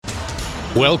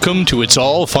Welcome to It's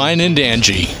All Fine and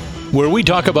Dangy, where we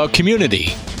talk about community,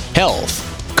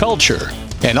 health, culture,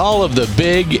 and all of the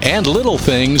big and little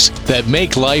things that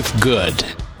make life good.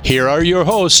 Here are your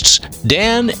hosts,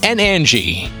 Dan and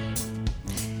Angie.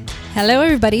 Hello,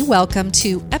 everybody. Welcome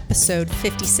to episode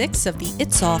 56 of the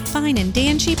It's All Fine and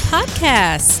Dangy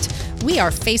podcast. We are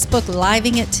Facebook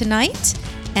Living it tonight,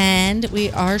 and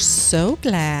we are so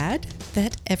glad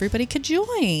that everybody could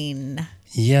join.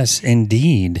 Yes,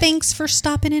 indeed. Thanks for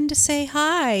stopping in to say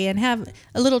hi and have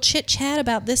a little chit-chat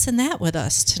about this and that with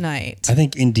us tonight. I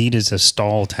think Indeed is a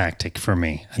stall tactic for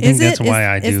me. I think that's why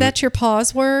I do. Is that your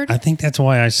pause word? I think that's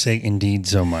why I say Indeed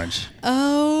so much.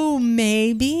 Oh,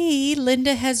 maybe.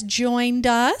 Linda has joined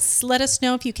us. Let us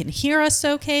know if you can hear us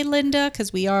okay, Linda,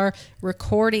 because we are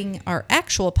recording our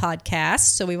actual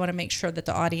podcast, so we want to make sure that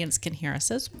the audience can hear us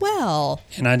as well.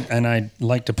 And I'd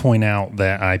like to point out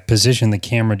that I position the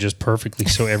camera just perfectly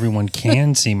so everyone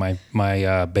can see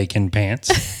my bacon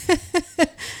pants.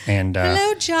 And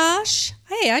hello, Josh.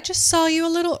 Hey, I just saw you a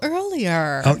little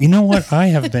earlier. Oh, you know what? I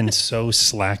have been so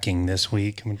slacking this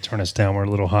week. I'm going to turn us down. We're a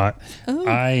little hot. Oh.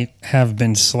 I have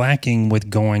been slacking with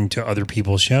going to other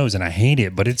people's shows, and I hate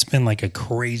it, but it's been like a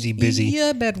crazy busy.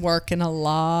 You've been working a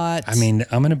lot. I mean,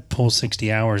 I'm going to pull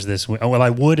 60 hours this week. Oh, well,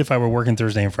 I would if I were working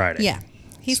Thursday and Friday. Yeah.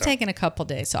 He's taking a couple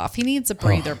days off. He needs a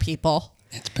breather, people.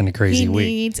 It's been a crazy week.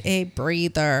 He needs a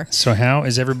breather. So how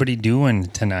is everybody doing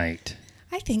tonight?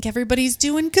 I think everybody's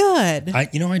doing good. I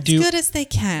do. As good as they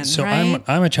can, so right?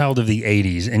 I'm a child of the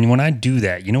 80s, and when I do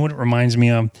that, you know what it reminds me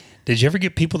of? Did you ever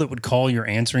get people that would call your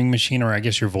answering machine, or I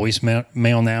guess your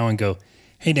voicemail now, and go,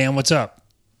 "Hey, Dan, what's up?"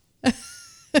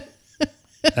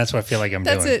 That's what I feel like I'm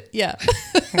doing. That's it, yeah.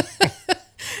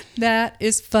 That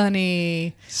is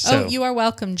funny. So, you are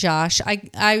welcome, Josh.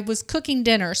 I was cooking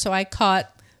dinner, so I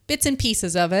caught bits and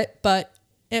pieces of it, but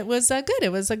it was good.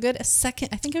 It was a good second.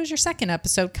 I think it was your second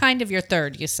episode, kind of your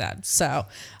third, you said. So,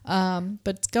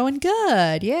 but it's going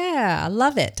good. Yeah, I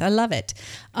love it.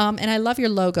 And I love your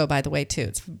logo, by the way, too.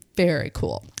 It's very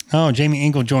cool. Oh, Jamie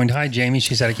Engel joined. Hi, Jamie.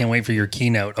 She said, I can't wait for your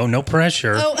keynote. Oh, no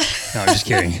pressure. Oh. No, I'm just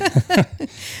kidding.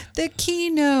 The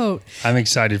keynote. I'm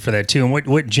excited for that, too. And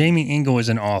what Jamie Engel is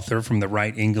an author from The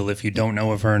Right Engel. If you don't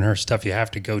know of her and her stuff, you have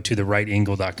to go to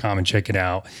therightingel.com and check it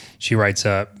out. She writes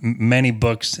many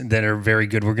books that are very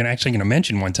good. We're actually going to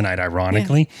mention one tonight,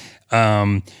 ironically.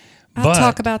 Yeah. I'll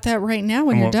talk about that right now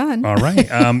when you're done. All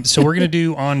right. So we're going to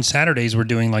do, on Saturdays, we're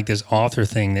doing like this author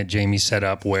thing that Jamie set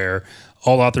up where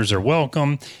all authors are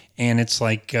welcome. And it's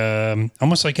like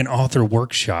almost like an author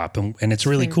workshop. And it's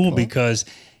really cool because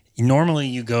normally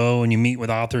you go and you meet with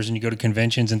authors and you go to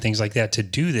conventions and things like that. To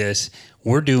do this,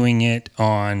 we're doing it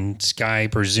on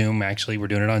Skype or Zoom. Actually, we're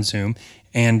doing it on Zoom.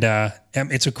 And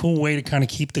it's a cool way to kind of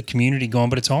keep the community going,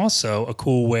 but it's also a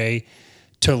cool way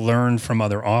to learn from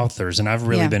other authors. And I've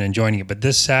really been enjoying it. But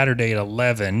this Saturday at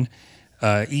 11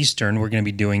 Eastern, we're going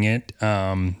to be doing it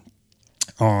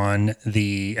on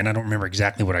the, and I don't remember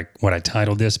exactly what I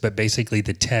titled this, but basically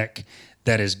the tech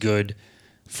that is good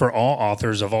for all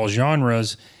authors of all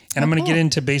genres. And I'm going to get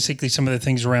into basically some of the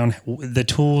things around the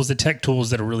tools, the tech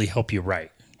tools that'll really help you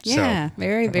write. Yeah, so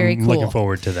very, very cool. Looking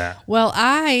forward to that. Well,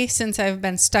 since I've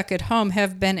been stuck at home,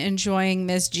 have been enjoying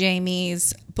Miss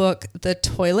Jamie's book, The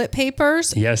Toilet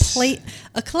Papers. Yes.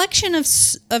 A collection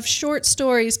of short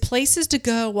stories, places to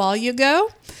go while you go.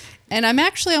 And I'm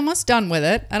actually almost done with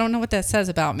it. I don't know what that says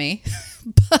about me,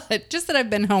 but just that I've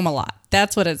been home a lot.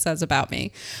 That's what it says about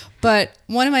me. But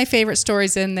one of my favorite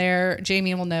stories in there,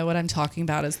 Jamie will know what I'm talking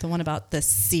about, is the one about the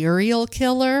serial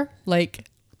killer, like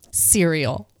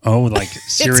cereal. Oh, like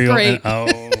cereal. It's great.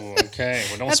 Okay.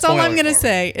 Well, don't That's spoil all I'm it going to for me.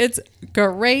 say. It's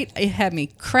great. It had me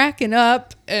cracking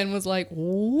up and was like,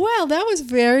 wow, that was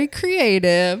very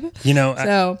creative. You know,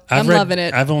 so I'm loving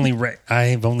it. I've only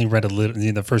read a little,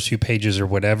 the first few pages or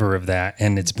whatever of that.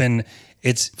 And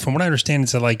it's from what I understand,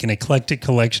 it's like an eclectic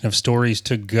collection of stories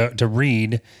to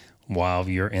read while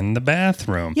you're in the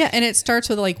bathroom. Yeah, and it starts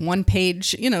with like one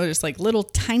page, just like little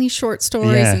tiny short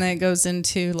stories, and then it goes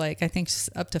into like I think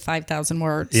up to 5,000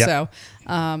 words. Yep.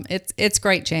 So it's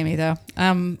great, Jamie. Though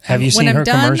have you seen her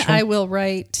done, commercial? I will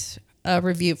write a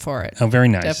review for it. Oh, very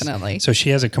nice. Definitely. So she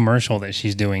has a commercial that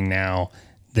she's doing now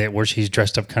where she's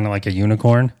dressed up kind of like a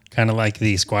unicorn, kind of like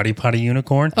the Squatty Potty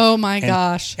unicorn. Oh my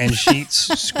gosh! And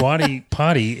Squatty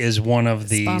Potty is one of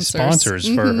the sponsors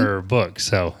for her book.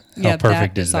 So how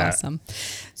perfect is that? Awesome.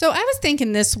 So I was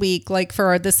thinking this week, like for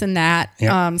our this and that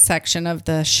section of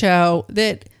the show,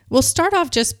 that we'll start off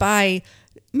just by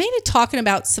maybe talking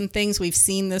about some things we've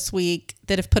seen this week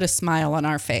that have put a smile on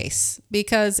our face.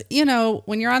 Because,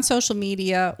 when you're on social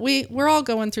media, we're all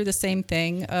going through the same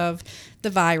thing of the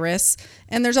virus,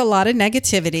 and there's a lot of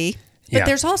negativity. But Yeah.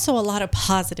 there's also a lot of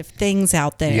positive things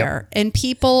out there, and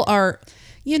people are,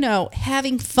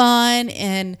 having fun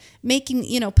and making,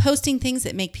 posting things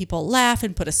that make people laugh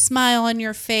and put a smile on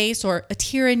your face or a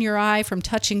tear in your eye from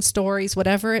touching stories,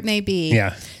 whatever it may be.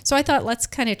 Yeah. So I thought, let's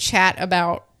kind of chat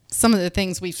about some of the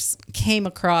things we've came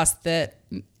across that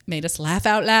made us laugh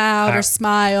out loud or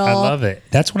smile. I love it.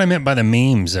 That's what I meant by the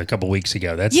memes a couple weeks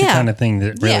ago. That's the kind of thing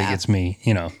that really gets me,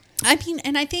 I mean,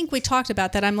 and I think we talked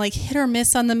about that. I'm like hit or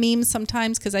miss on the memes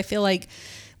sometimes because I feel like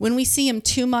when we see them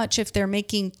too much, if they're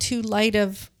making too light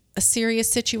of a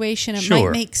serious situation, it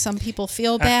might make some people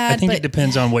feel bad. I think it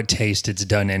depends on what taste it's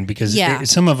done in because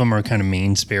some of them are kind of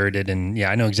mean-spirited and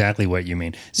I know exactly what you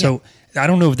mean. So I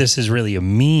don't know if this is really a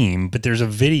meme, but there's a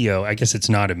video. I guess it's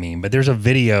not a meme, but there's a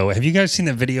video. Have you guys seen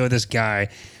the video of this guy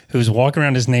who's walking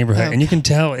around his neighborhood and you can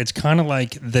tell it's kind of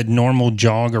like the normal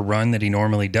jog or run that he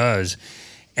normally does.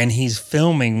 And he's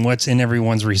filming what's in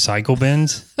everyone's recycle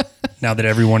bins now that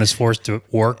everyone is forced to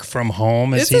work from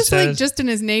home, as he says. This is like just in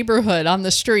his neighborhood on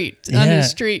the street, on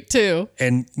his street too.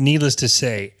 And needless to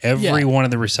say, every one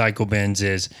of the recycle bins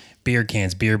is beer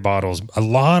cans, beer bottles, a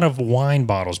lot of wine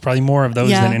bottles, probably more of those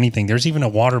than anything. There's even a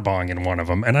water bong in one of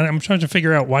them. And I'm trying to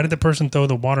figure out, why did the person throw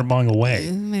the water bong away?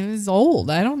 It was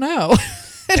old. I don't know.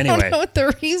 I don't know what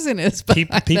the reason is.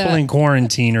 People in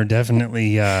quarantine are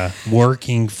definitely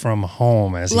working from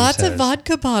home, as lots he says. of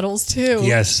vodka bottles too.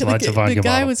 Yes, lots of vodka bottles. The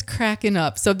guy was cracking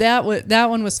up. So that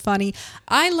one was funny.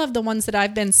 I love the ones that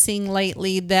I've been seeing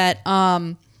lately that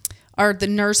are the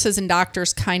nurses and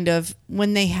doctors kind of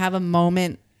when they have a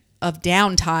moment of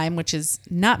downtime, which is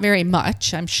not very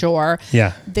much, I'm sure.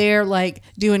 Yeah. They're like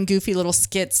doing goofy little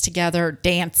skits together,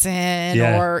 dancing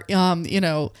or,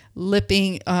 lip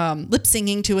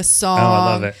singing to a song. Oh, I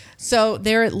love it. So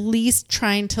they're at least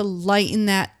trying to lighten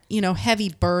that, heavy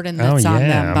burden that's on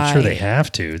them. I'm sure they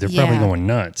have to. They're probably going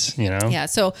nuts, Yeah.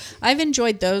 So I've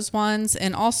enjoyed those ones.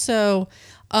 And also,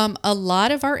 a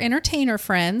lot of our entertainer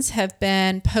friends have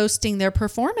been posting their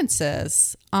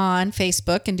performances on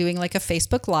Facebook and doing like a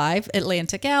Facebook Live.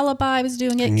 Atlantic Alibi was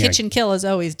doing it. Kitchen Killers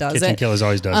always does it. Kitchen Killers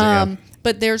always does it, yeah.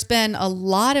 But there's been a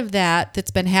lot of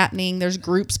that's been happening. There's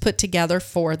groups put together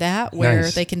for that where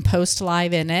they can post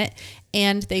live in it.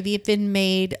 And they've even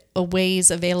made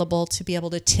ways available to be able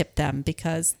to tip them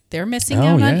because they're missing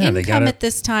out on income at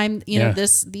this time.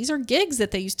 These are gigs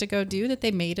that they used to go do that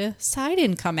they made a side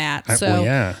income at.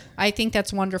 So I think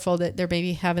that's wonderful that they're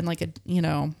maybe having like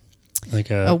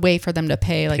a way for them to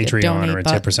pay, like Patreon a donate or a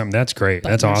tip or something. That's great.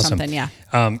 That's awesome. Yeah.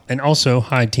 And also,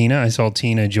 hi Tina. I saw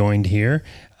Tina joined here.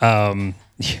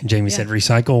 Jamie said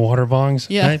recycle water bongs.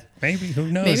 Yeah. Right? Maybe, who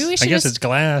knows? Maybe we should I guess it's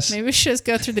glass. Maybe we should just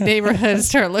go through the neighborhood and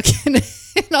start looking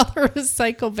in all the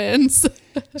recycle bins.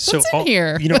 What's in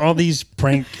here? All these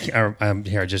prank, here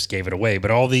I just gave it away, but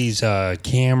all these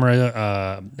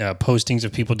camera postings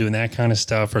of people doing that kind of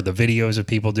stuff or the videos of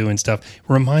people doing stuff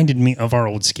reminded me of our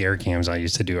old scare cams I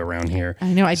used to do around here.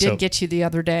 I know. I did get you the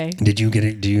other day. Did you get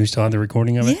it? Do you still have the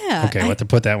recording of it? Yeah. Okay, we'll have to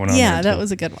put that one on there. Yeah, that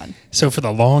was a good one. So for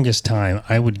the longest time,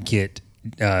 I would get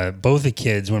both the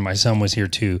kids when my son was here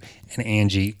too, and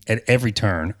Angie at every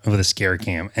turn of the scare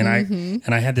cam, and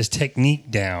I had this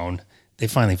technique down. They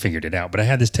finally figured it out, but I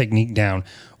had this technique down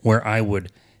where I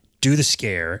would do the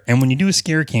scare, and when you do a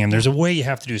scare cam, there's a way you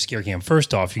have to do a scare cam.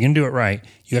 First off, you're gonna do it right.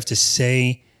 You have to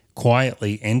say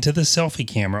quietly into the selfie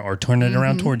camera or turn it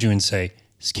around towards you and say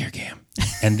scare cam,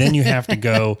 and then you have to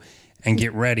go and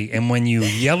get ready. And when you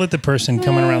yell at the person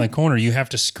coming around the corner, you have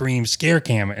to scream scare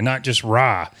cam and not just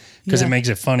rah, because it makes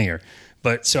it funnier.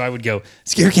 But so I would go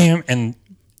scare cam, and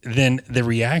then the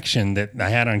reaction that I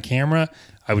had on camera,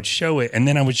 I would show it, and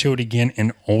then I would show it again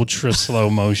in ultra slow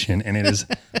motion. And it is,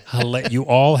 you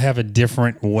all have a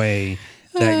different way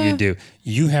that you do.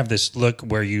 You have this look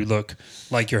where you look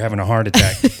like you're having a heart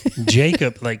attack.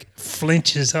 Jacob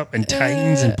flinches up and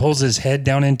tightens and pulls his head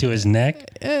down into his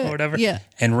neck or whatever. Yeah.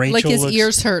 And Rachel like his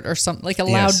ears hurt or something, like a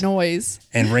loud noise.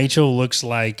 And Rachel looks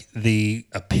like the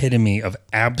epitome of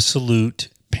absolute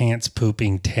pants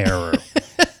pooping terror.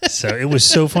 So it was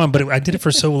so fun, but I did it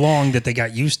for so long that they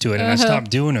got used to it, and I stopped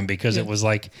doing them because it was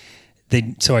like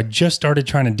so I just started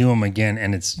trying to do them again,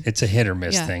 and it's a hit or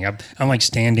miss thing. I'm like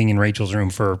standing in Rachel's room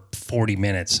for 40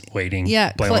 minutes waiting,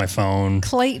 playing on my phone.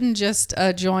 Clayton just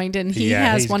joined, and he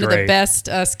has one of the best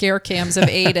scare cams of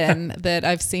Aiden that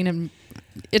I've seen him.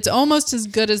 It's almost as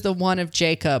good as the one of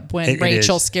Jacob when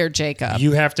Rachel scared Jacob.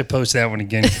 You have to post that one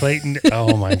again. Clayton,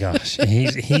 oh my gosh.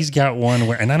 He's got one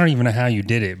where, and I don't even know how you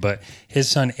did it, but his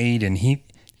son Aiden,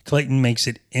 Clayton makes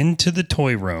it into the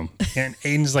toy room, and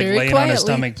Aiden's like laying on his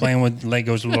stomach playing with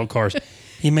Legos with little cars.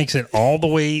 He makes it all the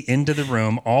way into the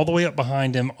room, all the way up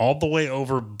behind him, all the way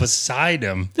over beside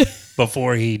him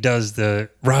before he does the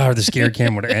scare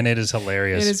cam, and it is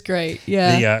hilarious. It is great.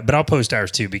 Yeah. But I'll post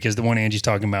ours too, because the one Angie's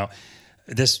talking about,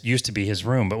 this used to be his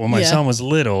room, but when my son was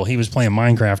little, he was playing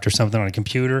Minecraft or something on a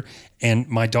computer, and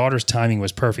my daughter's timing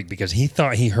was perfect because he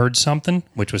thought he heard something,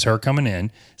 which was her coming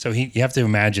in. So you have to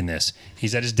imagine this.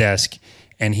 He's at his desk,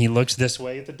 and he looks this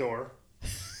way at the door,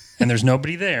 and there's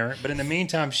nobody there. But in the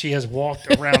meantime, she has walked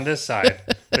around this side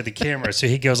with the camera. So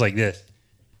he goes like this,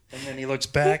 and then he looks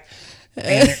back,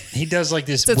 and he does like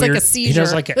this it's weird, like a seizure. he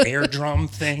does like an air drum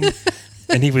thing.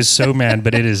 And he was so mad,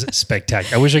 but it is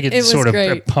spectacular. I wish I could sort of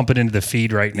great. pump it into the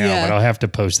feed right now, but I'll have to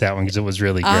post that one because it was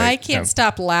really great. I can't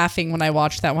stop laughing when I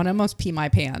watch that one. I almost pee my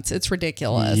pants. It's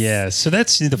ridiculous. Yeah, so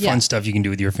that's the fun stuff you can do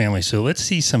with your family. So let's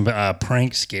see some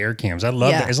prank scare cams. I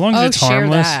love that. As long as it's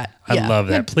harmless, I love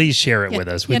that. Please share it with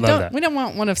us. We love that. We don't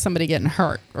want one of somebody getting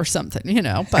hurt or something,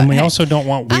 But, and we also don't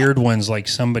want weird ones like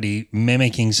somebody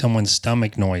mimicking someone's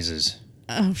stomach noises.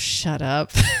 Oh, shut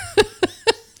up.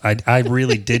 I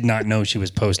really did not know she was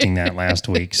posting that last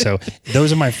week. So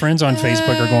those of my friends on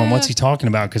Facebook are going, what's he talking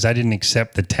about? Because I didn't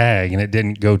accept the tag and it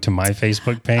didn't go to my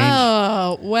Facebook page.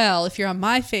 Oh, well, if you're on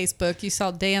my Facebook, you saw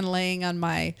Dan laying on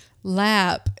my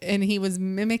lap and he was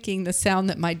mimicking the sound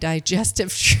that my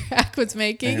digestive tract was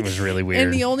making. And it was really weird.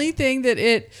 And the only thing that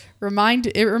it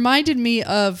reminded me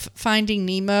of Finding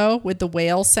Nemo with the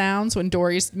whale sounds when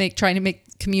Dory's trying to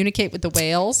communicate with the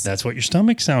whales. That's what your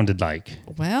stomach sounded like.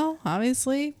 Well,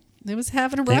 obviously, it was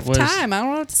having a rough time. I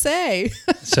don't know what to say.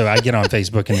 So I get on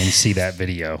Facebook and then see that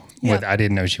video. Yep. I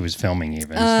didn't know she was filming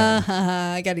even. So.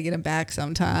 I got to get him back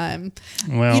sometime.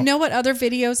 Well, you know what other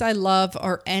videos I love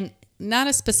are, and not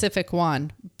a specific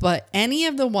one, but any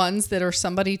of the ones that are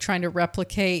somebody trying to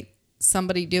replicate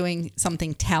somebody doing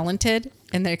something talented,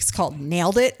 and it's called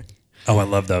Nailed It. Oh, I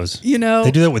love those. They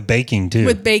do that with baking too.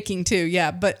 With baking too, yeah.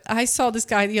 But I saw this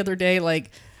guy the other day,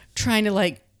 trying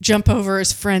to jump over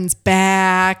his friend's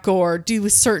back or do a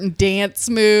certain dance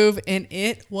move, and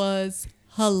it was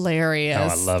hilarious.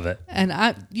 Oh, I love it. And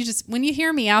when you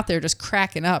hear me out there just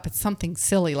cracking up, it's something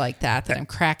silly like that I'm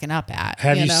cracking up at.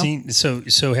 Have you seen? So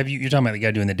have you? You're talking about the guy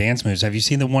doing the dance moves. Have you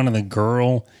seen the one of the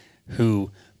girl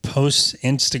who posts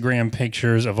Instagram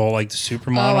pictures of all the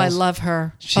supermodels? Oh, I love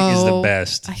her. She is the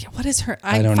best. What is her?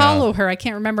 I follow her. I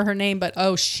can't remember her name,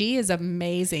 but she is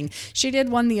amazing. She did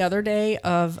one the other day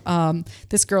of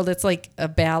this girl that's like a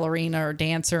ballerina or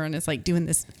dancer and is doing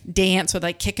this dance with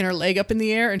kicking her leg up in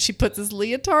the air, and she puts this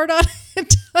leotard on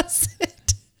and does it.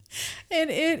 And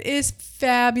it is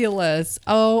fabulous.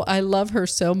 Oh, I love her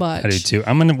so much. I do too.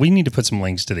 We need to put some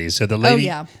links to these. So the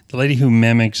lady who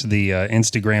mimics the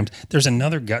Instagrams. There's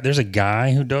another guy. There's a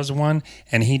guy who does one,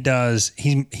 and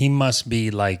he must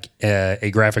be like a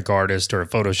graphic artist or a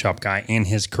Photoshop guy in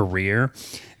his career.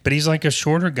 But he's like a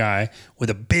shorter guy with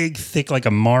a big, thick, like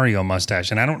a Mario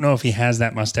mustache. And I don't know if he has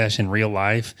that mustache in real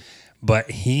life, but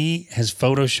he has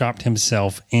Photoshopped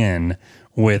himself in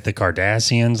with the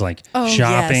Kardashians,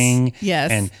 shopping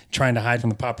and trying to hide from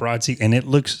the paparazzi. And it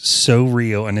looks so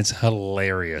real and it's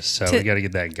hilarious. So we got to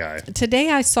get that guy. Today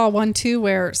I saw one too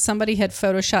where somebody had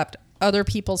Photoshopped other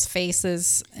people's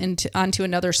faces onto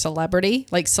another celebrity,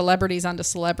 like celebrities onto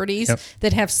celebrities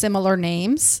that have similar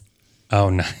names. Oh,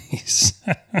 nice.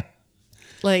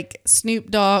 Like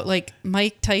Snoop Dogg, like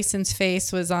Mike Tyson's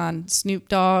face was on Snoop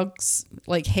Dogg's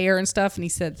hair and stuff. And he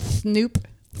said, Snoop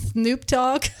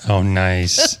Dogg. Oh,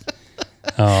 nice.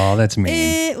 Oh, that's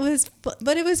mean.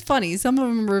 But it was funny. Some of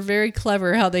them were very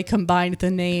clever how they combined the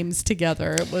names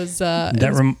together. It was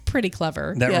pretty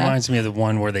clever. That reminds me of the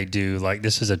one where they do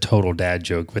this is a total dad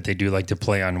joke, but they do to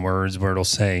play on words where it'll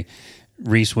say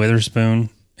Reese Witherspoon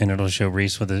and it'll show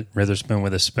Reese with a Witherspoon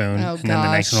with a spoon, and then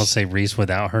the next one will say Reese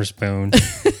without her spoon.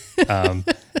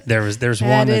 There's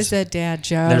one that's a dad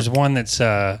joke. There's one that's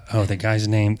the guy's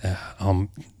name.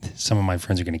 Some of my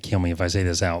friends are going to kill me if I say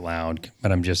this out loud,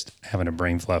 but I'm just having a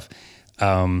brain fluff.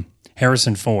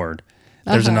 Harrison Ford.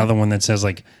 There's another one that says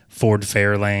Ford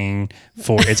Fairlane.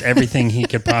 Ford. It's everything he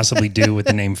could possibly do with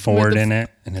the name Ford in it,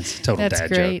 and it's a total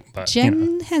dad joke. But,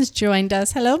 Jen has joined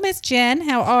us. Hello, Miss Jen.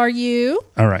 How are you?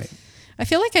 All right. I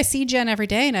feel like I see Jen every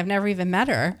day, and I've never even met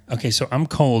her. Okay, so I'm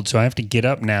cold, so I have to get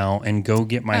up now and go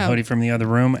get my hoodie from the other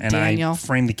room, and I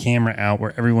frame the camera out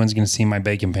where everyone's going to see my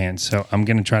bacon pants. So I'm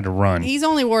going to try to run. He's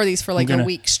only wore these for a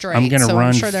week straight. I'm going to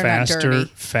run sure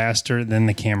faster than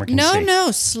the camera can see. No,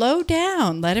 slow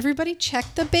down. Let everybody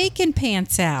check the bacon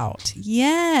pants out.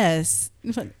 Yes.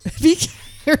 Be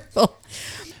careful.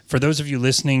 For those of you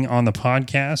listening on the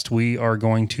podcast, we are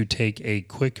going to take a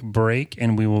quick break,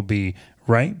 and we will be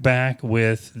right back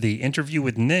with the interview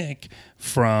with Nick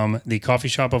from the Coffee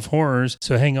Shop of Horrors.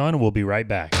 So hang on, we'll be right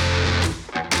back.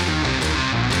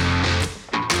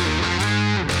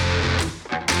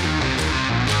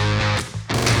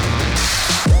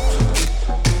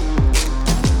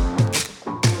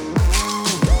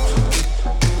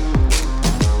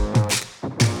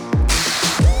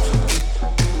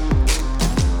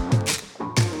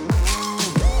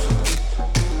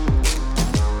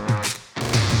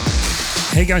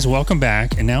 Hey guys, welcome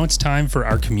back. And now it's time for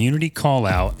our community call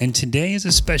out. And today is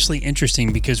especially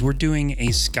interesting because we're doing a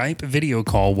Skype video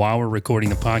call while we're recording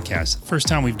the podcast. First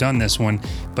time we've done this one,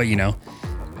 but you know,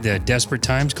 the desperate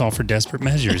times call for desperate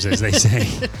measures, as they say.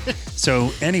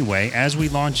 So anyway, as we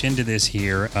launch into this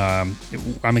here,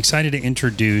 I'm excited to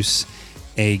introduce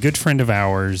a good friend of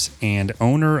ours and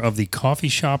owner of the Coffee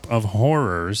Shop of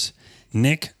Horrors,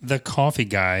 Nick the Coffee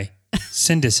Guy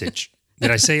Sindicic.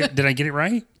 Did I get it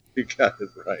right? You got it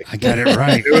right. I got it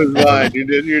right. It was fine. You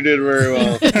did very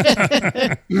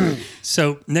well.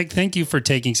 So, Nick, thank you for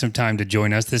taking some time to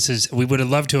join us. We would have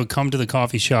loved to have come to the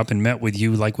coffee shop and met with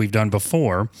you like we've done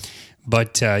before,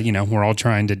 but we're all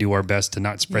trying to do our best to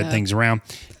not spread things around.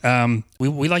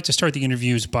 We like to start the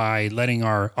interviews by letting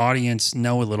our audience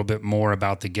know a little bit more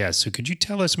about the guests. So, could you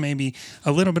tell us maybe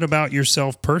a little bit about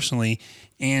yourself personally,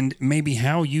 and maybe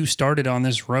how you started on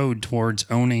this road towards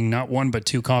owning not one but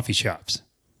two coffee shops?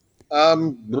 It's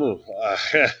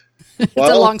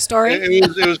a long story.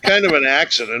 It was kind of an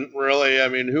accident, really. I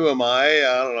mean, who am I?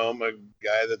 I don't know. I'm a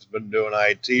guy that's been doing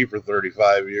IT for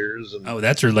 35 years. And, oh,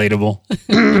 that's relatable.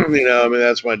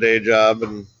 That's my day job.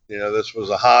 And, this was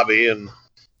a hobby. And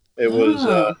it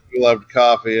was, we loved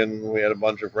coffee. And we had a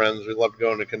bunch of friends. We loved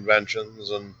going to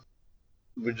conventions. And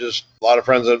a lot of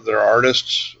friends that are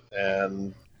artists.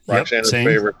 And Roxanna's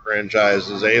favorite franchise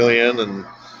is Alien. And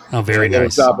oh, very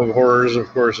nice. Top of Horrors, of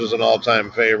course, is an all-time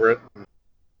favorite.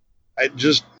 I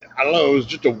don't know. It was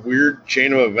just a weird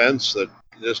chain of events that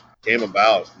just came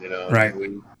about, Right.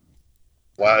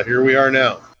 Wow, here we are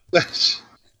now.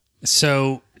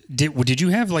 So, did you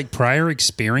have like prior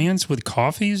experience with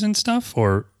coffees and stuff,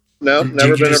 or no? Did Never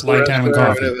you been just like having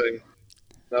coffee?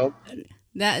 No.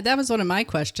 That was one of my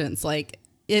questions. Like,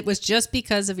 it was just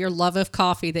because of your love of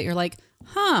coffee that you're like,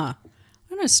 I'm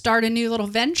going to start a new little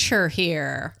venture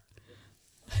here.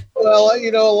 Well,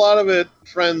 a lot of it,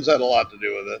 friends had a lot to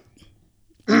do with it.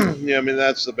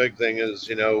 That's the big thing is,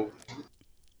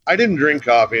 I didn't drink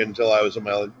coffee until I was in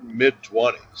my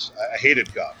mid-20s. I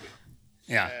hated coffee.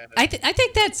 Yeah. I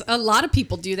think that's a lot of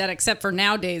people do that, except for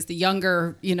nowadays, the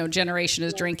younger, generation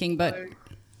is drinking. But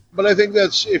I think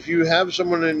that's if you have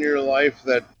someone in your life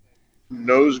that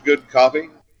knows good coffee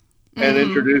and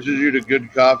introduces you to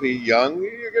good coffee young,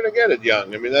 you're going to get it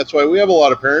young. That's why we have a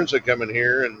lot of parents that come in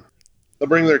here and they'll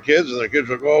bring their kids, and their kids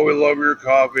are like, oh, we love your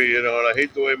coffee, and I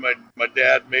hate the way my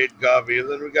dad made coffee, and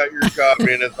then we got your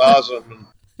coffee, and it's awesome.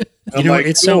 And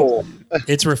it's cool.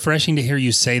 It's refreshing to hear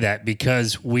you say that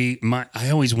because I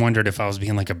always wondered if I was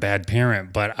being like a bad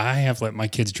parent, but I have let my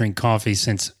kids drink coffee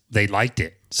since they liked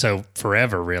it, so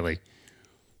forever, really.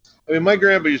 My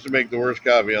grandpa used to make the worst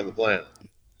coffee on the planet.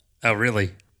 Oh,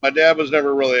 really? My dad was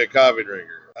never really a coffee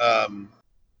drinker,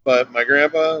 but my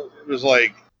grandpa was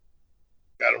like,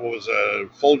 God, what was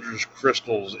Folgers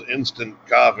Crystals instant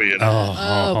coffee? And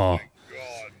oh my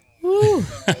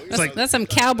God! That's some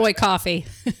cowboy coffee.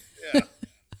 Yeah.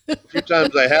 A few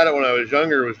times I had it when I was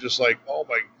younger. It was just like, oh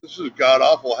my, this is god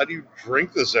awful. How do you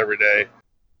drink this every day?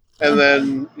 And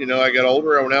then I got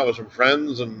older. I went out with some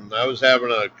friends, and I was having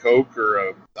a Coke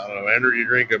or energy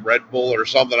drink, a Red Bull or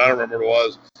something. I don't remember what it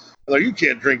was. They're like, you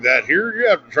can't drink that here. You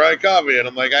have to try coffee. And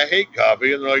I'm like, I hate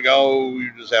coffee. And they're like, oh,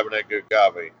 you just haven't had good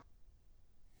coffee.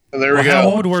 And there we go. How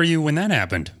old were you when that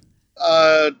happened?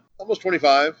 Almost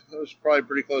 25. I was probably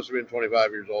pretty close to being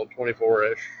 25 years old,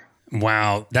 24-ish.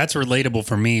 Wow, that's relatable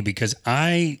for me because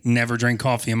I never drank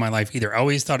coffee in my life either. I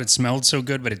always thought it smelled so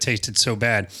good, but it tasted so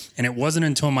bad. And it wasn't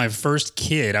until my first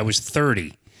kid, I was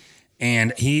 30,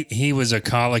 and he was a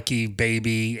colicky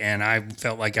baby, and I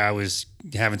felt like I was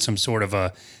having some sort of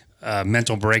a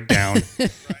mental breakdown.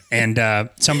 And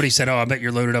somebody said, oh, I bet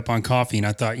you're loaded up on coffee. And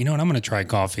I thought, you know what, I'm going to try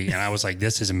coffee. And I was like,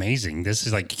 this is amazing. This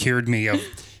is like cured me of,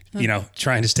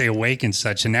 trying to stay awake and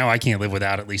such. And now I can't live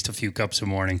without at least a few cups a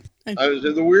morning.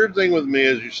 The weird thing with me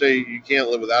is you say you can't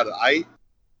live without it. I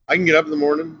can get up in the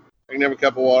morning. I can have a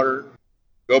cup of water,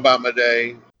 go about my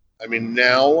day.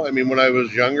 Now, when I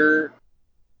was younger,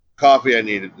 coffee I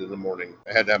needed in the morning.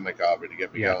 I had to have my coffee to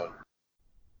get me going.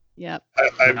 Yep.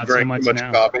 I've drank too much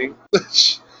coffee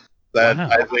that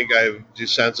I think I've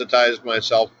desensitized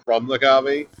myself from the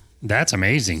coffee. That's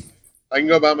amazing. I can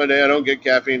go about my day. I don't get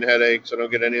caffeine headaches. I don't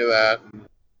get any of that.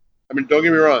 I mean, don't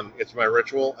get me wrong. It's my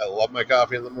ritual. I love my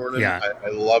coffee in the morning. Yeah. I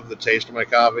love the taste of my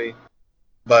coffee,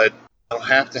 but I don't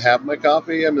have to have my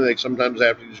coffee. I mean, like sometimes I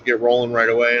have to just get rolling right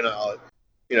away, and I'll,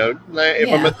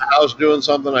 if I'm at the house doing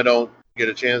something, I don't get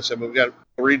a chance. I mean, we've got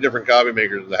 3 different coffee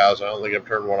makers at the house. I don't think I've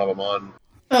turned one of them on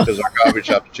because our coffee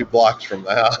shop's 2 blocks from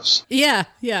the house. Yeah.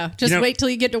 Just wait till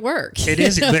you get to work. It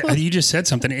is, but you just said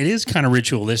something. It is kind of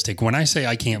ritualistic. When I say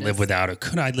I can't live without it,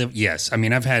 could I live? Yes. I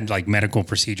mean, I've had like medical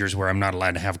procedures where I'm not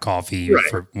allowed to have coffee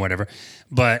for whatever.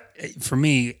 But for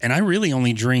me, and I really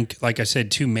only drink, like I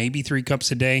said, 2, maybe 3 cups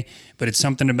a day, but it's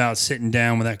something about sitting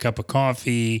down with that cup of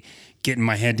coffee, getting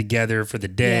my head together for the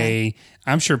day. Yeah.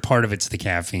 I'm sure part of it's the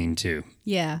caffeine too.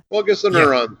 Yeah. Well, it gets the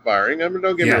neurons firing. I mean,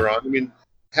 don't get me wrong. I mean,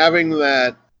 having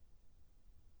that,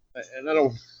 and I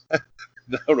don't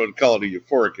want to call it a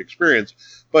euphoric experience,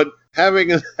 but having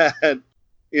that,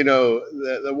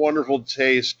 the wonderful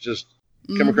taste just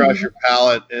come across your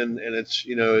palate, and it's,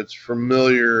 it's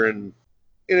familiar, and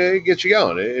it gets you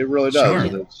going. It really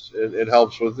does, sure. And it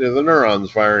helps with the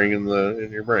neurons firing in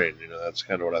your brain. That's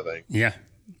kind of what I think. Yeah.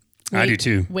 I do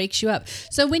too. Wakes you up.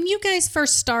 So when you guys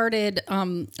first started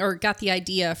or got the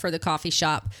idea for the coffee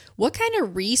shop, what kind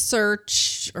of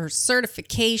research or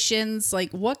certifications,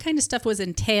 like what kind of stuff was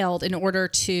entailed in order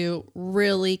to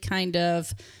really kind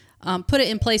of put it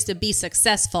in place to be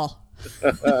successful?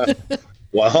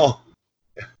 Well,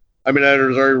 I mean, I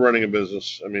was already running a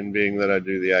business. I mean, being that I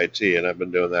do the IT and I've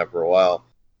been doing that for a while,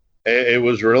 it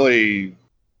was really,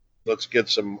 let's get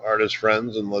some artist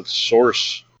friends and let's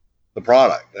source the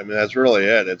product. I mean, that's really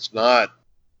it. It's not,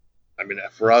 I mean,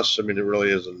 for us, I mean,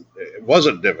 it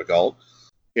wasn't difficult,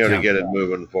 to get it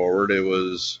moving forward. It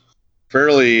was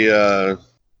fairly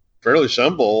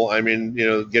simple. I mean,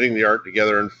 getting the art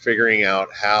together and figuring out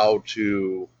how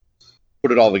to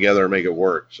put it all together and make it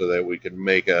work so that we could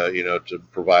make to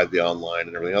provide the online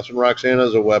and everything else. And Roxana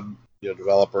is a web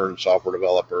developer and software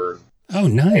developer. Oh,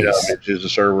 nice. She's a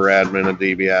server admin, a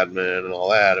DB admin, and all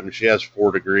that. I mean, she has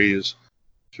 4 degrees.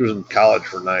 She was in college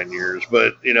for 9 years,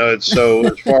 but it's so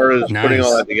as far as nice. Putting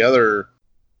all that together,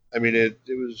 I mean, it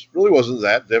wasn't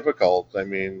that difficult. I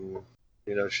mean,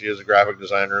 she is a graphic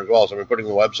designer as well. So I mean, putting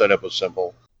the website up was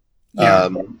simple. Yeah.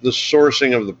 The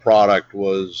sourcing of the product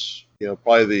was,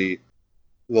 probably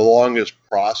the longest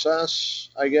process,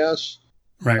 I guess.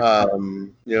 Right.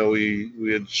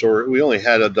 We only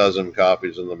had a dozen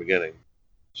copies in the beginning.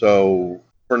 So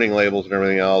printing labels and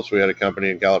everything else. We had a company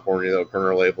in California that would print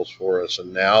our labels for us,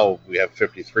 and now we have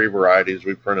 53 varieties.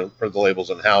 We print the labels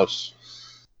in house.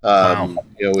 Wow.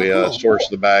 We source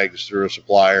the bags through a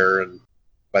supplier and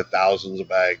buy thousands of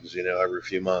bags, every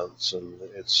few months. And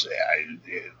it's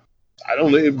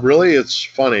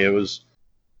funny.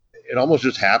 It almost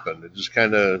just happened. It just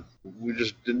we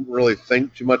just didn't really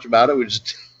think too much about it. We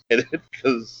just did it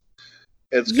because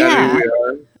it's kind of who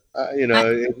we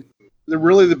are.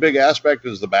 Really the big aspect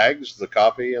is the bags, the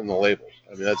coffee, and the labels.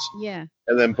 I mean,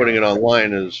 and then putting it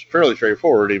online is fairly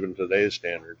straightforward, even today's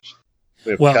standards.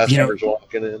 We have customers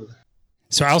walking in.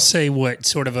 So I'll say what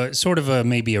sort of a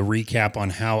maybe a recap on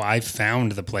how I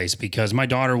found the place, because my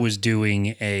daughter was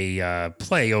doing a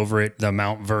play over at the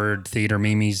Mount Verde Theater,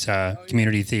 Mimi's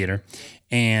community theater,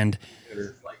 and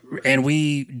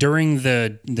we during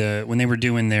the when they were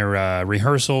doing their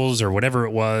rehearsals or whatever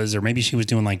it was, or maybe she was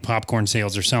doing like popcorn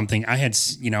sales or something, I had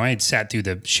sat through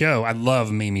the show. I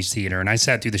love Mimi's theater, and I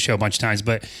sat through the show a bunch of times,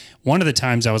 but one of the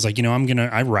times I was like,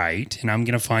 I write, and I'm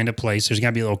gonna find a place. There's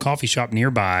gotta be a little coffee shop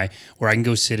nearby where I can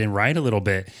go sit and write a little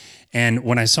bit. And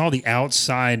when I saw the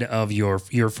outside of your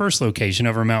first location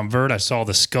over Mount Verde, I saw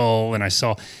the skull, and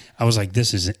I was like,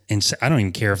 this is insane. I don't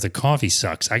even care if the coffee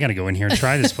sucks. I got to go in here and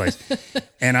try this place.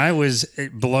 And I was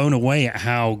blown away at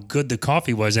how good the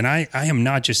coffee was. And I am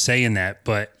not just saying that,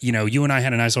 but you and I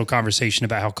had a nice little conversation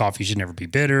about how coffee should never be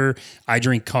bitter. I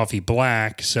drink coffee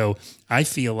black. So I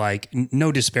feel like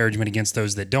no disparagement against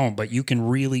those that don't, but you can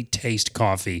really taste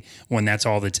coffee when that's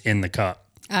all that's in the cup.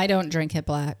 I don't drink it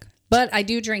black. But I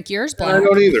do drink yours black. I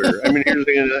don't either. I mean, here's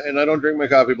the thing, and I don't drink my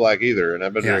coffee black either. And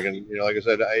I've been drinking, like I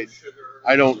said,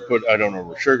 I don't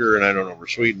over sugar, and I don't over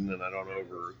sweeten, and I don't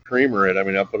over creamer it. I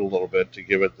mean, I put a little bit to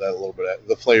give it that little bit of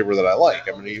the flavor that I like.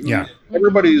 I mean,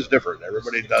 everybody's different.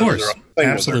 Everybody does their own thing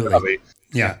Absolutely. with their coffee.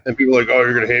 Yeah. And people are like, oh,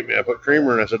 you're going to hate me. I put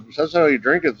creamer, and I said, that's how you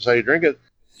drink it. That's how you drink it.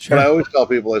 Sure. But I always tell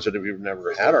people, I said, if you've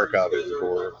never had our coffee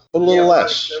before, put a little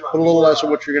less. Put a little less of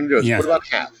what you're going to do. Put about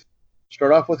half.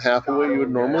 Start off with half of what you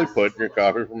would normally put in your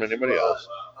coffee from anybody else.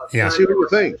 Yeah. And see what you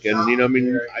think. And, I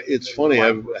mean, it's funny.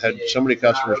 I've had so many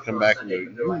customers come back and go,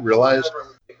 you realize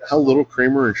how little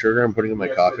creamer and sugar I'm putting in my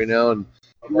coffee now? And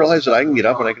you realize that I can get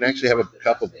up and I can actually have a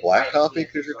cup of black coffee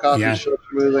because your coffee is so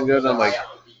smooth and good. And I'm like,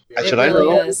 I It said, I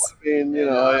really know. is.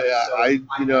 I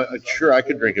mean, sure, I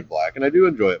could drink it black, and I do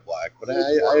enjoy it black, but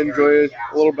I enjoy it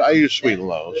a little bit. I use sweet and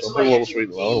low, so I put a little sweet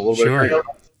and low, and a little bit of Sure.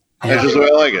 cream. That's just the way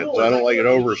I like it. So I don't like it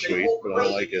over sweet, but I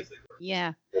don't like it.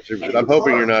 Yeah. Super sweet. I'm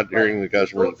hoping you're not hearing the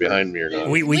customers behind me or not.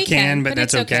 We We can, can, but but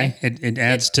that's it's okay. It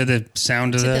adds to the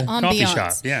sound of To the the coffee ambiance.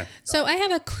 shop. Yeah. So I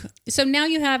have so now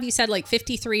you said like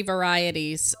 53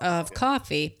 varieties of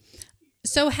coffee.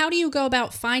 So how do you go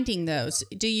about finding those?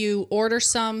 Do you order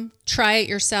some, try it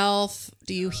yourself?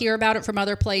 Do you hear about it from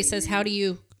other places? How do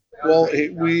you? Well, we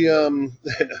we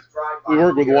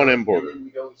work with one importer.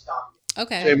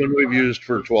 Okay. Same one we've used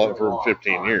for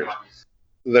 15 years.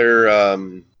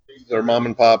 They're mom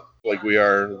and pop like we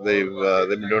are. They've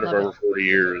been doing it for over 40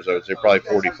 years. I would say probably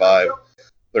 45.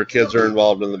 Their kids are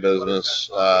involved in the business.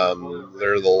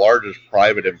 They're the largest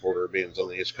private importer of beans on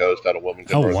the East Coast out of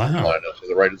Wilmington, Oh, North wow. Carolina. So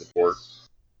they're right at the port.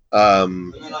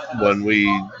 When we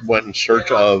went in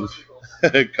search of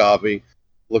coffee,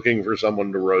 looking for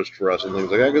someone to roast for us and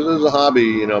things like that, because this is a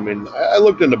hobby, I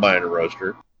looked into buying a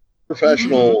roaster.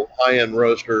 Professional high-end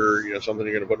roaster, something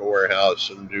you're going to put in a warehouse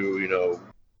and do,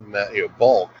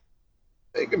 bulk.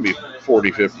 It can be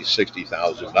 $40,000, $50,000,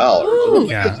 $60,000.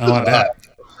 Yeah. Oh, I bet.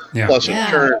 Yeah. Plus Yeah.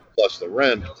 insurance, plus the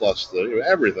rent, plus the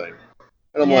everything.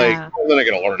 And I'm Yeah. like, well, then I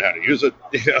got to learn how to use it.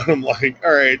 And I'm like,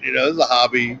 all right, this is a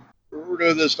hobby. We're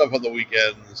doing this stuff on the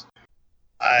weekends.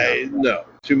 No,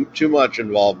 too much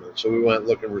involvement. So we went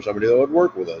looking for somebody that would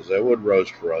work with us, that would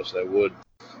roast for us, that would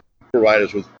provide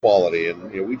us with quality. And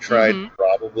we tried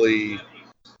probably,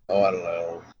 I don't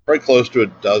know, probably close to a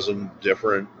dozen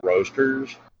different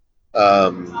roasters.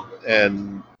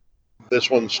 And this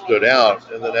one stood out.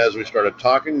 And then as we started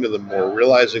talking to them more,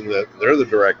 realizing that they're the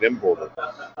direct importer,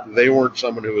 they weren't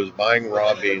someone who was buying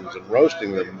raw beans and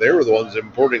roasting them. They were the ones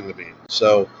importing the beans.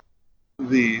 So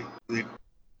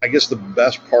I guess the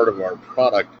best part of our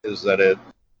product is that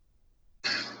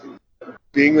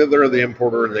being that they're the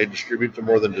importer and they distribute to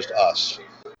more than just us,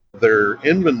 their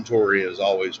inventory is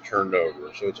always turned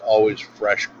over. So it's always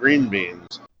fresh green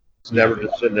beans. It's never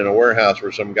just sitting in a warehouse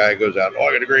where some guy goes out,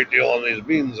 I got a great deal on these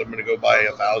beans. I'm going to go buy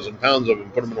 1,000 pounds of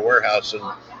them, put them in a warehouse, and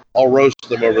I'll roast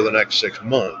them over the next 6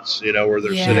 months, where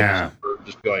they're Yeah. sitting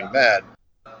just going bad.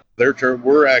 Their turn,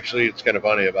 we're actually, it's kind of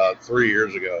funny, about 3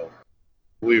 years ago,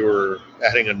 we were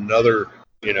adding another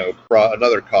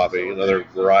coffee, another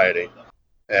variety.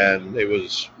 And it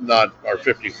was not our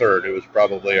 53rd, it was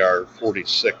probably our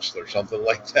 46th or something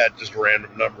like that, just a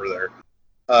random number there.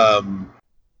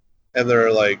 And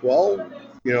they're like, well,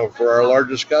 for our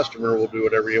largest customer, we'll do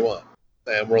whatever you want.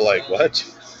 And we're like, what?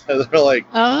 And they're like,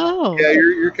 Oh. yeah,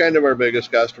 you're kind of our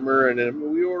biggest customer. And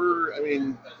then we order,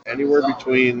 anywhere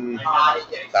between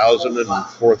 1,000 and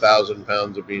 4,000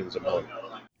 pounds of beans a month.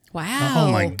 Wow.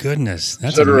 Oh my goodness,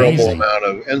 that's Considerable amazing.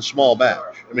 amount and small batch.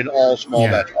 All small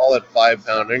Yeah. batch, all at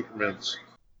 5-pound increments,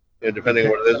 depending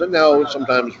on what it is. And now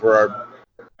sometimes for our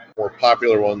more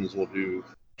popular ones, we'll do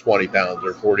 20 pounds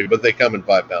or 40, but they come in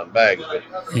 5-pound bags. But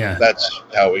Yeah. that's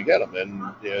how we get them. And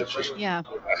it's just, Yeah.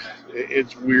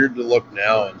 it's weird to look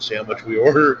now and see how much we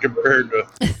order compared to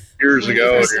years When you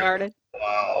ago. first And you're, started.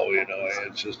 wow,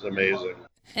 it's just amazing.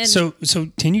 And So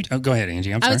can you go ahead,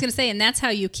 Angie? I'm I sorry. was going to say, and that's how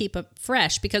you keep it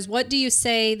fresh. Because what do you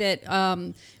say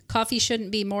that coffee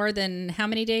shouldn't be more than how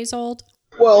many days old?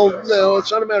 Well, no, it's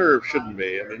not a matter of shouldn't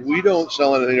be. We don't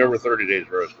sell anything over 30 days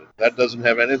roasted. That doesn't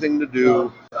have anything to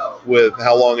do with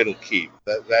how long it'll keep.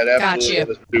 That absolutely Gotcha.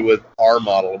 has to do with our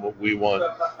model and what we want.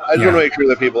 I just Yeah. want to make sure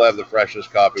that people have the freshest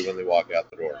coffee when they walk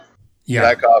out the door. Yeah.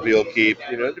 That coffee will keep,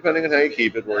 depending on how you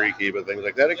keep it, where you keep it, things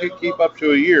like that. It could keep up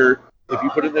to a year if you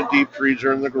put it in a deep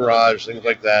freezer in the garage, things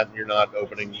like that, and you're not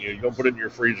opening, you don't put it in your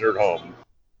freezer at home.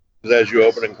 Because as you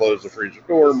open and close the freezer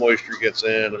door, moisture gets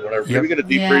in and whatever. Yep. If you get a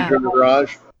deep Yeah. freezer in the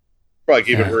garage, probably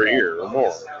keep Yeah. it for a year or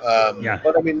more. Yeah.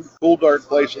 But cool, dark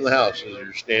place in the house is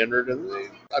your standard. And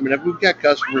we've got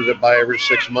customers that buy every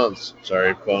 6 months.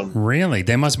 Sorry, phone. Really?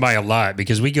 They must buy a lot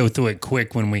because we go through it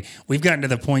quick when we've gotten to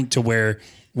the point to where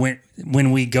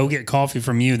when we go get coffee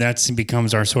from you, that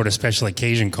becomes our sort of special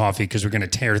occasion coffie because we're going to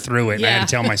tear through it. And I Yeah. had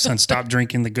to tell my son, stop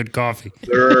drinking the good coffee.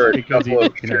 There are a Because couple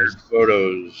of he knows. shared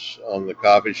photos on the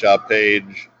coffee shop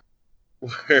page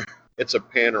where it's a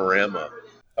panorama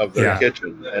of their Yeah.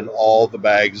 kitchen and all the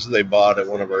bags they bought at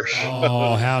one of our shows.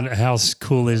 Oh, how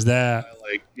cool is that?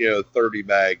 30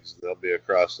 bags, and they'll be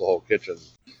across the whole kitchen.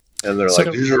 And they're So-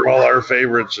 like, these are all our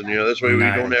favorites. And, this way we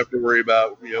Nice. don't have to worry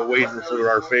about, waiting for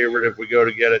our favorite. If we go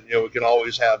to get it, we can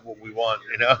always have what we want,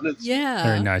 And it's Yeah.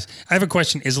 Very nice. I have a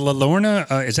question. Is La Lorna,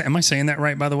 am I saying that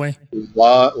right, by the way?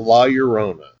 La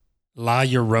Llorona. La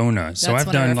Llorona. So That's I've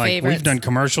one of done our we've favorites. done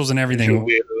commercials and everything.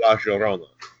 La Llorona.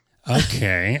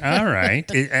 Okay. All right.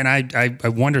 And I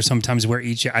wonder sometimes where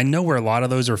I know where a lot of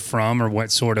those are from or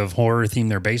what sort of horror theme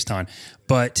they're based on.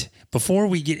 But before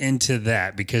we get into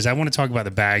that, because I want to talk about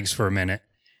the bags for a minute.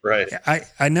 Right.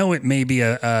 I know it may be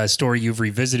a story you've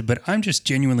revisited, but I'm just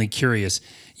genuinely curious.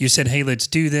 You said, hey, let's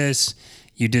do this.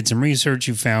 You did some research.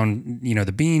 You found,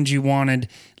 the beans you wanted.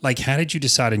 Like, how did you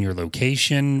decide on your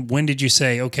location? When did you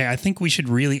say, okay, I think we should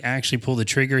really actually pull the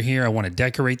trigger here. I want to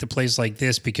decorate the place like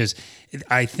this because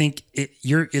I think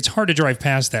it's hard to drive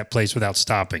past that place without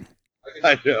stopping.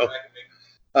 I know.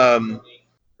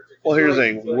 Well, here's the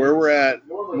thing. Where we're at,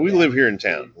 we live here in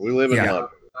town. We live in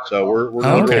Montford. So we're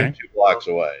literally 2 blocks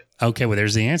away. Okay, well,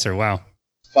 there's the answer. Wow.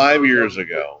 5 years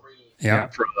ago, yeah.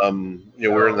 We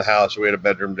were in the house. We had a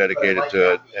bedroom dedicated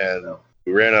to it, and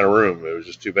we ran out of room. It was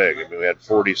just too big. I mean, we had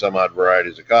 40 some odd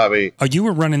varieties of coffee. Oh, you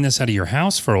were running this out of your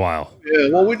house for a while. Yeah,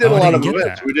 well, we did a lot of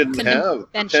events. We didn't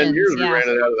have 10 years. Yeah. We ran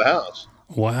it out of the house.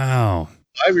 Wow.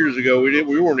 5 years ago,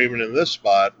 we weren't even in this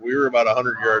spot. We were about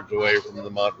 100 yards away from the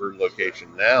Montford location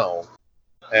now,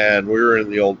 and we were in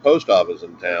the old post office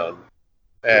in town.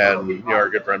 And our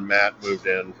good friend Matt moved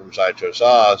in from Sideshow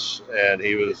Sauce, and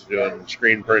he was doing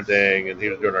screen printing, and he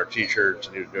was doing our T-shirts,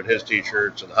 and he was doing his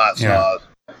T-shirts and hot sauce,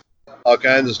 all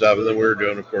kinds of stuff. And then we were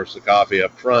doing, of course, the coffee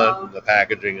up front, and the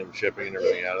packaging and shipping and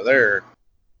everything out of there.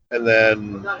 And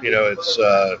then, it's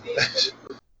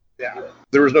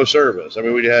there was no service. I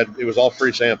mean, it was all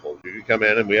free samples. You could come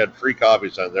in, and we had free coffee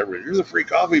signs. Everybody, you're the free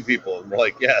coffee people, and we're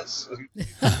like, yes.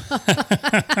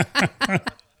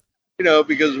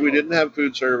 Because we didn't have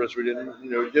food service, we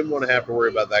didn't want to have to worry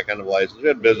about that kind of license. We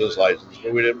had business license,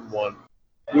 but we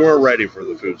weren't ready for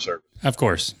the food service. Of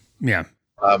course. Yeah.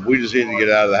 We just needed to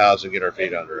get out of the house and get our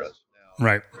feet under us.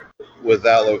 Right. With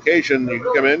that location, you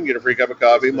can come in, get a free cup of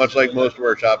coffee, much like most of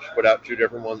our shops put out 2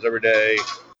 different ones every day.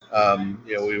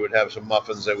 We would have some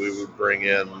muffins that we would bring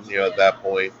in, at that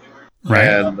point. Right.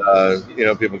 And,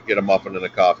 people could get a muffin and a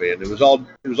coffee, and it was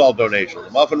all donation. The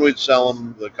muffin, we'd sell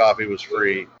them. The coffee was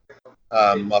free.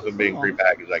 Muffin being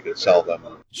prepackaged, I could sell them.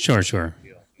 Sure.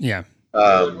 Yeah.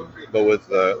 But with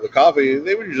the coffee,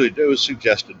 they would usually do a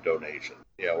suggested donation,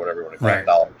 whatever you want to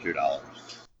call it, $1, $2.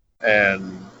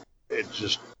 And it's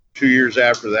just 2 years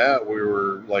after that, we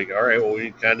were like, all right, well,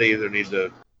 we kind of either need to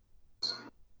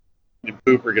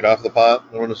poop or get off the pot.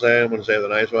 I'm going to say it the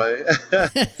nice way.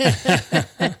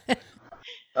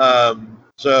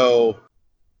 So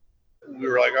we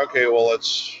were like, okay, well,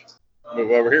 let's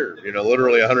move over here,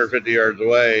 literally 150 yards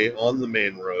away on the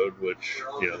main road, which,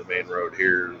 the main road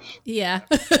here is yeah.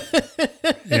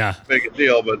 big a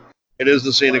deal, but it is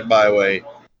the scenic byway.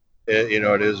 It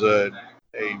is a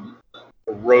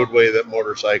roadway that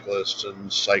motorcyclists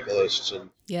and cyclists and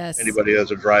anybody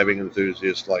that's a driving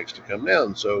enthusiast likes to come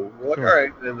down. So we're like, all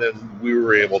right. And then we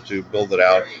were able to build it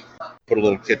out, put a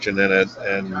little kitchen in it,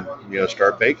 and,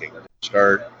 start baking,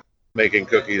 start making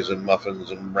cookies and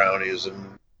muffins and brownies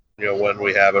and, when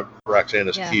we have it,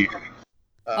 Roxana's quiche.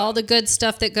 All the good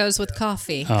stuff that goes with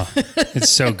coffee. Oh,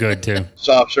 it's so good too.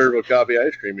 Soft serve with coffee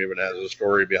ice cream even has a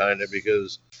story behind it,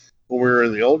 because when we were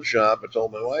in the old shop, I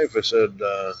told my wife, I said,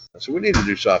 we need to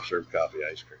do soft serve coffee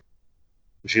ice cream.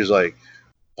 And she's like,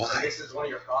 why?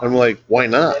 I'm like, why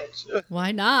not?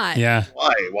 Why not? Yeah.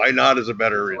 Why? Why not is a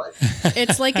better reason.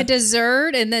 It's like a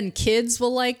dessert, and then kids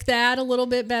will like that a little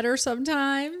bit better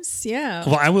sometimes. Yeah.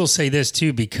 Well, I will say this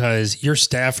too, because your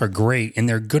staff are great and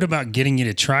they're good about getting you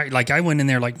to try. Like, I went in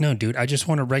there like, no, dude, I just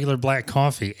want a regular black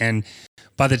coffee. And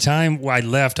by the time I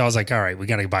left, I was like, all right, we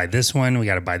got to buy this one. We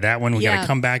got to buy that one. We got to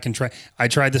come back and try. I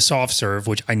tried the soft serve,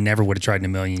 which I never would have tried in a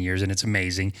million years, and it's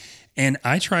amazing. And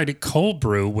I tried it cold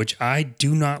brew, which I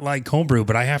do not like cold brew,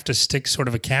 but I have to stick sort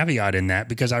of a caveat in that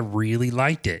because I really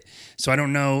liked it. So I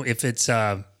don't know if it's,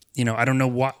 I don't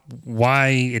know why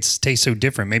it tastes so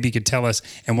different. Maybe you could tell us.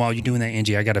 And while you're doing that,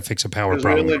 Angie, I got to fix a power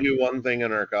problem. We only do one thing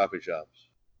in our coffee shops.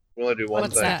 We only do one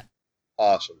thing. What's that?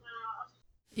 Awesome.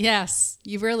 Yes,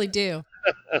 you really do.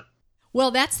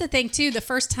 Well, that's the thing, too. The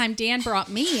first time Dan brought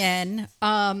me in,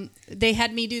 they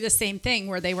had me do the same thing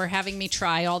where they were having me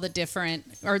try all the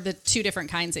 2 different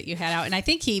kinds that you had out. And I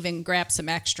think he even grabbed some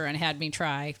extra and had me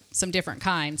try some different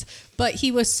kinds. But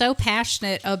he was so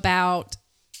passionate about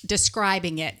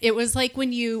describing it. It was like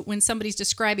when somebody's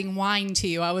describing wine to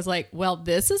you, I was like, well,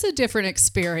 this is a different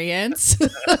experience.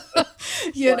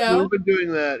 We've been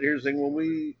doing that. Here's the thing.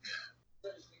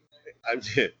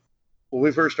 When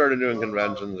we first started doing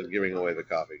conventions and giving away the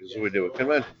coffee, because we do at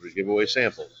conventions, we give away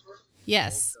samples.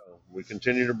 Yes. So we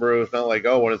continue to brew. It's not like,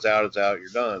 when it's out, you're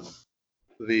done.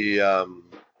 The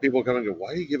people come and go,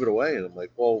 why do you give it away? And I'm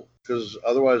like, well, because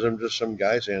otherwise I'm just some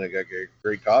guy saying I got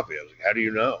great coffee. I was like, how do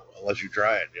you know? Unless you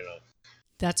try it,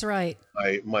 That's right.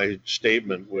 My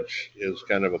statement, which is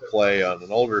kind of a play on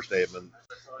an older statement,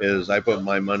 is I put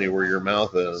my money where your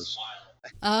mouth is.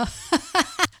 Uh,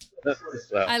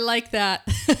 So, I like that.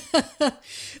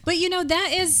 But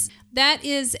that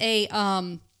is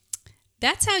a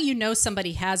that's how you know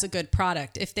somebody has a good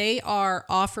product. If they are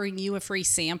offering you a free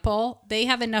sample, they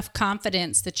have enough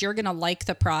confidence that you're going to like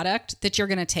the product that you're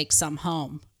going to take some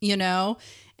home,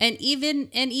 And even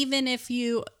if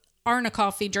you aren't a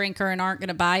coffee drinker and aren't going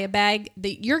to buy a bag,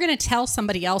 you're going to tell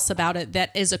somebody else about it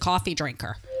that is a coffee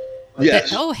drinker.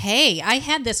 yes. Oh, hey, I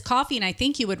had this coffee and I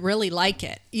think you would really like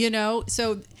it,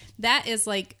 So that is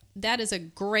a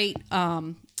great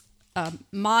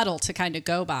model to kind of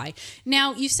go by.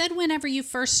 Now, you said whenever you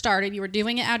first started, you were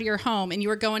doing it out of your home and you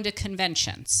were going to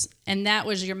conventions, and that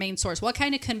was your main source. What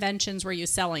kind of conventions were you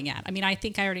selling at? I mean, I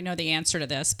think I already know the answer to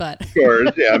this, but Of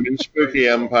course, yeah. I mean, Spooky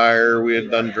Empire. We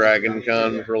had done Dragon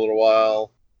Con for a little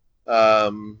while.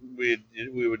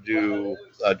 We would do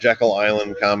Jekyll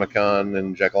Island Comic Con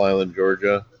in Jekyll Island,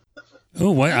 Georgia.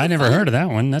 Oh, what? I never heard of that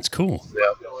one. That's cool.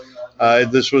 Yeah.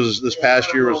 This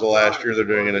past year was the last year they're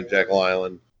doing it at Jekyll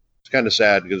Island. It's kind of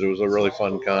sad because it was a really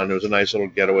fun con. It was a nice little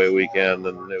getaway weekend,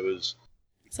 and it's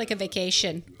like a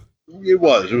vacation. It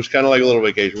was kind of like a little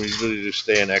vacation. We usually just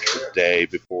stay an extra day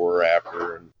before or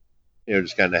after, and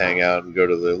just kind of hang out and go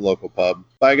to the local pub.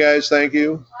 Bye, guys. Thank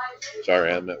you.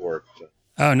 Sorry, I'm at work. So.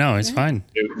 Oh no, it's fine.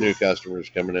 New customers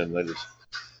coming in. I just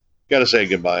got to say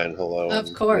goodbye and hello.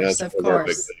 Of course, that's one of our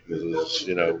big things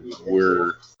is,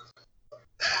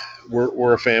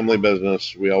 we're a family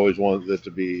business. We always want it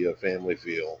to be a family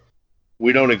feel.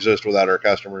 We don't exist without our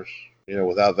customers.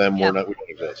 Without them, we don't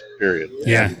exist. Period.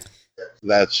 Yeah. And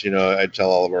that's I tell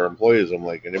all of our employees, I'm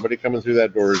like, anybody coming through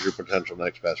that door is your potential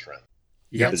next best friend.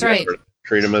 Yeah, that's right.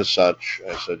 Treat them as such.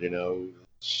 I said,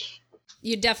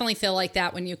 You definitely feel like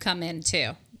that when you come in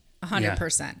too,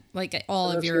 100%. Like all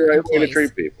of that's your the right employees. way to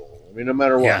treat people. I mean, no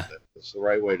matter what, Yeah. it's the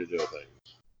right way to do things.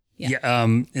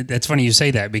 Yeah. That's funny you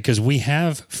say that because we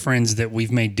have friends that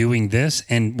we've made doing this,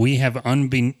 and we have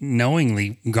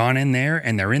unknowingly gone in there,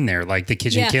 and they're in there like the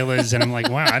Kitchen Killers, and I'm like,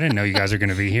 wow, I didn't know you guys are going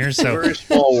to be here. So very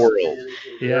small world.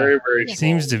 Very, very small. It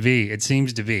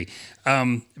seems to be.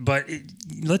 But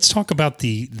let's talk about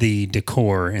the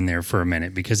decor in there for a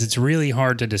minute because it's really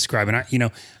hard to describe.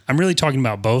 And I'm really talking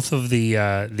about both of the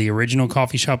original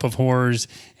Coffee Shop of Horrors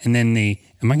and then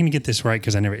am I going to get this right?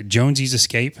 Because Jonesy's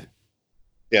Escape.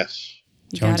 Yes.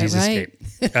 Jonesy's right.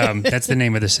 Escape. That's the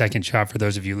name of the second shop for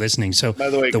those of you listening. So, by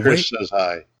the way, Chris says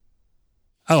hi.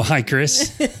 Oh, hi,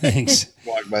 Chris. Thanks.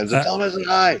 Walk by and says, tell him I said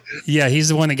hi. Yeah, he's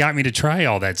the one that got me to try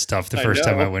all that stuff the first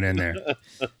time I went in there.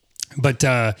 But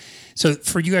so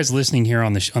for you guys listening here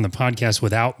on the podcast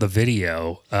without the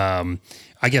video,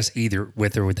 I guess either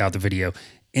with or without the video,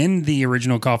 in the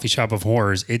original Coffee Shop of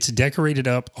Horrors, it's decorated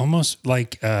up almost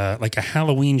like a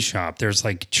Halloween shop. There's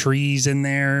like trees in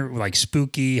there, like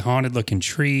spooky, haunted looking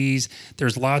trees.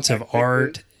 There's lots of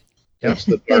art. That's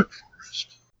the Dark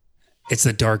Forest. It's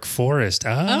the Dark Forest. Oh,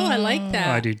 I like that.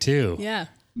 I do too. Yeah.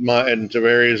 And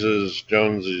Tavares is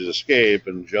Jonesy's Escape,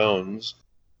 and Jones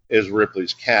is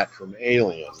Ripley's cat from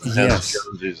Alien. Yes.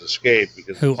 Jonesy's Escape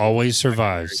because who always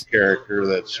survives. Character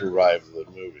that survived the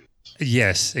movie.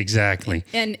 Yes, exactly.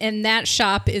 And that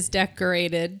shop is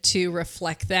decorated to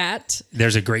reflect that.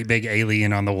 There's a great big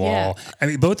alien on the wall. Yeah. I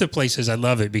mean, both the places, I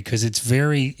love it because it's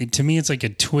to me, it's like a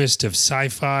twist of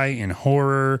sci-fi and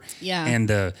horror. Yeah. And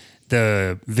the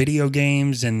video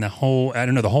games and the whole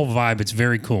vibe. It's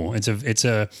very cool.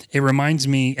 It reminds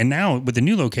me, and now with the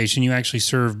new location, you actually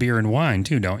serve beer and wine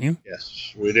too, don't you?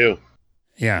 Yes, we do.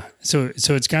 Yeah. So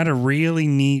it's got a really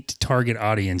neat target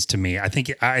audience to me. I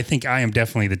think I am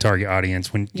definitely the target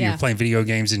audience when you're playing video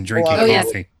games and drinking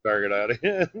coffee. Target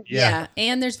audience. Yeah.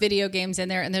 And there's video games in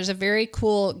there, and there's a very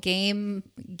cool Game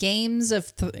of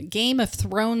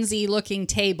Thronesy looking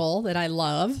table that I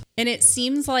love. And it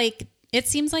seems like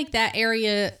that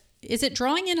area, is it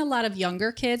drawing in a lot of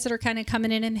younger kids that are kind of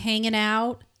coming in and hanging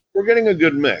out? We're getting a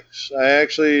good mix. I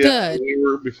actually,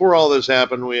 before all this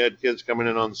happened, we had kids coming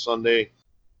in on Sunday.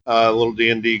 A little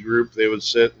D&D group. They would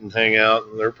sit and hang out,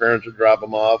 and their parents would drop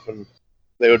them off, and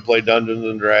they would play Dungeons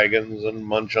and Dragons and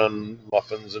munch on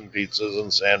muffins and pizzas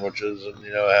and sandwiches, and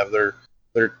have their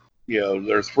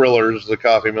thrillers, the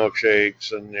coffee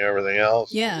milkshakes, and everything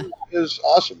else. Yeah, it's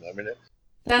awesome. I mean,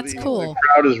 that's cool. The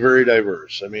crowd is very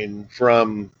diverse. I mean,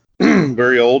 from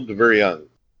very old to very young.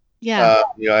 Yeah.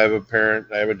 I have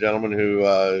a gentleman who,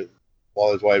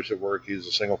 while his wife's at work, he's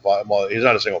a single father. Well, he's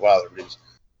not a single father, but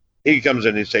he comes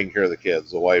in, he's taking care of the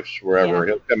kids. The wife's wherever.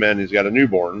 Yeah. He'll come in, he's got a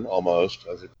newborn almost,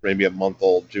 maybe a month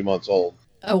old, 2 months old.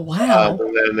 Oh, wow.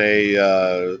 And then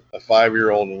a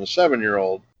 5-year-old and a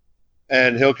 7-year-old.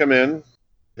 And he'll come in,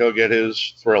 he'll get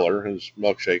his Thriller, his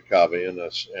milkshake coffee, and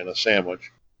a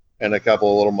sandwich, and a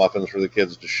couple of little muffins for the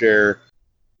kids to share.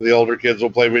 The older kids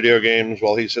will play video games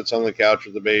while he sits on the couch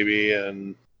with the baby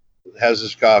and has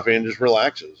his coffee and just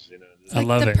relaxes. I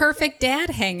love the it. perfect dad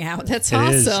hangout. That's It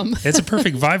is. awesome. It's a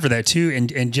perfect vibe for that too.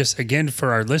 And just again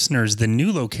for our listeners, the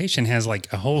new location has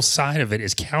like a whole side of it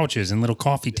is couches and little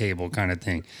coffee table kind of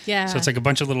thing. Yeah. So it's like a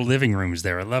bunch of little living rooms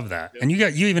there. I love that. And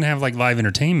you even have like live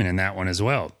entertainment in that one as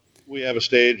well. We have a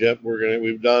stage. Yep,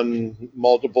 we've done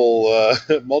multiple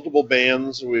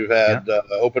bands. We've had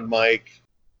open mic.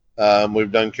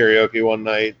 We've done karaoke one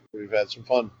night. We've had some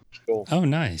fun. It's cool. Oh,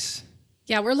 nice.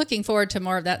 Yeah, we're looking forward to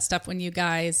more of that stuff when you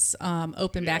guys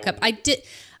open back up.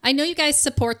 I know you guys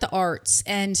support the arts,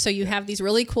 and so you have these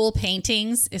really cool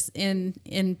paintings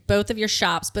in both of your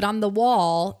shops. But on the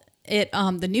wall at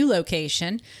the new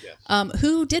location,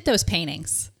 who did those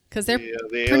paintings? Because they're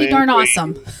pretty darn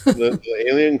awesome. the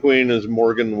Alien Queen is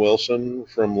Morgan Wilson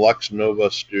from Lux Nova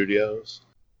Studios,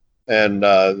 and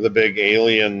the big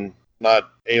alien,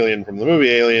 not alien from the movie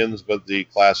Aliens, but the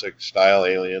classic style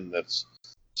alien that's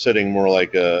sitting more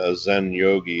like a Zen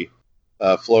yogi,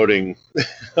 floating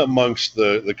amongst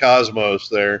the cosmos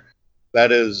there.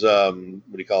 That is,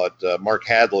 Mark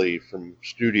Hadley from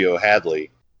Studio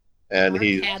Hadley. And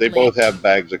they both have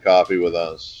bags of coffee with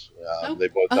us. They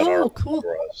both done art cool.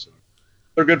 for us.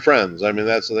 They're good friends. I mean,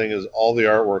 that's the thing is all the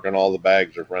artwork on all the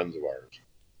bags are friends of ours.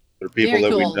 They're people Very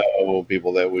that cool. we know,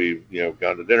 people that we've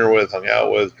gone to dinner with, hung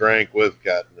out with, drank with,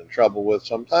 gotten in trouble with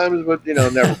sometimes, but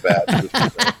never bad.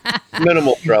 Just,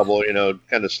 minimal trouble,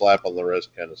 kind of slap on the wrist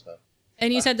kind of stuff.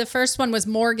 And you said the first one was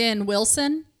Morgan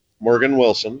Wilson? Morgan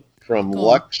Wilson from Cool.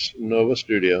 Lux Nova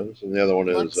Studios, and the other one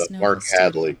is Lux Nova Mark Studio.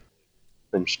 Hadley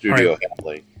from Studio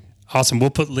Hadley. Awesome. We'll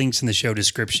put links in the show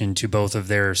description to both of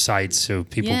their sites so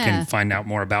people can find out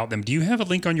more about them. Do you have a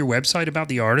link on your website about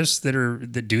the artists that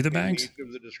do the bags? Each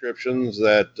of the descriptions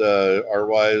that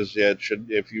art-wise, it should.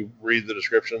 If you read the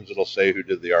descriptions, it'll say who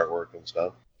did the artwork and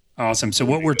stuff. Awesome. So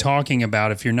what we're talking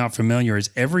about, if you're not familiar, is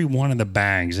every one of the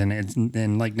bags,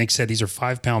 and like Nick said, these are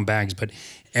 5-pound bags, but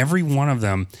every one of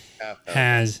them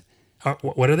has.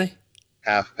 What are they?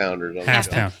 Half pounders. On Half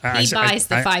the pound. He buys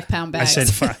the 5-pound bags.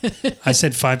 I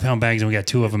said 5-pound bags, and we got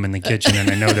 2 of them in the kitchen, and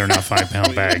I know they're not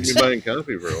 5-pound bags. You're buying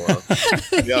coffee for a while.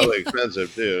 Probably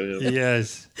expensive too.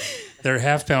 Yes. They're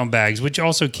half-pound bags, which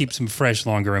also keeps them fresh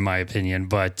longer, in my opinion.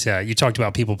 But you talked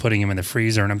about people putting them in the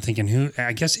freezer, and I'm thinking,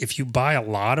 I guess if you buy a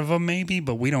lot of them, maybe,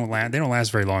 but they don't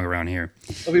last very long around here.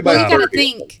 If you Well, buy you got to 30,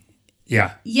 think.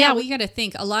 Yeah. Yeah, well, you got to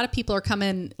think. A lot of people are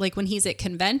coming, like when he's at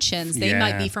conventions, they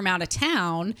might be from out of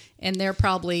town, and they're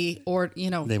probably,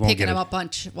 picking them up a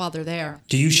bunch while they're there.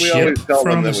 Do you we ship always tell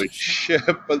them from that we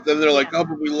ship, but then they're like, "Oh,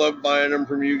 but we love buying them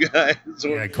from you guys."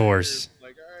 Yeah, of course.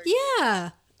 Like, all right. Yeah.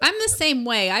 I'm the same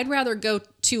way. I'd rather go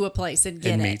to a place and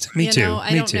get it. Me too.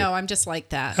 I don't know. I'm just like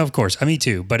that. Of course, me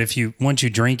too. But if once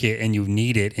you drink it and you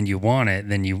need it and you want it,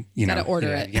 then you gotta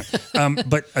order it. Yeah.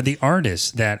 But the artists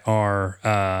that are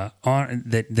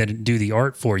that do the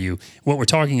art for you, what we're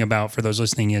talking about for those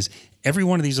listening is every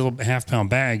one of these little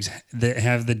half-pound bags that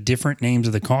have the different names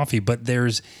of the coffee, but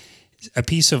there's a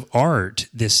piece of art.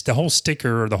 The whole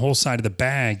sticker or the whole side of the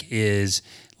bag is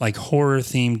like horror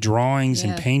themed drawings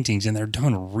and paintings, and they're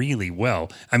done really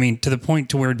well. I mean, to the point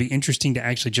to where it'd be interesting to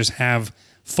actually just have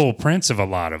full prints of a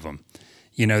lot of them.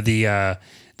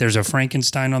 There's a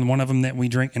Frankenstein on one of them that we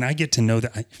drink, and I get to know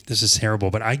that this is terrible,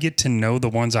 but I get to know the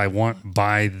ones I want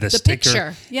by the sticker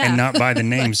picture, and not by the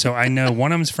name. So I know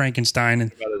one of them's Frankenstein.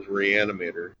 And About his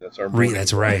Reanimator. That's our.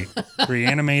 that's right,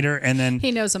 Reanimator, and then He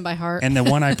knows them by heart. and the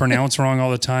one I pronounce wrong all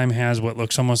the time has what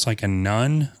looks almost like a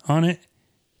nun on it.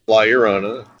 La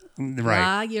Llorona. Right.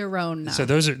 La Llorona. So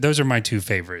those are my 2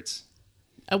 favorites.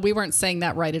 We weren't saying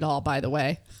that right at all, by the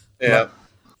way. Yeah,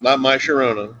 not my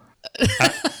Sharona.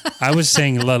 I was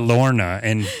saying La Lorna,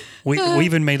 and we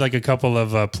even made like a couple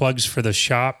of plugs for the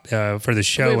shop for the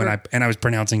show, and I was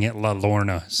pronouncing it La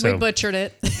Lorna. So We butchered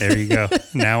it. there you go.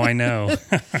 Now I know.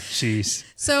 Jeez.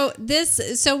 So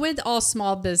with all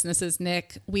small businesses,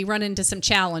 Nick, we run into some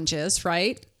challenges,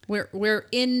 right? We're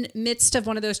in midst of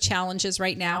one of those challenges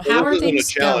right now. How are things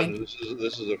a challenge. going?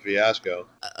 This is a fiasco.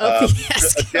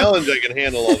 Fiasco. A challenge I can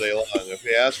handle all day long. A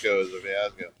fiasco is a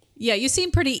fiasco. Yeah, you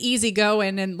seem pretty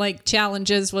easygoing, and like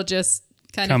challenges will just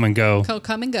kind Come of and go.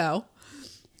 come and go.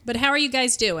 But how are you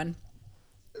guys doing?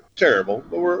 Terrible,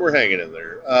 but we're hanging in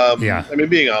there. Yeah. I mean,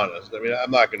 being honest. I mean,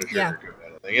 I'm not going to Yeah. sugarcoat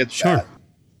anything. It's Sure.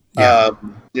 bad.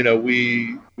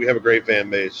 We have a great fan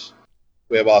base.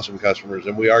 We have awesome customers,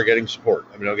 and we are getting support.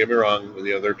 I mean, don't get me wrong.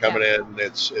 They're coming in.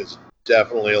 It's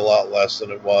definitely a lot less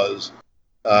than it was.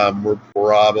 We're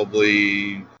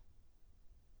probably,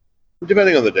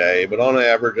 depending on the day, but on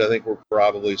average, I think we're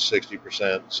probably 60%,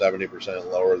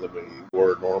 70% lower than we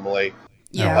were normally.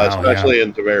 Yeah. Wow, Especially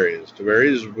in Tavares.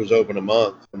 Tavares was open a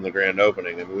month from the grand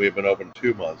opening. I mean, we've been open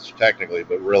 2 months technically,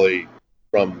 but really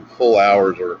from full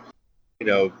hours or,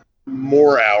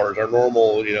 more hours, our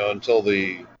normal, until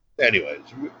the, anyways.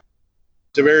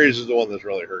 Tavares is the one that's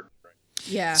really hurt.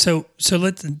 Yeah. So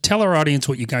let's tell our audience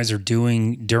what you guys are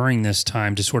doing during this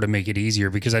time to sort of make it easier,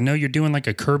 because I know you're doing like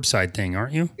a curbside thing,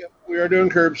 aren't you? Yep, we are doing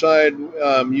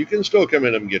curbside. You can still come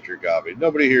in and get your coffee.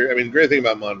 Nobody here, I mean, the great thing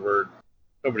about Montverde,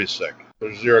 nobody's sick.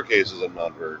 There's 0 cases in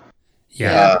Montverde.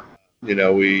 Yeah.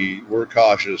 We're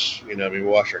cautious. We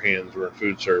wash our hands. We're in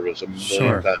food service a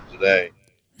million times a day.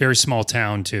 Very small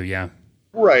town too. Yeah.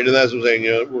 Right, and that's what I'm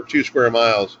saying. We're 2 square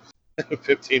miles,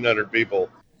 1,500 people.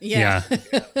 Yeah.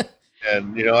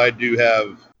 And I do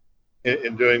have,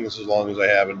 in doing this as long as I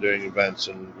have, and doing events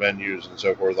and venues and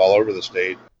so forth all over the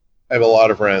state, I have a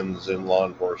lot of friends in law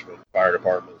enforcement, fire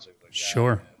departments, things like that.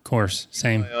 Sure, of course,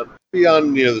 same.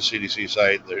 Beyond the CDC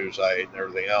site, the WHO site, and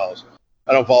everything else.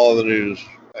 I don't follow the news.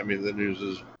 I mean, the news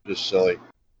is just silly.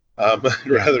 I'd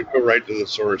rather go right to the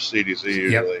source, CDC,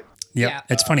 usually. Yep. Yeah.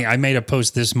 It's funny. I made a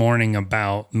post this morning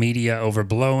about media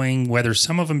overblowing, whether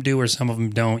some of them do or some of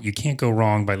them don't. You can't go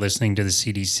wrong by listening to the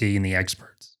CDC and the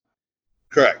experts.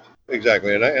 Correct.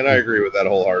 Exactly. And I agree with that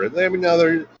wholeheartedly. I mean, now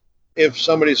if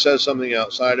somebody says something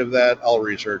outside of that, I'll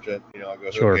research it. I'll go,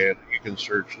 okay, you can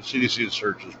search. The CDC's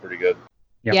search is pretty good.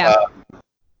 Yeah.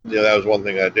 That was one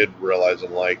thing I did realize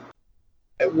and like.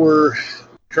 We're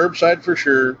curbside for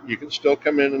sure. You can still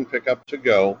come in and pick up to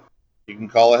go. You can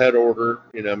call ahead order.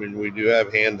 We do have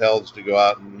handhelds to go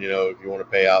out and, if you want to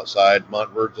pay outside.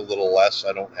 Montverde's a little less.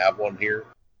 I don't have one here.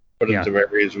 But in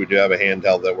Tavares, we do have a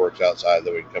handheld that works outside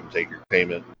that we can come take your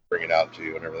payment, bring it out to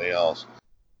you and everything else.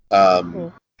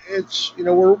 Cool. It's,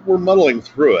 we're muddling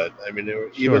through it. I mean,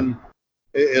 even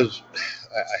as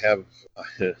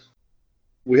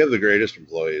we have the greatest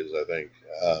employees, I think.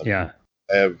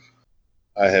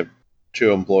 I have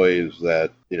 2 employees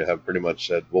that have pretty much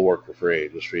said, we'll work for free,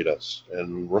 just feed us.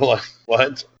 And we're like,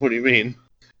 what do you mean?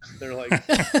 They're like,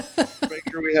 make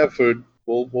sure we have food,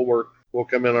 we'll work, we'll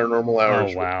come in our normal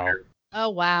hours. Oh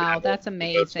wow, that's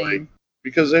amazing.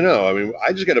 Because they know, I mean,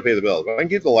 I just got to pay the bills. If I can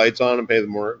keep the lights on and pay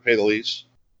the lease.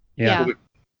 I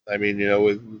mean,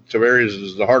 with Tavares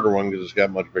is the harder one because it's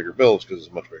got much bigger bills because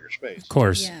it's much bigger space. Of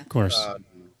course.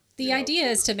 The idea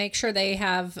is to make sure they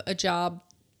have a job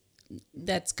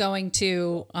that's going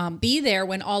to be there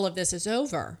when all of this is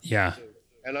over. Yeah.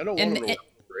 And I don't want them to work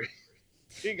for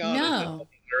free. No.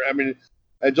 I mean,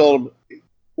 I told them,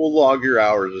 we'll log your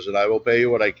hours. I said, I will pay you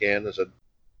what I can. I said,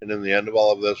 and in the end of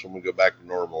all of this, when we go back to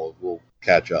normal, we'll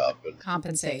catch up and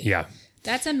compensate. Yeah.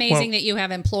 That's amazing that you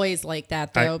have employees like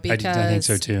that, though, because I think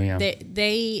so too. Yeah.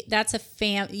 That's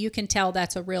you can tell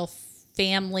that's a real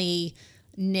family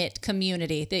knit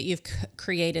community that you've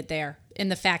created there. In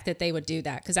the fact that they would do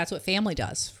that, because that's what family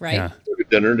does, right? Yeah. We do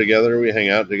dinner together, we hang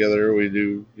out together, we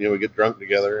do, we get drunk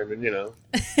together, and then, we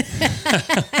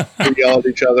yell at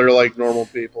each other like normal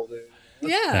people do.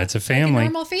 Yeah, that's a family. Like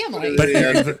a normal family. But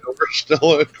we're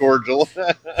still cordial.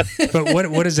 But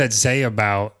what does that say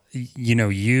about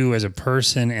you as a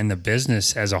person and the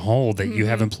business as a whole that you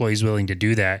have employees willing to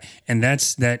do that? And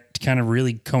that kind of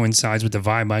really coincides with the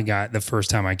vibe I got the first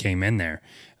time I came in there.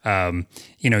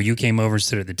 You came over,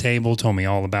 stood at the table, told me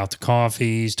all about the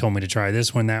coffees, told me to try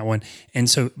this one, that one. And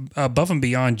so above and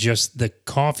beyond just the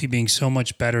coffee being so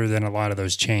much better than a lot of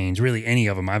those chains, really any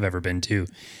of them I've ever been to,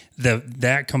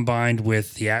 that combined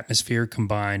with the atmosphere,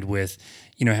 combined with,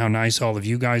 how nice all of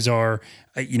you guys are.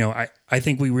 I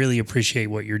think we really appreciate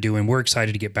what you're doing. We're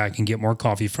excited to get back and get more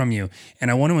coffee from you. And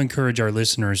I want to encourage our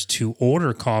listeners to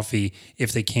order coffee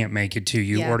if they can't make it to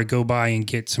you, or to go by and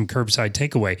get some curbside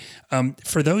takeaway.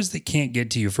 For those that can't get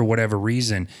to you for whatever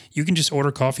reason, you can just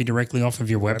order coffee directly off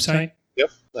of your website. Yep,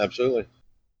 absolutely.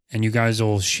 And you guys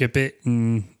will ship it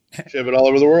and ship it all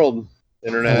over the world,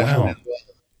 international. Oh, wow.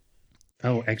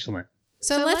 Oh, excellent.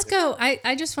 So let's go.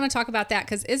 I just want to talk about that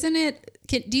because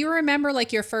do you remember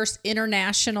like your first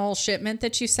international shipment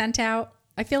that you sent out?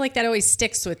 I feel like that always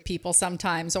sticks with people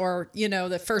sometimes, or,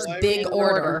 the first big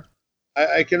order.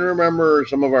 I can remember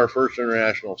some of our first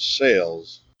international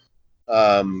sales,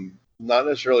 not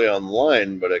necessarily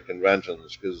online, but at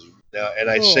conventions.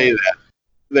 I say that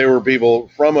they were people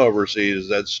from overseas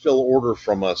that still order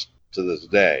from us to this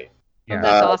day. Yeah.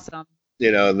 That's awesome.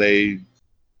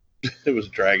 It was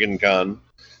Dragon Con.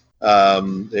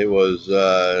 It was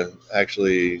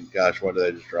actually, gosh, what did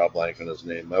I just draw a blank on his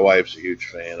name? My wife's a huge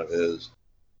fan of his.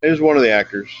 He's one of the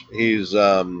actors. He's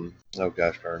oh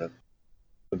gosh darn it,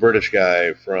 the British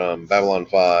guy from Babylon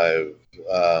 5.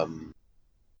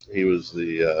 He was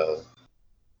the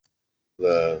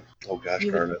oh gosh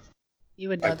darn it. You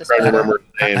would I know this can't better. remember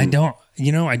his name. I don't.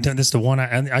 I don't. This is the one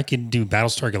I could do.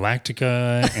 Battlestar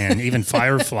Galactica and even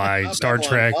Firefly, Not Star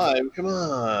Babylon Trek. 5, come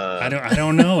on. I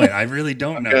don't know it. I really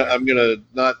don't know. I'm gonna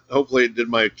not. Hopefully, did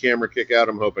my camera kick out?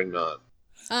 I'm hoping not.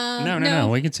 No.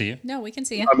 We can see you. No, we can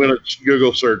see it I'm gonna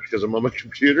Google search because I'm on my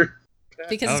computer.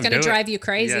 because Oh, it's going to do it. drive you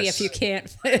crazy Yes. if you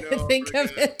can't No, think of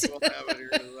forget it. We'll have it here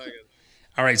in a second.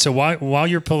 All right. So while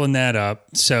you're pulling that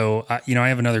up, so I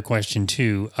have another question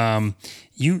too.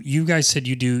 You guys said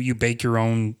you bake your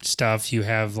own stuff. You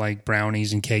have like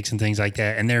brownies and cakes and things like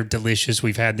that, and they're delicious.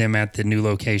 We've had them at the new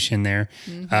location there.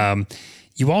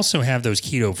 You also have those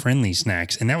keto friendly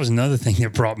snacks, and that was another thing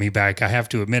that brought me back. I have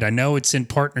to admit, I know it's in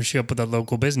partnership with a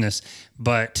local business,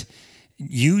 but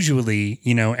usually,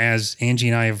 as Angie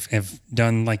and I have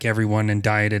done like everyone and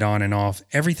dieted on and off,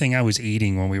 everything I was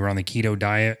eating when we were on the keto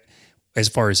diet, as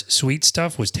far as sweet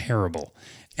stuff, was terrible.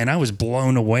 And I was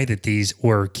blown away that these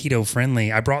were keto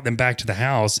friendly. I brought them back to the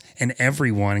house, and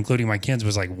everyone, including my kids,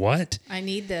 was like, "What?" I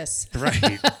need this.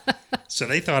 Right. So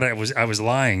they thought I was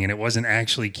lying, and it wasn't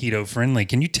actually keto friendly.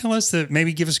 Can you tell us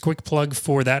maybe give us a quick plug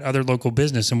for that other local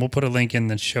business, and we'll put a link in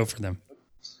the show for them.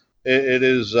 It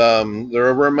is. They're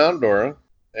over in Mount Dora,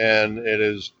 and it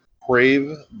is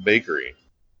Crave Bakery.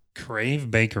 Crave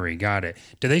Bakery, got it.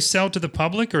 Do they sell to the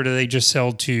public or do they just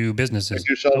sell to They businesses?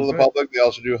 do sell to the public. They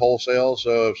also do wholesale.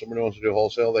 So if somebody wants to do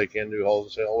wholesale, they can do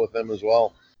wholesale with them as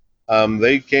well.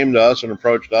 They came to us and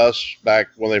approached us back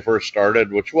when they first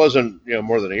started, which wasn't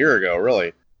more than a year ago,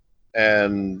 really.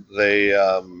 And they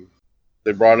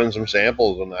brought in some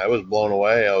samples, and I was blown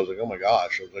away. I was like, oh my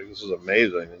gosh! I was like, this is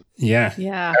amazing. Yeah.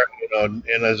 Yeah. And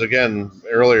as again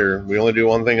earlier, we only do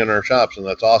one thing in our shops, and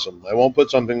that's awesome. I won't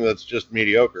put something that's just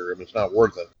mediocre. I mean, it's not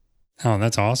worth it. Oh,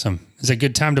 that's awesome. It's a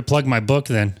good time to plug my book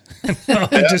then. No,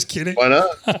 I'm just kidding. Why not?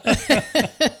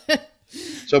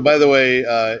 So, by the way,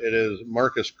 it is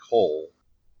Marcus Cole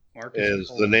is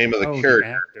the name of the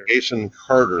character. Jason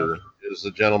Carter is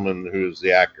the gentleman who is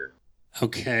the actor.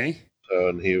 Okay. So,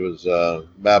 and he was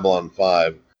Babylon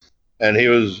 5. And he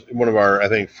was one of our, I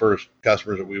think, first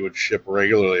customers that we would ship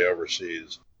regularly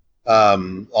overseas.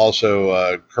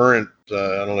 Also, current,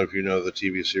 I don't know if you know the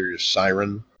TV series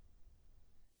Siren.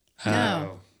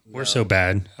 No. We're so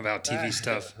bad about TV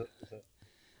stuff.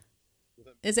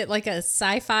 Is it like a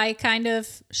sci-fi kind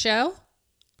of show?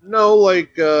 No,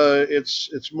 like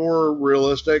it's more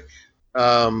realistic.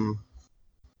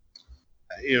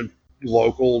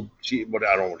 Local, what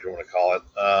I don't know what you want to call it.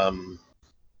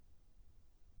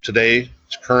 Today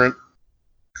it's current,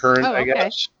 Oh, I okay.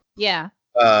 guess. Yeah.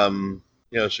 So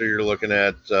you're looking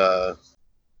at I'm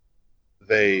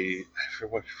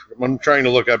trying to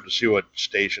look up to see what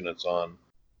station it's on,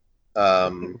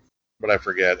 but I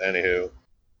forget. Anywho,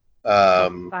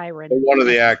 Byron. one of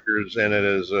the actors in it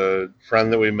is a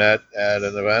friend that we met at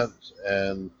an event,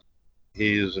 and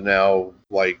he's now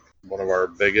like one of our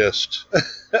biggest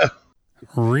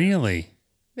Really?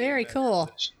 Very cool.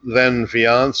 then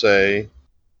fiance.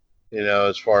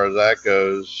 As far as that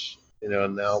goes.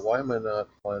 Now why am I not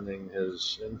finding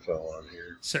his info on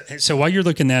here? So while you're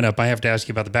looking that up, I have to ask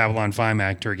you about the Babylon 5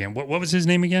 actor again. What was his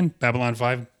name again? Babylon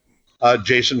 5?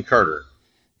 Jason Carter.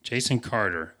 Jason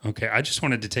Carter. Okay. I just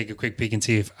wanted to take a quick peek and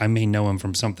see if I may know him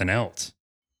from something else.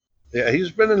 Yeah,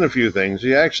 he's been in a few things.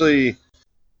 He actually,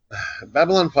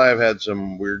 Babylon 5 had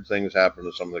some weird things happen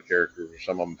to some of the characters.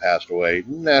 Some of them passed away,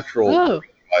 natural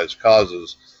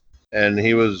causes. And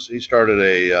he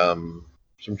started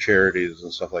some charities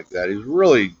and stuff like that. He's a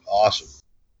really awesome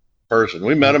person.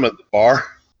 We met him at the bar.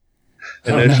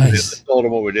 And nice. I told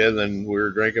him what we did, and then we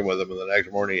were drinking with him. And the next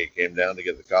morning he came down to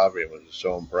get the coffee and was just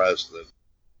so impressed that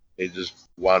he just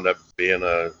wound up being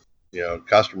a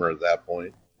customer at that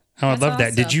point. Oh, I That's love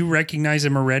that. awesome. Did you recognize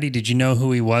him already? Did you know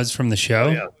who he was from the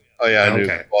show? Oh yeah, I knew.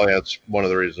 Okay. Well, that's one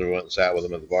of the reasons we went and sat with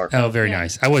him at the bar. Oh, very Yeah.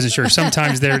 nice. I wasn't sure.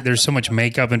 Sometimes there's so much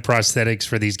makeup and prosthetics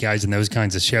for these guys in those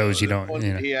kinds of shows. You don't.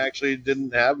 He actually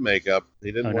didn't have makeup.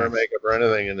 He didn't Oh, wear nice. makeup or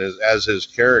anything, and as his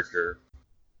character,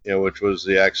 which was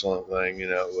the excellent thing. It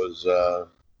was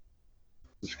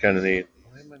kind of neat.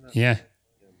 Why am I not- Yeah,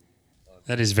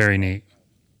 that is very neat.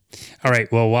 All right.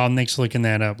 Well, while Nick's looking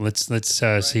that up, let's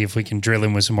see if we can drill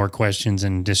in with some more questions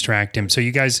and distract him. So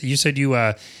you guys, you said you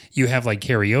have like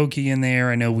karaoke in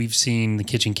there. I know we've seen the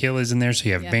Kitchen Killers in there, so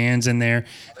you have Yeah. bands in there.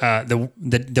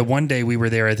 The one day we were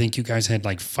there, I think you guys had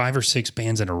like 5 or 6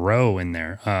 bands in a row in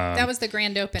there. That was the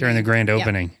grand opening. during the grand Yeah.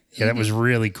 opening. Yeah, that was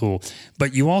really cool.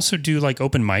 But you also do like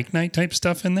open mic night type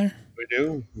stuff in there. We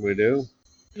do.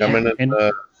 Come in and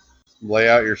lay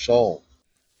out your soul.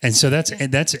 And so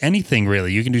that's anything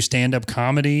really. You can do stand-up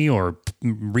comedy or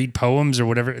read poems or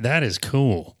whatever. That is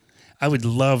cool. I would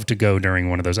love to go during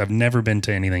one of those. I've never been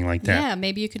to anything like that. Yeah,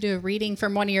 maybe you could do a reading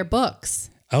from one of your books.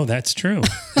 Oh, that's true.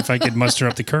 If I could muster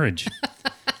up the courage.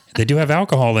 They do have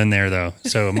alcohol in there, though,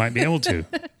 so I might be able to.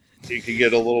 You could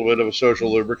get a little bit of a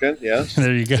social lubricant, yes.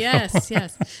 There you go. Yes,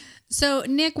 yes. So,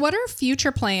 Nick, what are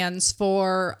future plans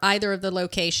for either of the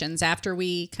locations after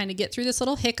we kind of get through this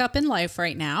little hiccup in life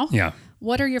right now? Yeah.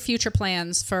 What are your future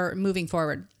plans for moving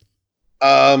forward?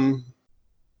 Have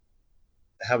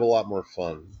a lot more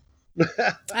fun.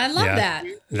 I love that.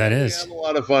 That is. We have a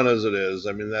lot of fun as it is.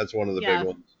 I mean, that's one of the big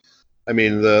ones. I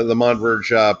mean, the Montverde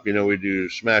shop, you know, we do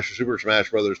Super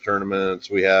Smash Brothers tournaments.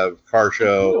 We have car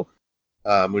show.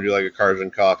 We do like a cars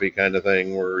and coffee kind of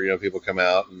thing where, you know, people come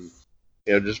out and,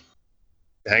 you know, just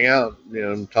hang out, you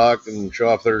know, and talk and show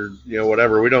off their, you know,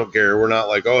 whatever. We don't care. We're not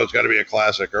like, oh, it's got to be a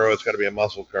classic, or oh, it's got to be a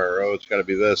muscle car, or oh, it's got to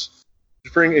be this.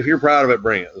 Just bring, if you're proud of it,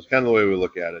 bring it. It's kind of the way we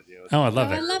look at it. You know. Oh, I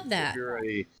love it. I love that.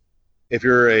 If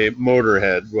you're a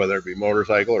motorhead, whether it be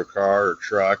motorcycle or car or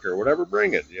truck or whatever,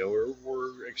 bring it. You know,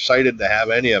 we're excited to have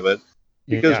any of it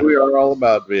because we are all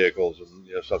about vehicles and,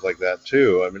 you know, stuff like that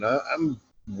too. I mean, I'm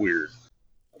weird.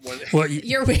 Well,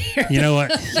 you're weird. You know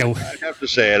what? I have to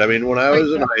say it. I mean, when I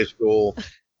was in high school,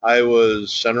 I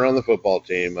was center on the football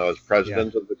team. I was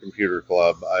president of the computer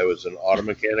club. I was in auto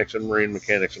mechanics and marine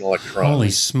mechanics and electronics. Holy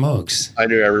smokes. I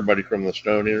knew everybody from the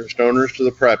stoners to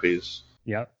the preppies.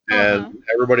 Yep. And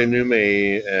everybody knew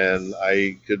me, and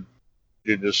I could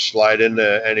just slide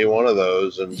into any one of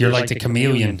those. And you're like the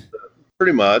chameleon.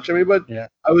 Pretty much. I mean, but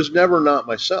I was never not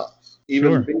myself.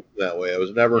 Even being that way, I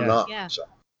was never not myself.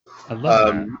 I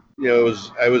love that. You know,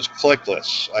 I was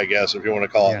clickless, I guess, if you want to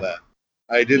call it that.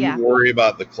 I didn't worry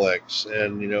about the clicks.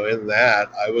 And, you know, in that,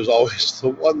 I was always the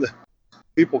one that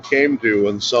people came to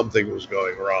when something was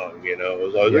going wrong. You know, it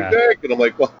was always like, Nick. And I'm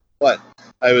like, well, what?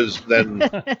 I was then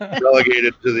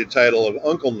relegated to the title of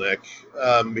Uncle Nick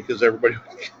because everybody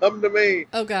would come to me.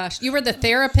 Oh, gosh. You were the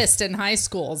therapist in high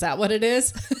school. Is that what it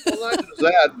is? Well, not just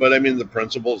that, but I mean, the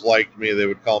principals liked me. They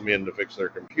would call me in to fix their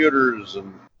computers.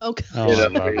 And you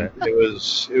know, it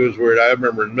was weird. I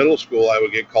remember in middle school, I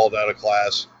would get called out of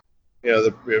class. You know,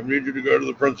 I need you to go to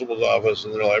the principal's office.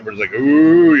 And everybody's like,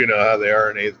 ooh, you know how they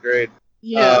are in 8th grade.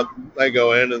 Yeah. I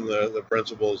go in and the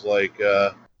principal's like,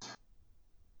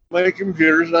 my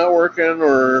computer's not working,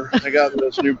 or I got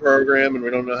this new program and we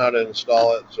don't know how to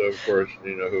install it. So, of course,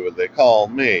 you know, who would they call?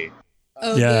 Me.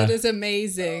 Oh, that is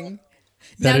amazing.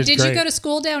 Now, did you go to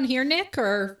school down here, Nick,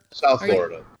 or? South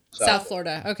Florida. South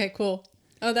Florida. Okay, cool.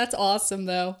 Oh, that's awesome,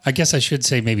 though. I guess I should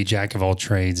say maybe jack of all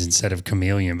trades instead of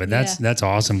chameleon, but that's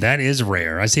awesome. That is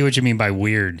rare. I see what you mean by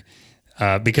weird,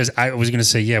 because I was going to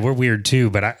say, we're weird too,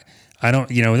 but I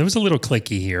don't, you know, there was a little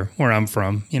clicky here where I'm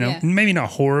from, you know, maybe not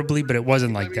horribly, but it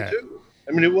wasn't like that.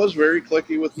 I mean, it was very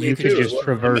clicky with me. You could just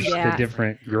traverse the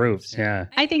different groups. Yeah.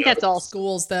 I think that's all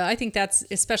schools, though. I think that's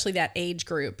especially that age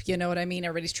group. You know what I mean?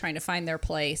 Everybody's trying to find their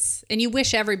place. And you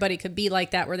wish everybody could be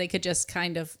like that, where they could just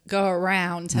kind of go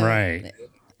around. Right.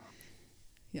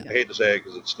 I hate to say it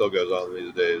because it still goes on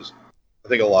these days. I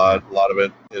think a lot of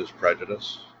it is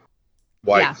prejudice.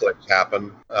 Why cliques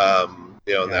happen,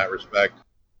 you know, in that respect.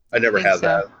 I never had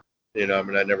that, you know, I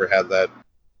mean, I never had that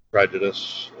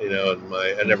prejudice, you know, and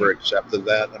I never accepted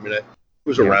that. I mean, it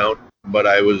was around, but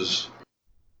I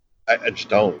just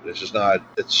don't. It's just not,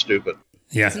 it's stupid.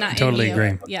 Yeah, totally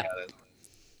agree. Yeah.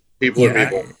 People are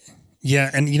people.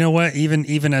 Yeah, and you know what?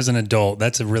 Even as an adult,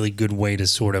 that's a really good way to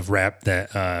sort of wrap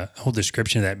that whole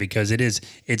description of that, because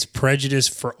it's prejudice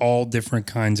for all different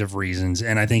kinds of reasons.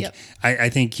 And I think I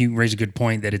think you raise a good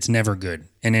point that it's never good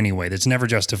in any way. That's never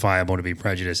justifiable to be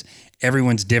prejudiced.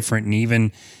 Everyone's different, and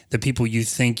even the people you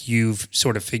think you've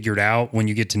sort of figured out, when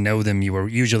you get to know them, you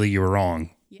were wrong.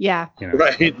 Yeah. You know?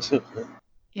 Right.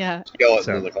 Yeah.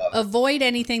 Avoid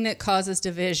anything that causes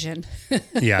division.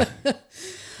 Yeah,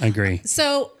 I agree.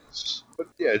 But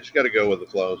yeah, just got to go with the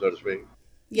flow, so to speak.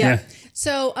 Yeah.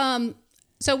 So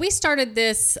we started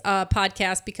this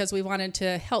podcast because we wanted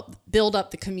to help build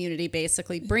up the community,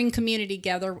 basically bring community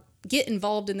together, get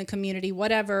involved in the community,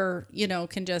 whatever, you know,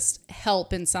 can just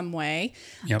help in some way.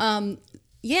 Yep.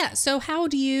 So how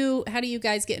do you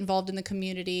guys get involved in the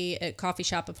community at Coffee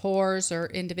Shop of Horrors, or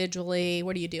individually?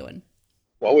 What are you doing?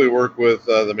 Well, we work with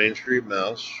the Main Street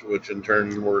Mouse, which in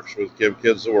turn works with Give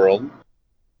Kids the World.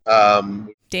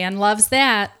 Dan loves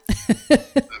that.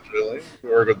 Absolutely. We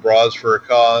work with Bras for a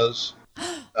Cause.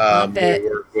 We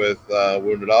work with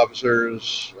wounded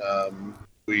officers.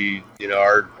 We, you know,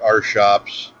 our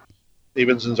shops,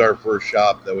 even since our first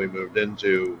shop that we moved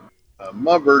into,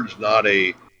 Montverde's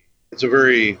it's a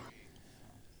very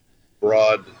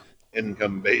broad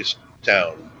income-based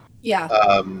town. Yeah.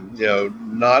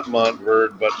 Not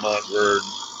Montverde, but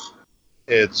Montverde.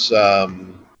 It's, what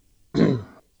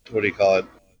do you call it?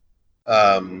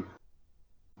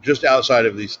 Just outside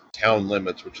of these town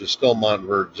limits, which is still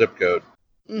Montverde zip code,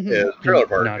 is trailer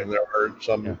park. And there are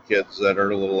some kids that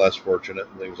are a little less fortunate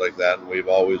and things like that. And we've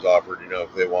always offered,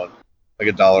 if they want like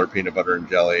 $1 peanut butter and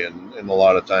jelly, and a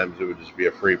lot of times it would just be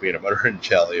a free peanut butter and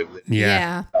jelly. If they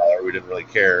 $1, we didn't really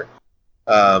care.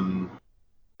 And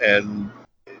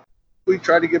we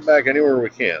try to give back anywhere we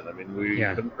can. I mean, we've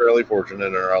been fairly fortunate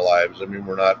in our lives. I mean,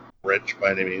 we're not rich by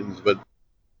any means, but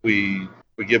we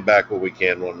give back what we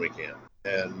can when we can.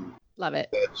 And love it.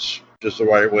 That's just the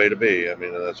right way to be. I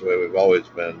mean, and that's the way we've always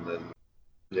been. And,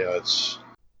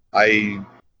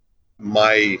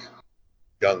 my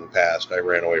young past, I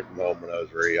ran away from home when I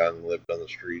was very young, lived on the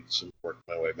streets and worked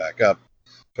my way back up.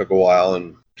 Took a while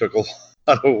and took a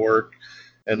lot of work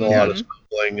and a lot of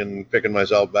stumbling and picking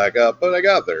myself back up, but I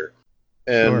got there.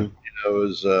 And, I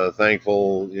was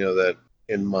thankful, that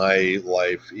in my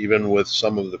life, even with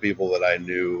some of the people that I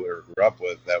knew or grew up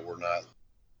with that were not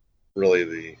really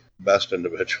the best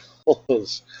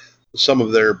individuals, some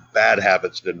of their bad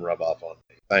habits didn't rub off on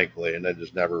me, thankfully, and I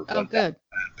just never went down that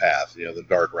path, the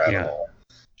dark rabbit hole.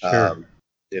 Sure.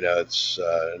 It's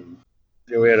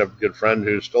we had a good friend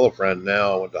who's still a friend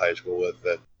now, I went to high school with,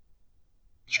 that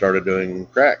started doing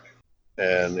crack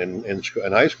and in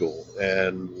high school,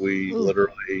 and we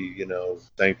literally,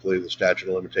 thankfully the statute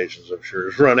of limitations I'm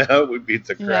sure has run out. We beat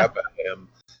the crap out of him.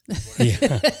 He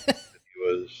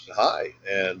was high,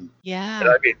 and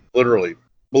I mean literally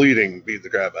bleeding, beat the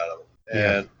crap out of him,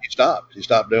 and he stopped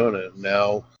doing it. And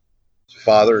now he's a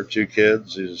father of 2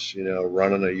 kids. He's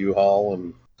running a U-Haul,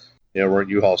 and we're at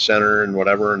U-Haul Center and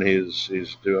whatever, and he's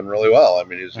doing really well. I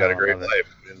mean, he's got a great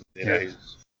life, and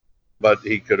but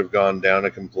he could have gone down a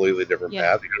completely different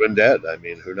path. He could have been dead. I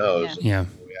mean, who knows? Yeah.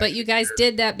 But you guys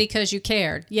did that because you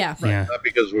cared. Yeah. Right. Not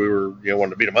because we were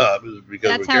wanted to beat him up. It was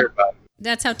because we cared about him.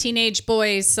 That's how teenage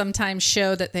boys sometimes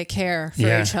show that they care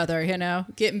for each other,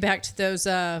 getting back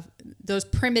to those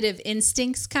primitive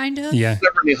instincts, kind of. Yeah.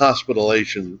 Never any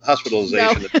hospitalization of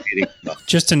beating him up.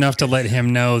 Just enough to let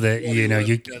him know that, you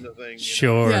kind of thing,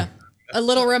 sure. Yeah. A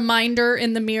little reminder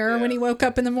in the mirror when he woke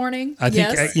up in the morning. I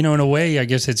think, in a way, I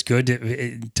guess it's good.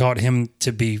 It taught him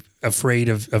to be afraid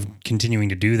of continuing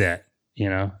to do that,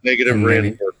 Negative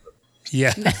reinforcement.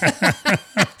 Yeah.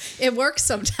 It works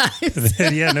sometimes.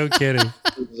 Yeah, no kidding.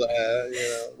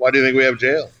 Why do you think we have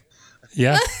jail?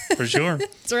 Yeah, for sure.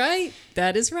 That's right.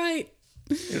 That is right.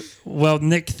 Well,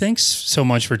 Nick, thanks so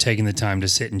much for taking the time to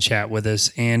sit and chat with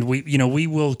us. And we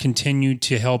will continue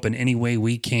to help in any way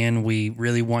we can. We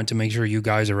really want to make sure you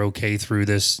guys are okay through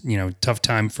this, tough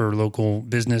time for local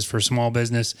business, for small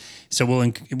business. So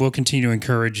we'll continue to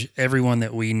encourage everyone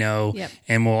that we know,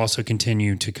 and we'll also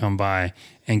continue to come by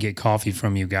and get coffee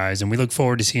from you guys. And we look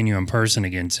forward to seeing you in person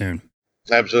again soon.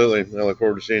 Absolutely. I look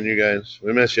forward to seeing you guys.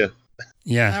 We miss you.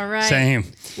 Yeah. All right. Same.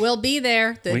 We'll be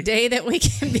there the day that we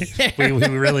can be there. we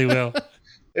really will.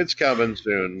 It's coming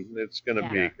soon. It's going to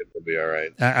peak. It'll be all right.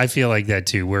 I feel like that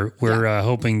too. We're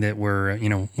hoping that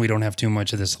we don't have too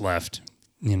much of this left.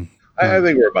 I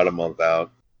think we're about a month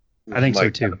out. I think so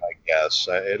too. I guess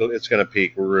it's going to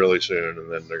peak really soon,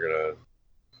 and then they're going to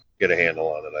get a handle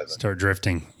on it. I think. Start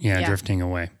drifting. Yeah, drifting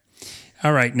away.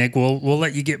 All right, Nick. We'll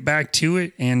let you get back to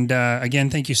it. And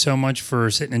again, thank you so much for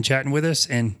sitting and chatting with us.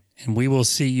 And we will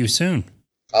see you soon.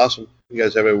 Awesome. You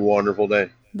guys have a wonderful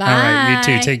day. Bye. All right,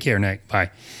 you too. Take care, Nick.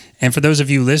 Bye. And for those of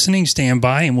you listening, stand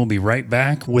by and we'll be right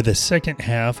back with the second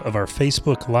half of our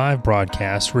Facebook Live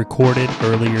broadcast recorded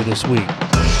earlier this week.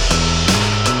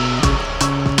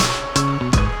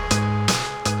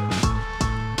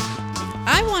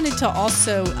 I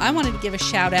wanted to give a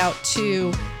shout out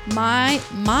to my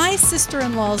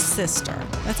sister-in-law's sister.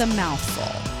 That's a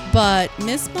mouthful. But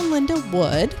Miss Melinda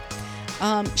Wood,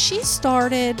 she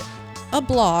started a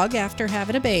blog after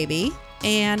having a baby,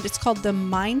 and it's called The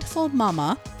Mindful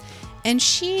Mama. And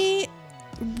she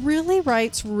really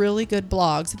writes really good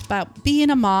blogs. It's about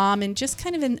being a mom and just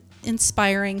kind of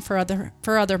inspiring for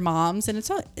other moms. And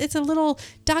it's a little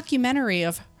documentary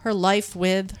of her life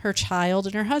with her child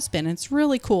and her husband. It's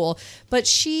really cool. But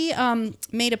she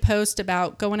made a post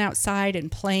about going outside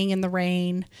and playing in the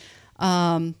rain.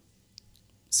 Sorry,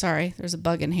 there's a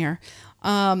bug in here.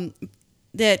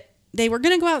 That they were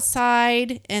going to go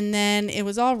outside, and then it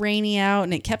was all rainy out,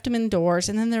 and it kept them indoors.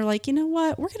 And then they're like, you know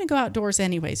what? We're going to go outdoors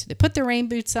anyway. So they put their rain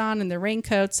boots on and their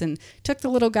raincoats and took the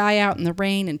little guy out in the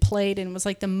rain and played. And it was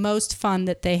like the most fun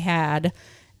that they had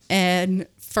and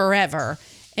forever.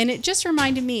 And it just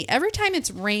reminded me, every time it's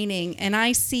raining and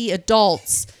I see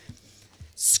adults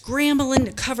scrambling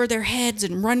to cover their heads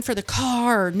and run for the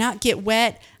car or not get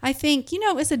wet, I think,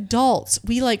 as adults,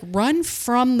 we like run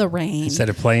from the rain. Instead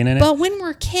of playing in it? But when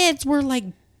we're kids, we're like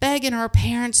begging our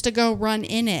parents to go run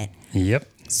in it. Yep.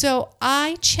 So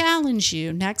I challenge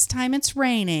you, next time it's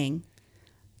raining,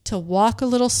 to walk a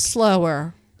little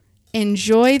slower,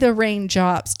 enjoy the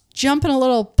raindrops, jump in a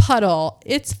little puddle.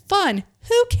 It's fun.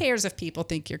 Who cares if people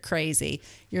think you're crazy?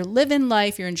 You're living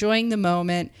life. You're enjoying the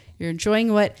moment. You're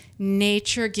enjoying what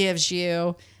nature gives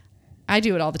you. I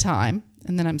do it all the time,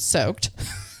 and then I'm soaked.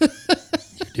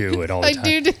 You do it all the time.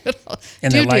 I do it all.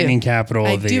 And the lightning capital.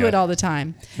 I do it all the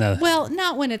time. No. Well,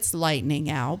 not when it's lightning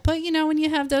out, but when you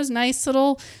have those nice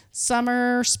little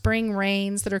summer, spring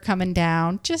rains that are coming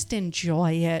down, just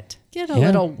enjoy it. Get a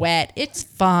little wet. It's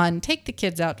fun. Take the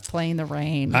kids out to play in the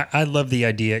rain. I love the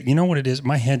idea. You know what it is?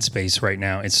 My headspace right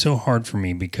now, it's so hard for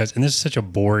me because, and this is such a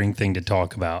boring thing to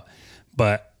talk about,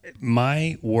 but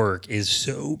my work is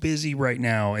so busy right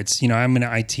now. It's, I'm in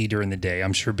IT during the day.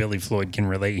 I'm sure Billy Floyd can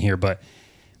relate here, but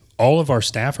all of our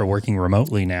staff are working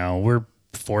remotely now. We're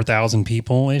 4,000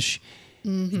 people-ish,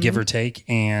 give or take.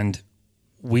 And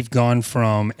we've gone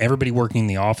from everybody working in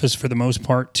the office for the most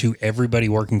part to everybody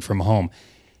working from home.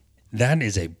 That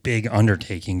is a big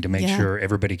undertaking to make sure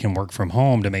everybody can work from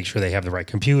home, to make sure they have the right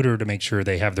computer, to make sure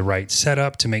they have the right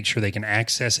setup, to make sure they can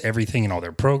access everything and all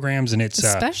their programs. And it's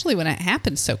especially when it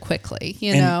happens so quickly,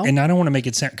 know. And I don't want to make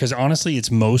it sound, because honestly,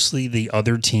 it's mostly the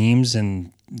other teams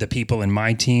and the people in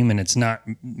my team, and it's not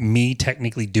me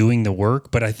technically doing the work,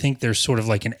 but I think there's sort of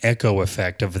like an echo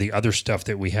effect of the other stuff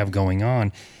that we have going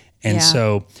on. And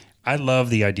so I love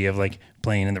the idea of like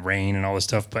playing in the rain and all this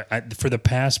stuff. But for the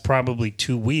past probably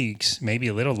 2 weeks, maybe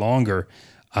a little longer,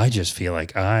 I just feel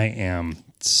like I am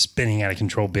spinning out of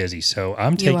control busy. So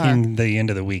I'm taking the end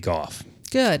of the week off.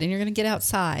 Good. And you're going to get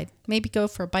outside. Maybe go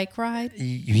for a bike ride.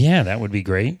 Yeah, that would be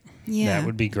great. Yeah. That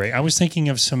would be great. I was thinking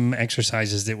of some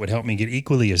exercises that would help me get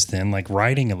equally as thin, like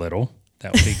riding a little.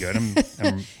 That would be good.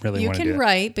 I'm really you want to do can it.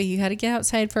 ride, but you got to get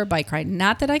outside for a bike ride.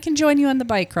 Not that I can join you on the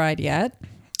bike ride yet.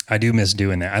 I do miss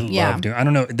doing that. I love doing. I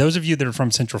don't know. Those of you that are from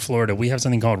Central Florida, we have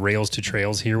something called Rails to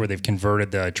Trails here, where they've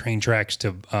converted the train tracks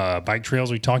to bike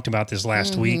trails. We talked about this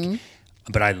last week,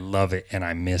 but I love it and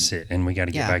I miss it, and we got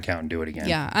to get back out and do it again.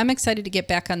 Yeah, I'm excited to get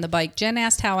back on the bike. Jen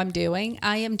asked how I'm doing.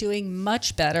 I am doing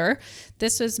much better.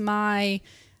 This is my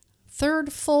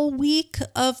third full week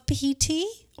of PT,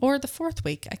 or the fourth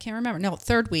week. I can't remember. No,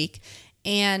 third week,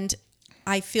 and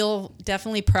I feel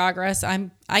definitely progress.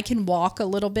 I can walk a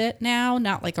little bit now,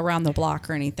 not like around the block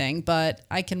or anything, but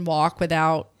I can walk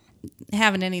without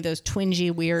having any of those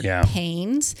twingy, weird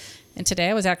pains. And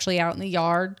today I was actually out in the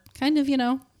yard, kind of,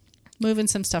 moving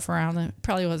some stuff around. I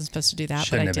probably wasn't supposed to do that,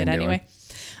 but I did anyway.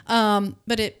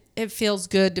 But it feels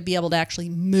good to be able to actually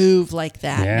move like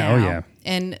that now. Oh yeah.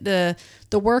 And the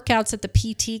workouts that the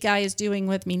PT guy is doing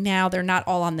with me now, they're not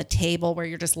all on the table where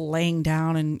you're just laying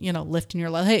down and, lifting your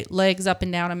legs up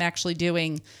and down. I'm actually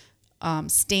doing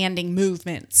standing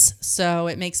movements. So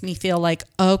it makes me feel like,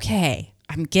 okay,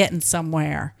 I'm getting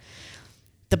somewhere.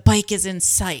 The bike is in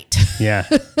sight. Yeah.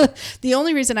 The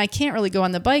only reason I can't really go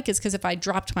on the bike is because if I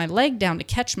dropped my leg down to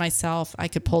catch myself, I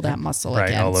could pull that muscle right,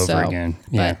 again. all over again.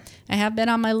 Yeah. But I have been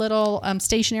on my little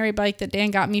stationary bike that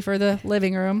Dan got me for the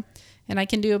living room, and I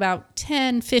can do about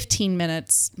 10, 15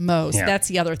 minutes most. Yeah. That's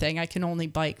the other thing. I can only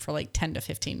bike for like 10 to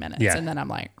 15 minutes. Yeah. And then I'm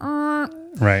like,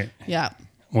 right. Yeah.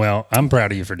 Well, I'm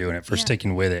proud of you for doing it, for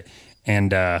sticking with it.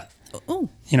 And,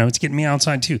 it's getting me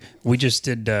outside too. We just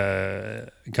did a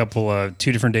couple of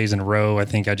 2 different days in a row. I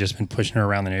think I just been pushing her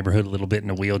around the neighborhood a little bit in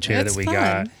a wheelchair that we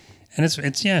got. And it's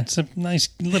a nice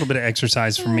little bit of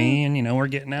exercise for me. And, we're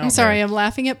getting out. I'm sorry. I'm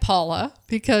laughing at Paula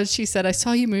because she said, I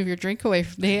saw you move your drink away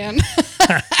from Dan.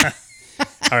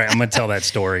 All right, I'm going to tell that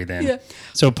story then. Yeah.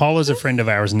 So Paula's a friend of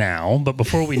ours now, but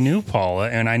before we knew Paula,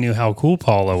 and I knew how cool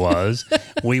Paula was,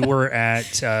 we were at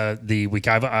the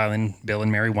Wekiva Island, Bill and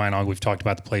Mary Weinog. We've talked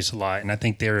about the place a lot, and I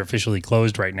think they're officially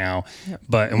closed right now.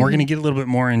 Yep. And we're going to get a little bit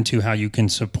more into how you can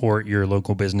support your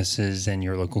local businesses and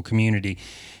your local community.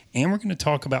 And we're going to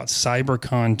talk about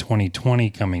CyberCon 2020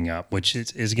 coming up, which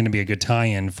is going to be a good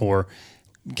tie-in for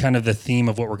kind of the theme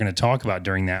of what we're going to talk about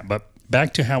during that. But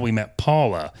back to how we met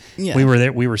Paula. Yeah. We were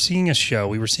there. We were seeing a show.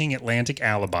 We were seeing Atlantic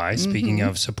Alibi, speaking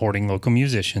of supporting local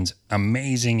musicians.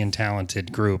 Amazing and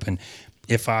talented group. And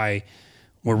if I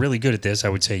were really good at this, I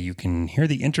would say you can hear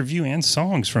the interview and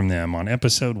songs from them on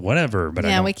episode whatever. But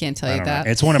we can't tell you that.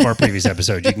 It's one of our previous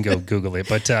episodes. You can go Google it.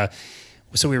 But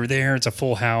so we were there. It's a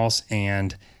full house.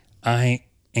 And I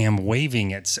am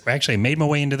waving at, actually I made my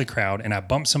way into the crowd and I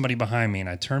bumped somebody behind me and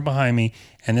I turned behind me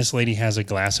and this lady has a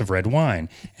glass of red wine.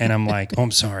 And I'm like, oh,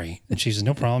 I'm sorry. And she says,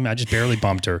 no problem. I just barely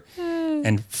bumped her.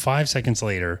 And 5 seconds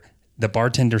later, the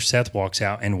bartender Seth walks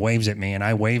out and waves at me and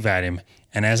I wave at him.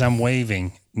 And as I'm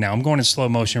waving, now I'm going in slow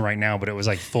motion right now, but it was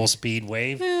like full speed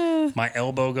wave. My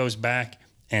elbow goes back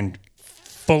and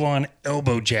full on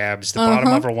elbow jabs the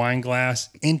bottom of her wine glass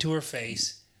into her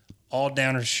face, all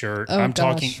down her shirt. I'm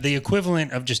talking the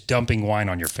equivalent of just dumping wine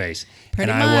on your face.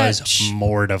 Pretty and I was much.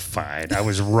 mortified. I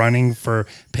was running for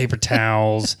paper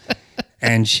towels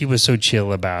and she was so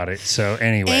chill about it. So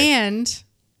anyway. And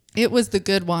it was the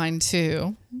good wine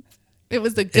too. It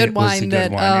was the good wine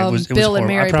that It was Bill and horrible.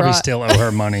 Mary I probably brought. still owe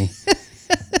her money.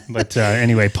 But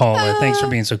anyway, Paula, thanks for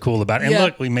being so cool about it. And Yeah.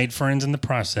 look, we made friends in the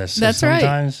process. So That's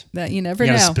sometimes right. That you never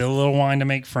you know. got to spill a little wine to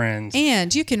make friends.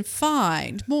 And you can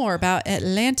find more about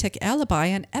Atlantic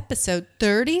Alibi on episode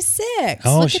 36.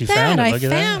 Oh, Look she at that. found it. I Look at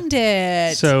that. found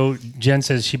it. So Jen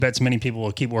says she bets many people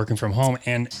will keep working from home.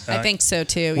 And I think so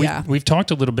too. Yeah. We've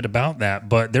talked a little bit about that,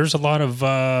 but there's a lot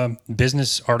of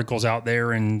business articles out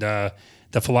there, and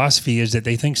the philosophy is that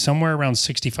they think somewhere around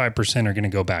 65% are going to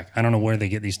go back. I don't know where they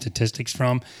get these statistics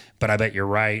from, but I bet you're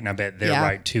right, and I bet they're Yeah.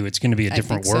 right too. It's going to be a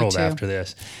different think so, world too. after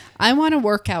this. I want to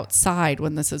work outside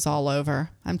when this is all over.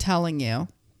 I'm telling you.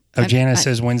 Oh, Janice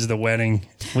says, when's the wedding?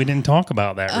 We didn't talk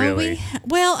about that really.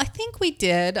 Well, I think we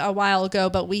did a while ago,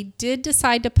 but we did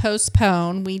decide to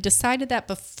postpone. We decided that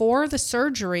before the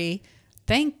surgery.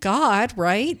 Thank God,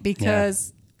 right?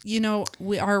 Because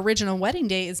our original wedding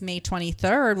day is May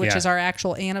 23rd, which Yeah. is our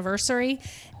actual anniversary,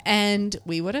 and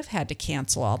we would have had to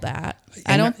cancel all that.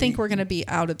 I And don't think we're going to be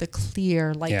out of the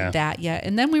clear like Yeah. that yet.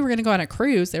 And then we were going to go on a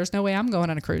cruise. There's no way I'm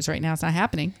going on a cruise right now. It's not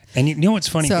happening. And you know what's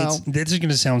funny? So- This is going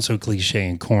to sound so cliche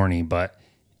and corny, but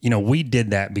we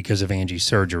did that because of Angie's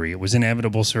surgery. It was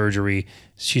inevitable surgery.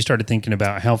 She started thinking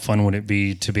about how fun would it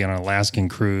be to be on an Alaskan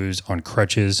cruise on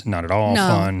crutches. Not at all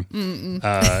fun. We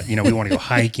want to go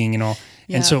hiking and all.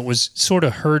 Yeah. And so it was sort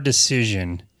of her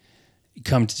decision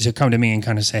come to me and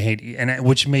kind of say, hey,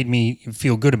 which made me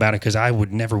feel good about it because I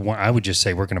would never want. I would just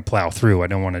say we're going to plow through. I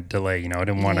don't want to delay. I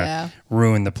didn't want to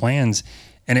ruin the plans.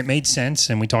 And it made sense,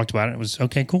 and we talked about it. It was,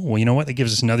 okay, cool. Well, you know what? That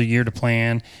gives us another year to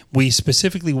plan. We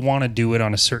specifically want to do it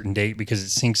on a certain date because it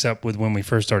syncs up with when we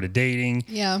first started dating.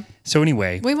 Yeah. So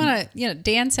anyway. We want to,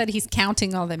 Dan said he's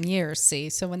counting all them years, see?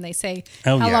 So when they say,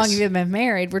 Oh, how yes. long have you been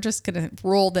married? We're just going to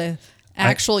roll the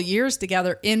actual years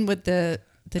together in with the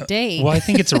date. Well, I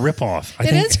think it's a ripoff.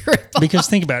 It is a ripoff. Because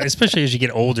think about it, especially as you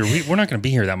get older, we're not going to be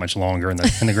here that much longer in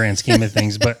the grand scheme of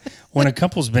things. But when a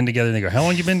couple's been together, they go, how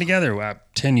long you been together? Well,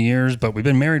 10 years, but we've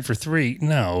been married for 3.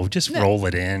 No, just roll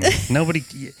it in. Nobody,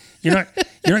 you're not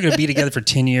going to be together for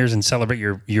 10 years and celebrate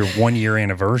your 1 year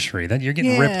anniversary. That you're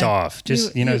getting ripped off.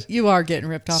 Just you are getting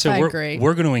ripped off. So I agree.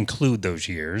 We're going to include those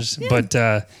years, but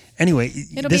anyway,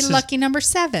 It'll be lucky number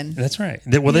 7. That's right.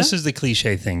 Well, this is the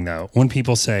cliche thing, though. When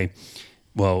people say,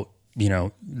 well,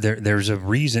 there's a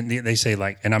reason, they say,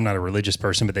 like, and I'm not a religious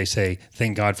person, but they say,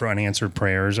 thank God for unanswered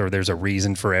prayers, or there's a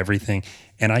reason for everything.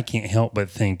 And I can't help but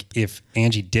think if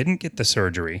Angie didn't get the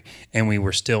surgery and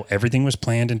everything was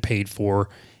planned and paid for,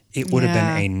 it would have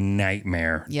been a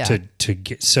nightmare to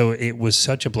get. So it was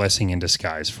such a blessing in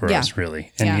disguise for us,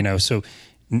 really. And, so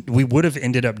we would have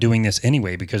ended up doing this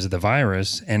anyway because of the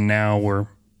virus. And now we're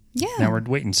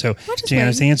waiting. So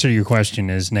Janice, the answer to your question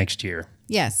is next year.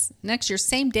 Yes. Next year,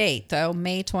 same date, though,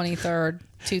 May 23rd,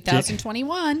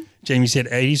 2021. Jamie said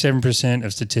 87%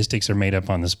 of statistics are made up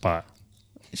on the spot.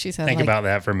 She said, Think about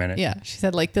that for a minute. Yeah. She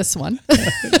said, like this one.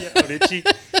 Did she?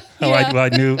 Oh, I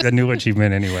knew what she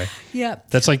meant anyway.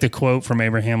 Yep. That's like the quote from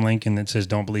Abraham Lincoln that says,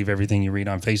 don't believe everything you read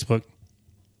on Facebook.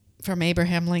 From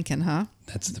Abraham Lincoln, huh?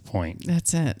 That's the point.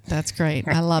 That's it. That's great.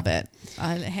 I love it.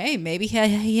 Hey, maybe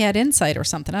he had insight or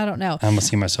something. I don't know. I'm going to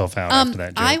see myself out after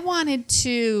that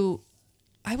joke.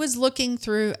 I was looking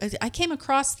through, I came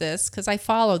across this because I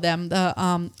follow them,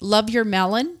 the Love Your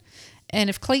Melon. And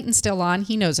if Clayton's still on,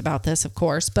 he knows about this, of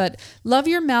course. But Love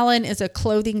Your Melon is a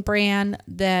clothing brand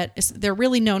they're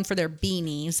really known for their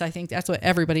beanies. I think that's what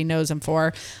everybody knows them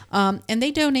for. And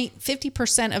they donate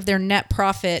 50% of their net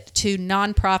profit to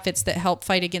nonprofits that help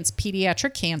fight against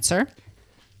pediatric cancer.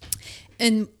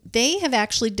 And they have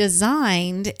actually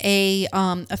designed a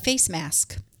face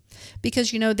mask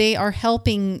because, they are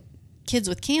helping kids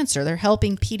with cancer. They're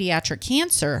helping pediatric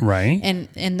cancer. Right.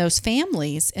 And those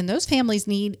families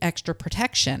need extra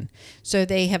protection. So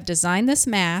they have designed this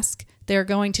mask They're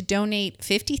going to donate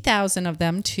 50,000 of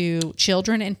them to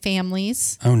children and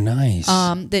families. Oh, nice.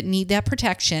 That need that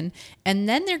protection. And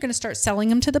then they're going to start selling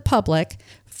them to the public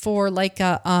for like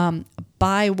a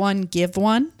buy one, give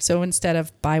one. So instead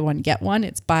of buy one, get one,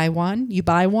 it's buy one, you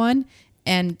buy one.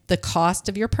 And the cost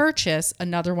of your purchase,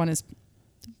 another one is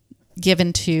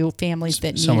given to families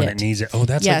that need Someone it. that needs it. Oh,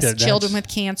 that's yes, like children with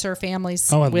cancer,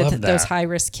 families I with love that. those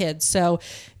high-risk kids. So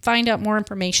find out more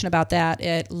information about that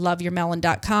at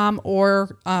loveyourmelon.com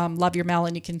or Love Your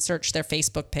Melon. You can search their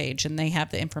Facebook page, and they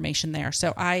have the information there.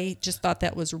 So I just thought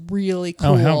that was really cool.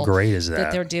 Oh, how great is that?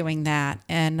 That they're doing that.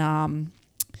 And,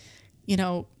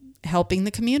 helping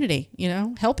the community,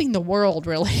 helping the world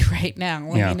really right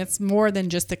now. I mean, it's more than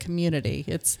just the community.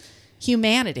 It's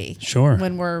humanity. Sure.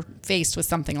 When we're faced with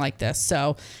something like this.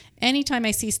 So anytime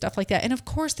I see stuff like that, and of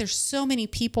course there's so many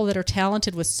people that are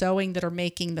talented with sewing that are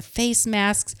making the face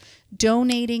masks,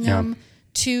 donating them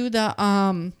to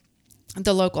the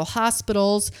local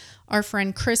hospitals. Our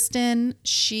friend Kristen,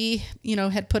 she,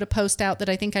 had put a post out that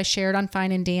I think I shared on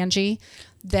Fine and Dangy,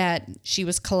 that she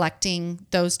was collecting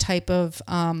those type of,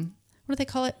 what do they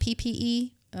call it? PPE,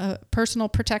 personal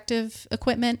protective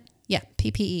equipment. Yeah,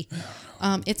 PPE.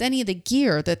 It's any of the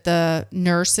gear that the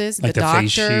nurses, like the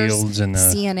doctors, face shields and the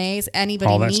CNAs,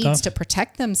 anybody needs stuff? to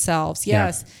protect themselves.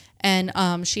 Yes. Yeah.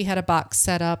 And she had a box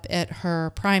set up at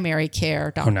her primary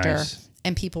care doctor. Oh, nice.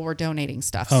 And people were donating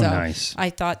stuff. Oh, so nice. I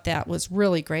thought that was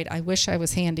really great. I wish I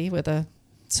was handy with a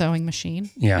sewing machine.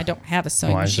 Yeah. I don't have a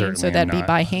sewing I machine, so certainly that'd am be not.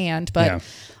 by hand. But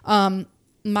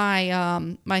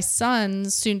my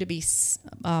son's soon-to-be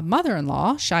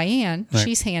mother-in-law, Cheyenne,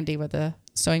 she's handy with a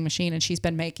sewing machine, and she's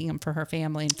been making them for her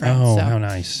family and friends. Oh, so, how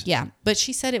nice. Yeah, but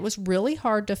she said it was really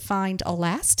hard to find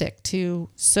elastic to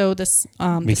sew this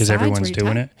because everyone's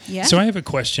doing it. Yeah. So I have a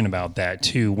question about that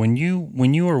too. When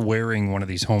you are wearing one of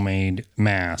these homemade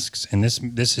masks, and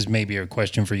this is maybe a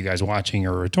question for you guys watching,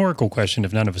 or a rhetorical question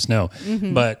if none of us know,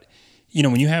 but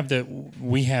when you have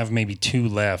we have maybe 2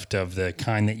 left of the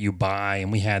kind that you buy,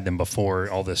 and we had them before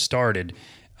all this started.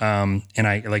 And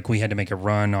we had to make a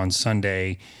run on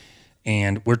Sunday,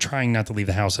 and we're trying not to leave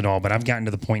the house at all, but I've gotten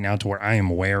to the point now to where I am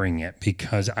wearing it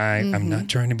because I'm not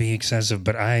trying to be excessive,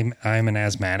 but I'm an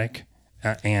asthmatic.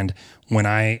 And when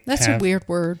That's a weird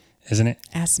word. Isn't it?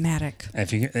 Asthmatic.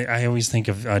 I always think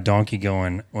of a donkey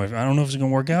going, well, I don't know if it's going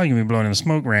to work out. You're going to be blowing in the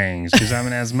smoke rings because I'm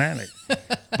an asthmatic.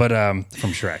 But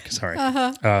from Shrek, sorry.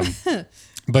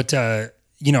 But,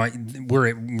 we're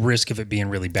at risk of it being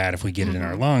really bad if we get it in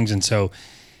our lungs. And so,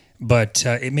 but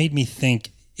it made me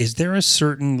think, is there a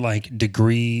certain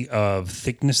degree of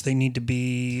thickness they need to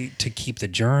be to keep the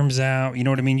germs out? You know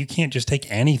what I mean? You can't just take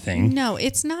anything. No,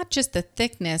 it's not just the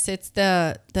thickness. It's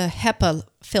the HEPA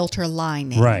filter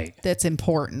lining. Right. That's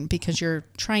important because you're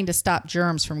trying to stop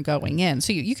germs from going in.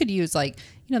 So you could use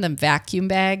them vacuum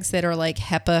bags that are like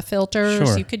HEPA filters.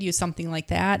 Sure. You could use something like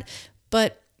that.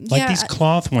 But these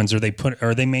cloth ones, are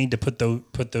they made to put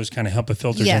those kind of HEPA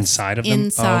filters inside of them?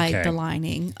 Inside the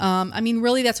lining.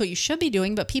 Really, that's what you should be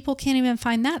doing, but people can't even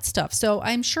find that stuff. So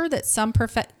I'm sure that some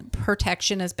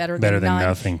protection is better than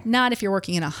nothing. Not if you're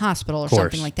working in a hospital or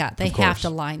something like that. They have to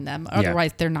line them,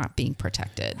 otherwise they're not being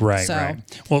protected. Right. Right.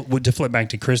 Well, to flip back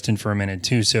to Kristen for a minute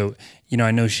too. So I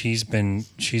know she's been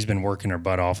working her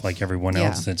butt off like everyone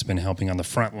else that's been helping on the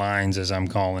front lines, as I'm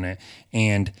calling it,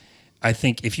 and I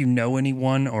think if you know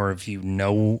anyone, or if you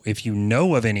know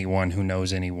of anyone who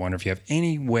knows anyone, or if you have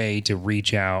any way to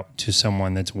reach out to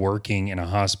someone that's working in a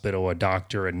hospital, a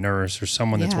doctor, a nurse, or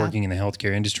someone that's working in the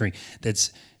healthcare industry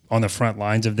that's on the front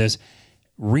lines of this,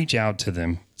 reach out to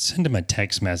them. Send them a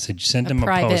text message. Send them a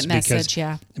post message,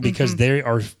 because they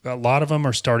are, a lot of them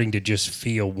are starting to just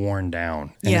feel worn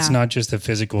down, and it's not just the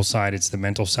physical side; it's the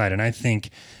mental side. And I think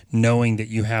knowing that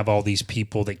you have all these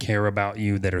people that care about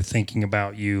you, that are thinking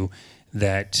about you,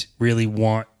 that really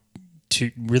want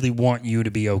you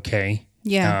to be okay.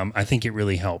 Yeah. I think it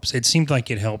really helps. It seemed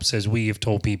like it helps, as we have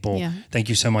told people, thank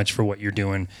you so much for what you're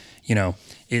doing.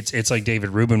 It's like David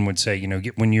Rubin would say,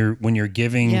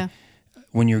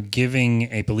 when you're giving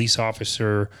a police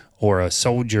officer or a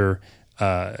soldier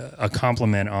a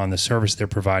compliment on the service they're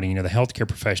providing, the healthcare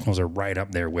professionals are right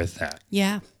up there with that.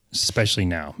 Yeah. Especially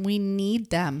now. We need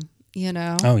them.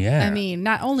 Oh, yeah. I mean,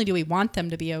 not only do we want them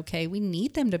to be okay, we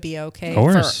need them to be okay. Of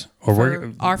course.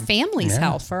 For our family's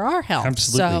health, for our health.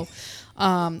 Absolutely.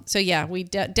 So we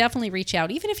definitely reach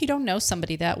out. Even if you don't know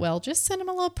somebody that well, just send them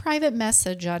a little private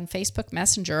message on Facebook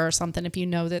Messenger or something if you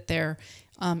know that they're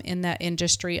in that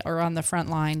industry or on the front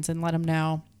lines, and let them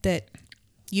know that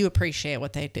you appreciate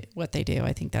what they do.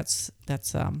 I think that's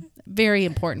very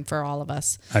important for all of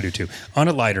us. I do too. On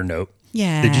a lighter note,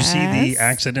 Yeah. Did you see the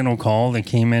accidental call that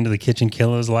came into the Kitchen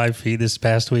Killers live feed this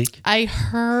past week? I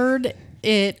heard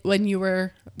it when you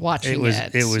were watching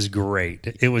it. It was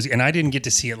great. It was, and I didn't get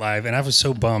to see it live, and I was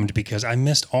so bummed because I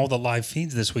missed all the live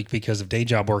feeds this week because of day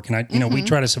job work, and we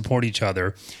try to support each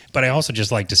other, but I also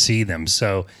just like to see them.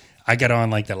 So I got on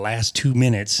like the last 2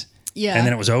 minutes, and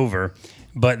then it was over.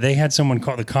 But they had someone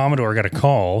call, the Commodore got a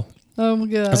call. Oh my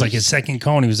god! It was like his second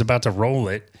call, and he was about to roll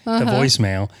it, the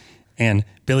voicemail. And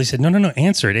Billy said, no,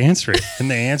 answer it.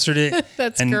 And they answered it.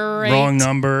 That's and great. Wrong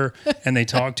number. And they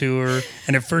talked to her.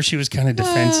 And at first she was kind of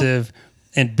defensive.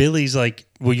 And Billy's like,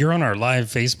 well, you're on our live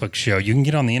Facebook show. You can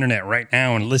get on the internet right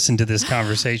now and listen to this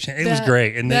conversation. It was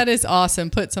great. And that is awesome.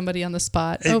 Put somebody on the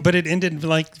spot. But it ended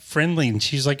like friendly. And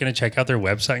she's like going to check out their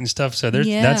website and stuff. So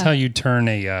that's how you turn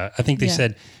I think they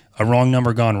said, a wrong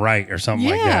number gone right or something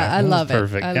like that. Yeah, I love it.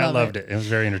 Perfect. I loved it. It was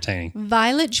very entertaining.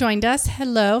 Violet joined us.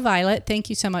 Hello, Violet. Thank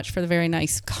you so much for the very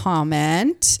nice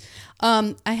comment.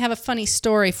 I have a funny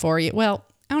story for you. Well,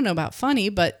 I don't know about funny,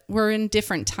 but we're in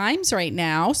different times right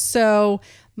now. So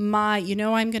I'm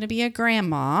going to be a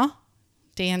grandma.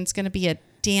 Dan's going to be a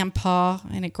Danpa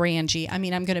and a Grangie. I'm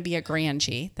going to be a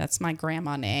Grangie. That's my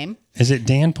grandma name. Is it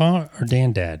Danpa or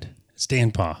Dandad? It's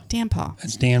Danpa. Danpa.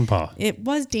 It's Danpa. It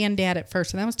was Dandad at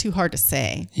first, and that was too hard to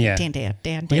say. Yeah.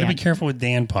 Dandad. We got to be careful with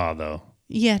Danpa, though.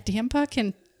 Yeah, Danpa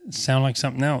can sound like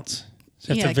something else.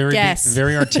 So you have to be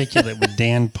very articulate with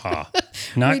Danpa.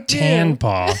 Not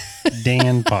Tanpa,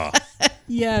 Danpa.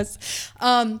 Yes.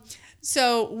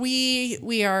 So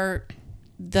we are,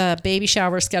 the baby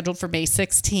shower is scheduled for May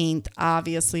 16th.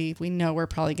 Obviously, we know we're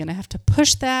probably going to have to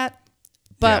push that.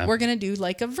 But we're going to do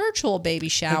like a virtual baby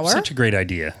shower. That's such a great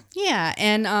idea. Yeah.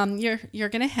 And you're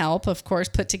going to help, of course,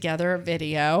 put together a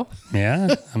video.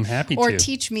 Yeah, I'm happy or to.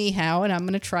 teach me how, and I'm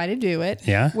going to try to do it.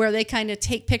 Yeah. Where they kind of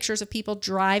take pictures of people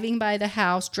driving by the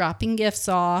house, dropping gifts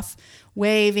off,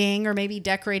 waving, or maybe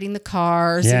decorating the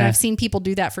cars. Yeah. And I've seen people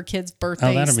do that for kids'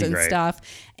 birthdays and great. stuff.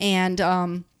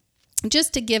 And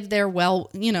just to give them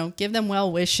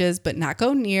well wishes, but not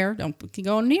go near. Don't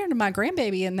go near to my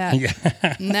grandbaby in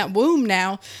that womb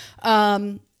now.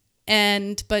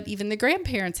 But even the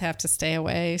grandparents have to stay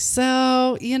away.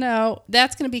 So,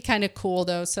 that's going to be kind of cool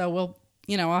though. So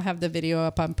I'll have the video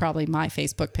up on probably my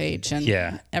Facebook page,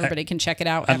 and everybody can check it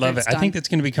out. I love it. I think that's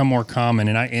going to become more common.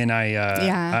 And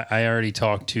I already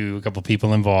talked to a couple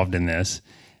people involved in this.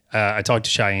 I talked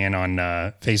to Cheyenne on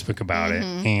Facebook about it,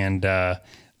 and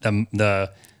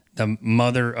the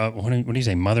mother, what do you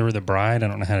say, mother of the bride? I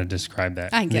don't know how to describe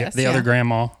that. I guess the other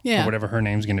grandma, or whatever her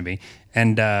name's going to be,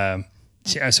 and.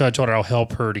 So I told her I'll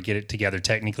help her to get it together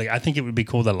technically. I think it would be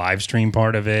cool, the live stream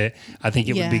part of it. I think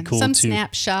it would be cool some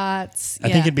snapshots. I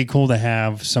think it'd be cool to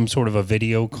have some sort of a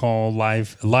video call,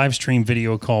 live stream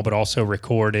video call, but also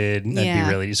recorded. That'd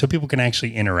be really, so people can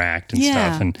actually interact and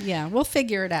stuff. And we'll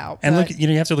figure it out. And look, you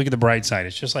have to look at the bright side.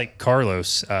 It's just like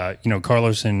Carlos.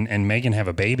 Carlos and Megan have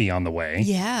a baby on the way.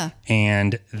 Yeah.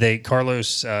 And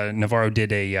Carlos Navarro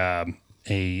did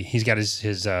he's got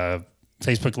his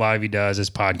Facebook Live he does,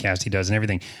 his podcast he does, and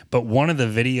everything. But one of the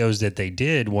videos that they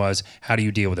did was how do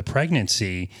you deal with a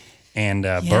pregnancy and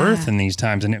birth in these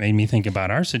times, and it made me think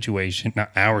about our situation, not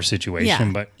our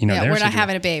situation, but their we're not situation.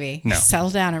 having a baby. No.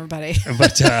 Settle down, everybody.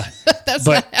 But that's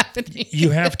not happening. You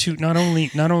have to not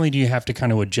only do you have to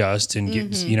kind of adjust and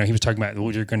get, he was talking about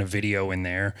you're going to video in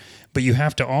there, but you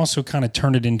have to also kind of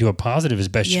turn it into a positive as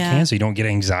best you can, so you don't get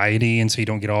anxiety and so you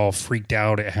don't get all freaked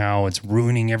out at how it's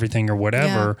ruining everything or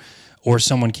whatever. Yeah. Or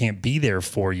someone can't be there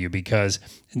for you, because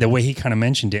the way he kind of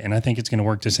mentioned it, and I think it's going to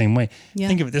work the same way. Yeah.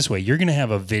 Think of it this way. You're going to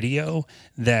have a video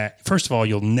that, first of all,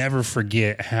 you'll never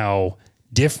forget how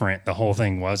different the whole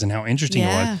thing was and how interesting it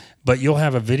was. But you'll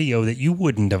have a video that you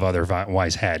wouldn't have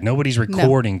otherwise had. Nobody's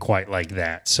recording quite like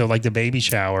that. So like the baby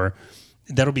shower,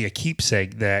 that'll be a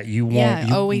keepsake that you won't.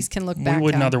 You always can look back. We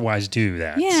wouldn't otherwise do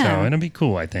that. Yeah. So it'll be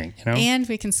cool, I think. And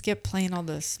we can skip playing all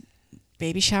this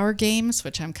baby shower games,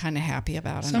 which I'm kind of happy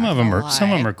about. Some of them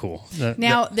are cool.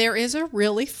 There is a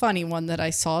really funny one that I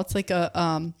saw. It's like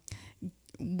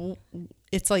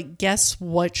it's like, guess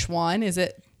which one is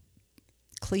it?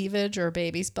 Cleavage or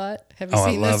baby's butt? Have you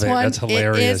seen this one? I love it. That's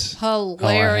hilarious. It is hilarious. Oh,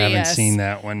 I haven't seen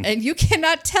that one. And you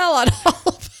cannot tell on all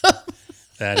of them.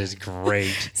 That is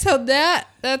great. So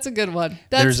that's a good one.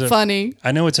 That's funny.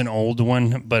 I know it's an old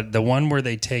one, but the one where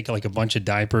they take like a bunch of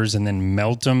diapers and then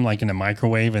melt them like in the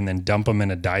microwave and then dump them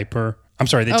in a diaper. I'm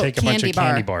sorry, they take a bunch of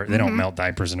candy bar. bars. They don't melt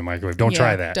diapers in the microwave. Don't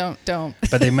try that. Don't.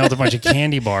 But they melt a bunch of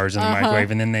candy bars in the microwave,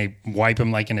 and then they wipe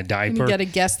them like in a diaper. You got to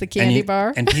guess the candy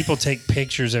bar. And people take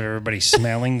pictures of everybody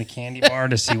smelling the candy bar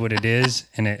to see what it is,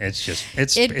 and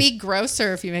it'd be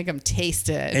grosser if you make them taste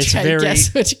it. It's Try to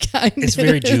guess which kind. It's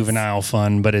very juvenile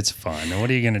fun, but it's fun. And what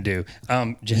are you going to do?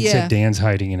 Jen said Dan's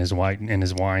hiding in his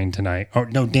wine tonight. Oh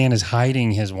no, Dan is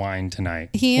hiding his wine tonight.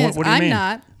 He is. What do you mean?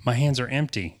 Not. My hands are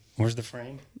empty. Where's the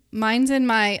frame? Mine's in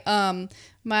my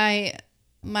my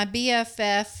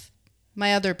BFF,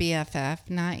 my other BFF,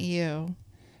 not you.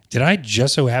 Did I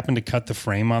just so happen to cut the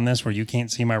frame on this where you can't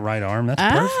see my right arm? That's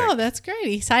perfect. Oh, that's great.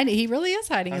 He's hiding. He really is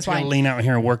hiding his wine. I'm going to lean out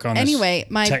here and work on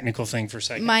this technical thing for a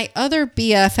second. My other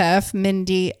BFF,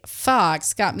 Mindy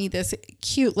Fox, got me this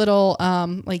cute little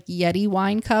like Yeti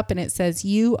wine cup, and it says,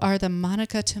 "You are the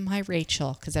Monica to my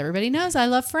Rachel," because everybody knows I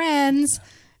love Friends.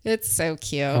 It's so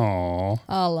cute. Aww.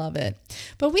 I love it.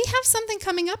 But we have something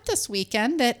coming up this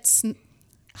weekend that's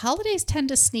holidays tend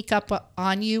to sneak up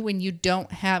on you when you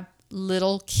don't have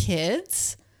little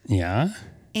kids. Yeah.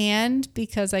 And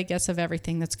because I guess of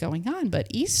everything that's going on. But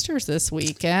Easter's this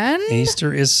weekend.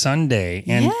 Easter is Sunday.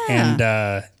 And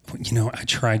you know, I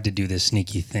tried to do this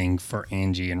sneaky thing for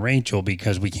Angie and Rachel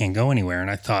because we can't go anywhere. And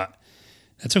I thought,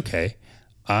 that's okay.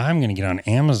 I'm going to get on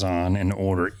Amazon and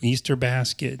order Easter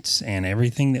baskets and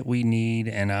everything that we need.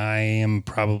 And I am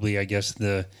probably, I guess,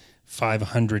 the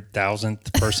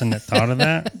 500,000th person that thought of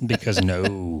that because there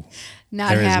is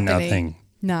nothing.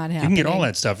 Not happening. You can get all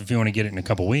that stuff if you want to get it in a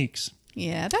couple weeks.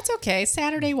 Yeah, that's okay.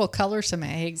 Saturday we'll color some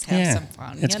eggs, have some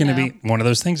fun. It's going to be one of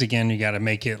those things again. You got to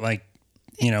make it like,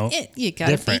 you got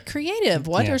to be creative.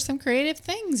 What are some creative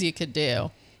things you could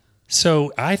do?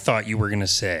 So I thought you were going to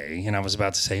say, and I was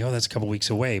about to say, that's a couple weeks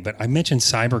away, but I mentioned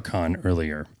CyberCon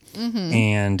earlier. Mm-hmm.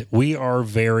 And we are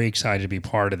very excited to be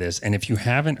part of this. And if you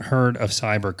haven't heard of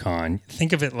CyberCon,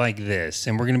 think of it like this.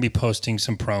 And we're going to be posting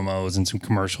some promos and some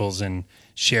commercials and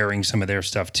sharing some of their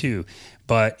stuff too.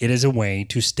 But it is a way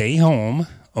to stay home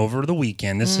over the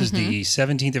weekend. This is the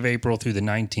 17th of April through the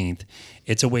 19th.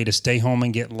 It's a way to stay home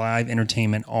and get live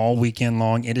entertainment all weekend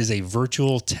long. It is a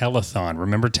virtual telethon.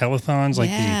 Remember telethons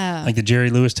like the Jerry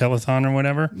Lewis telethon or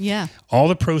whatever? Yeah. All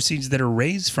the proceeds that are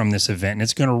raised from this event, and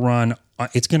it's going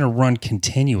to run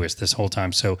continuous this whole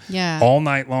time. So all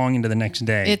night long into the next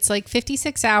day. It's like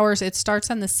 56 hours. It starts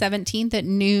on the 17th at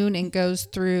noon and goes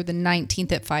through the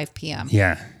 19th at 5 p.m.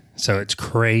 Yeah. So it's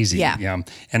crazy. Yeah.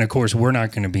 And of course, we're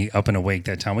not going to be up and awake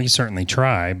that time. We can certainly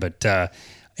try. But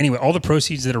anyway, all the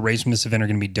proceeds that are raised from this event are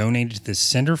going to be donated to the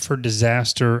Center for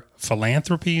Disaster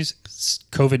Philanthropy's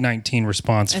COVID-19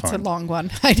 Response Fund. It's a long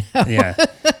one. I know.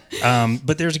 Yeah.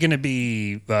 But there's going to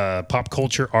be pop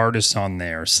culture artists on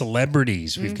there,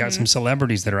 celebrities. We've got some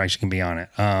celebrities that are actually going to be on it.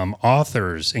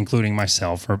 Authors, including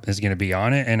myself, is going to be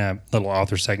on it in a little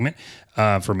author segment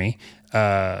for me.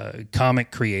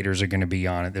 Comic creators are going to be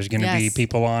on it. There's going to be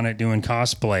people on it doing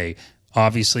cosplay.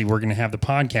 Obviously, we're going to have the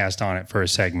podcast on it for a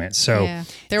segment. So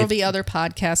there will be other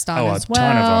podcasts on as well.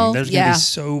 A ton of them. There's going to be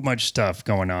so much stuff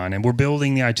going on. And we're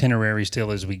building the itinerary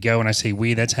still as we go. And I say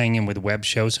we, that's hanging with Web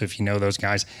Show. So if you know those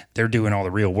guys, they're doing all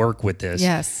the real work with this.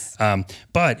 Yes.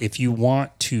 But if you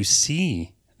want to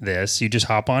see this, you just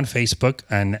hop on Facebook.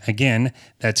 And again,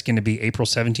 that's going to be April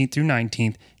 17th through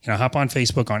 19th. Hop on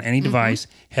Facebook on any device,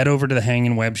 head over to the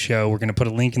Hangin' Web Show. We're going to put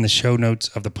a link in the show notes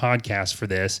of the podcast for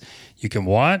this. You can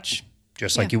watch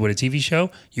just like you would a TV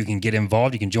show. You can get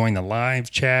involved. You can join the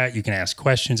live chat. You can ask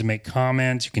questions and make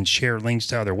comments. You can share links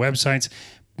to other websites.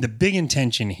 The big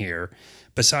intention here,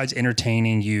 besides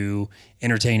entertaining you,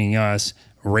 entertaining us,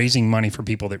 raising money for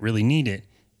people that really need it,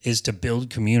 is to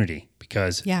build community.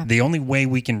 Because the only way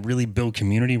we can really build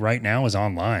community right now is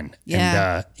online.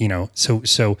 Yeah. And,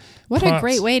 so what a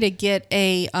great way to get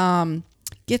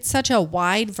get such a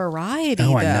wide variety.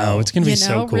 Oh, I know. It's going to be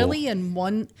so cool. Really in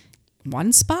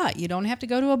one spot. You don't have to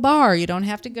go to a bar. You don't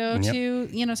have to go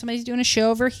to, somebody's doing a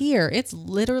show over here. It's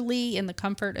literally in the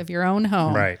comfort of your own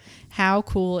home. Right. How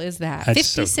cool is that?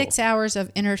 That's 56 hours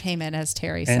of entertainment, as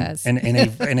Terry says. And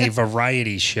a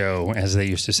variety show, as they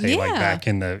used to say, like back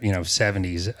in the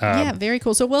 70s. Yeah, very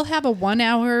cool. So we'll have a 1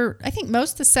 hour. I think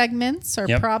most of the segments are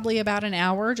probably about an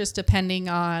hour, just depending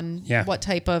on what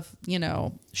type of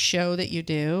show that you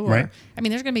do. Right. I mean,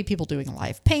 there's going to be people doing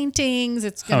live paintings.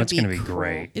 It's going to be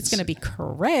great. It's going to be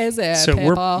crazy.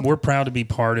 So we're proud to be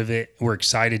part of it. We're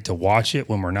excited to watch it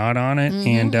when we're not on it,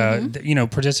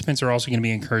 and participants are also going to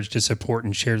be encouraged to support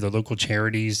and share the local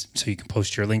charities. So you can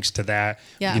post your links to that.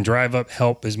 Yeah. We can drive up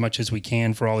help as much as we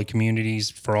can for all the communities,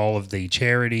 for all of the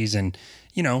charities, and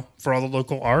for all the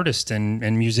local artists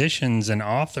and musicians and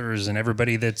authors and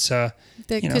everybody that's,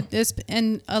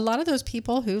 and a lot of those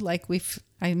people who, like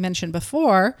I mentioned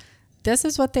before, this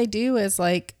is what they do as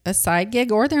like a side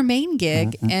gig or their main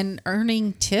gig, and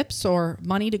earning tips or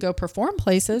money to go perform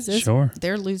places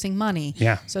they're losing money.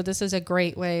 Yeah. So this is a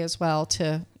great way as well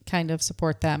to kind of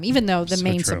support them, even though the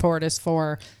main support is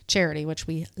for charity, which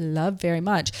we love very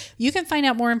much. You can find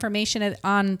out more information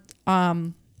on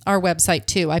our website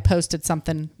too. I posted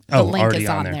something. The link is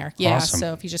on there. Yeah. Awesome.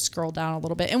 So if you just scroll down a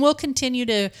little bit, and we'll continue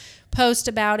to post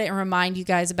about it and remind you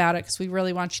guys about it, because we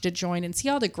really want you to join and see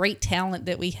all the great talent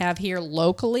that we have here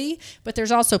locally. But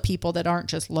there's also people that aren't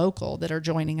just local that are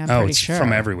joining. I'm pretty sure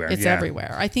from everywhere. It's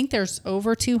everywhere. I think there's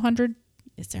over 200.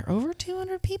 Is there over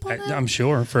 200 people now? I'm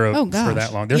sure for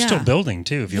that long. They're still building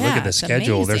too. If you look at the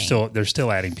schedule, they're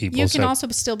still adding people. You can also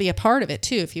still be a part of it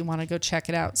too if you want to go check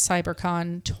it out.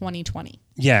 CyberCon 2020.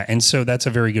 Yeah, and so that's a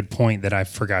very good point that I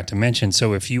forgot to mention.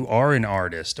 So if you are an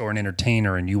artist or an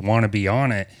entertainer and you want to be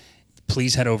on it,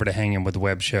 please head over to Hanging with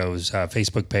Web Show's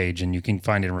Facebook page, and you can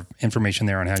find information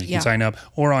there on how you can sign up,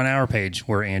 or on our page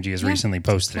where Angie has recently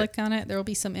posted Click on it. There will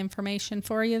be some information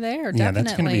for you there. Yeah,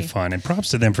 that's going to be fun. And props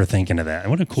to them for thinking of that.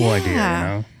 What a cool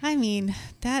idea, I mean,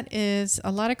 that is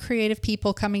a lot of creative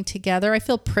people coming together. I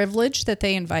feel privileged that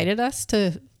they invited us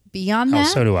to be on that.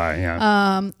 Oh, so do I,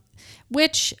 yeah.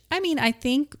 Which, I mean, I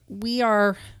think we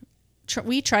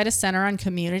try to center on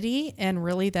community, and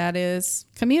really that is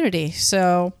community.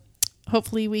 So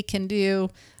hopefully we can do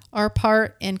our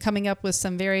part in coming up with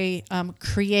some very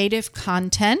creative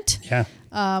content. Yeah.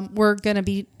 We're going to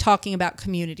be talking about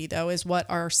community, though, is what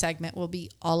our segment will be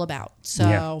all about.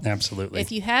 So yeah, absolutely.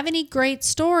 If you have any great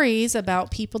stories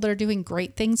about people that are doing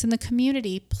great things in the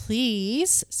community,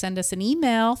 please send us an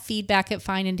email,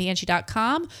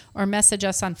 feedback@fineandangie.com, or message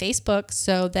us on Facebook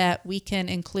so that we can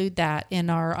include that in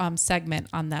our segment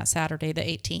on that Saturday, the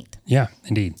 18th. Yeah,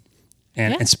 indeed.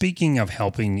 And speaking of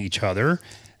helping each other,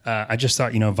 I just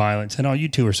thought, Violet said, you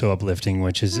two are so uplifting,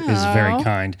 which is very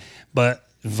kind. But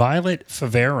Violet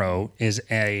Favero is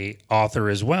a author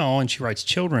as well, and she writes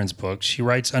children's books. She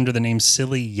writes under the name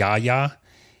Silly Yaya.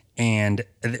 And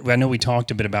I know we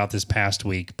talked a bit about this past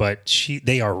week, but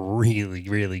they are really,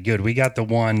 really good. We got the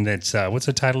one that's, what's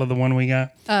the title of the one we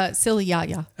got? Silly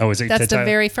Yaya. Oh, is it? That's the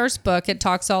very first book. It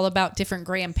talks all about different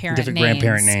grandparent names.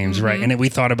 Grandparent names, right. And we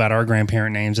thought about our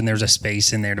grandparent names, and there's a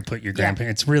space in there to put your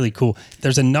grandparent. It's really cool.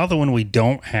 There's another one we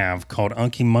don't have called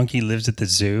Unky Monkey Lives at the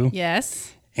Zoo.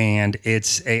 Yes. And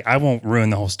I won't ruin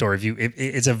the whole story.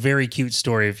 It's a very cute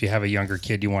story. If you have a younger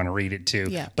kid, you want to read it too.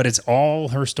 Yeah. But it's all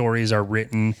her stories are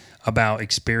written about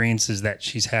experiences that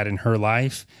she's had in her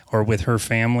life or with her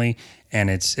family. And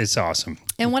it's awesome.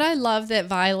 And what I love that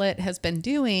Violet has been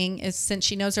doing is, since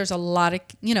she knows there's a lot of,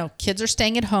 kids are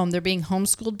staying at home, they're being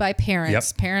homeschooled by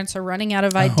parents. Yep. Parents are running out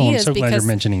of ideas. I'm so glad you're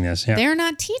mentioning this. Yeah. They're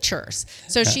not teachers.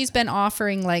 So she's been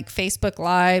offering like Facebook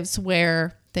Lives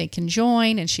where they can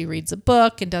join, and she reads a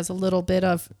book and does a little bit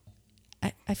of,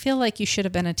 I feel like you should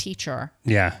have been a teacher.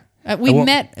 Yeah. We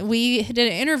did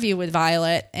an interview with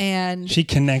Violet, and she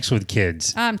connects with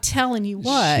kids. I'm telling you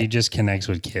what. She just connects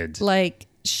with kids. Like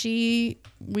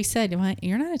we said,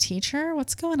 you're not a teacher?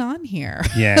 What's going on here?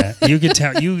 Yeah. You could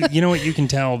tell, you know what, you can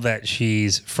tell that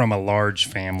she's from a large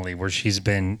family where she's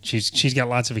got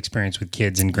lots of experience with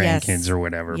kids and grandkids or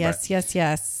whatever.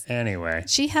 Yes. Anyway.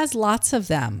 She has lots of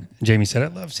them. Jamie said, I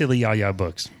love Silly Yaya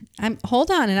books. Hold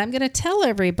on, and I'm going to tell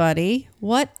everybody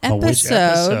what episode. Which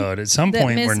episode? At some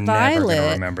point, we're never going to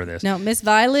remember this. No, Miss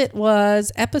Violet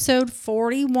was episode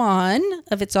 41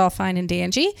 of It's All Fine and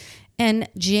Dangy, and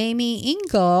Jamie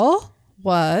Engel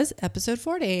was episode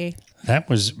 40. That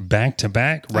was back to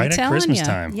back right at Christmas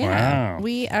time. Yeah. Wow.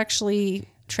 We actually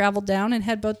traveled down and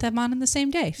had both them on the same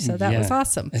day. So that was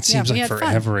awesome. It seems like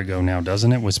forever ago now,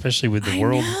 doesn't it? Especially with the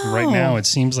world right now. It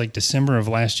seems like December of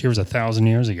last year was 1,000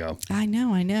 years ago. I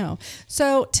know.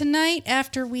 So tonight,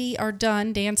 after we are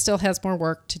done, Dan still has more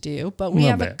work to do, but we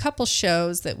have a couple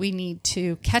shows that we need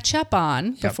to catch up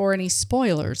on before any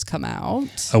spoilers come out.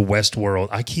 A Westworld.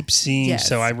 I keep seeing,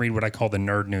 so I read what I call the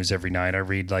nerd news every night. I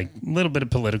read like a little bit of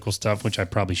political stuff, which I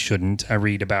probably shouldn't. I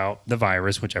read about the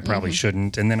virus, which I probably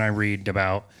shouldn't. And then I read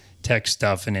about tech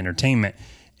stuff and entertainment,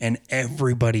 and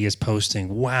everybody is posting,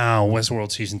 wow,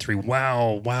 Westworld season 3,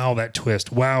 wow, that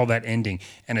twist, wow, that ending.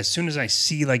 And as soon as I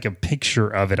see like a picture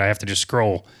of it, I have to just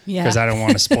scroll because I don't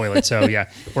want to spoil it. So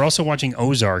we're also watching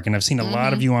Ozark, and I've seen a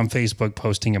lot of you on Facebook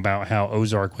posting about how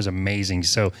Ozark was amazing.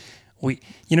 So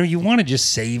you want to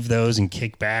just save those and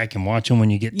kick back and watch them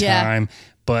when you get time.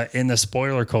 But in the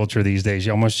spoiler culture these days,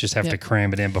 you almost just have to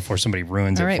cram it in before somebody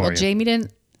ruins it for you. Well, Jamie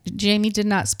didn't Jamie did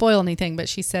not spoil anything, but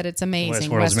she said it's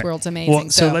amazing. Westworld's amazing. Well,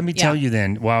 so let me tell you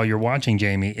then, while you're watching,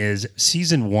 Jamie, is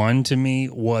season 1 to me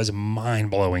was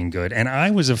mind-blowing good. And I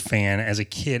was a fan as a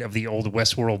kid of the old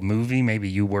Westworld movie. Maybe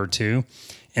you were too.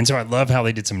 And so I love how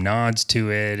they did some nods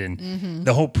to it. And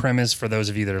the whole premise, for those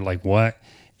of you that are like, what?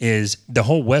 Is the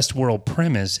whole Westworld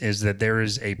premise is that there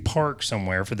is a park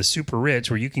somewhere for the super rich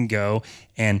where you can go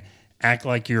and act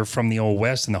like you're from the old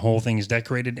West and the whole thing is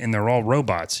decorated and they're all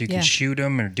robots. So you can shoot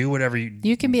them or do whatever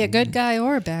you can be a good guy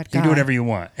or a bad guy. You can do whatever you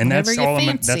want. And Whatever that's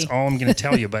all I'm going to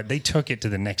tell you. But they took it to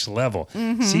the next level.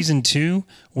 Season 2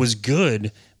 was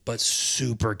good, but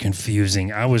super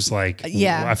confusing. I was like,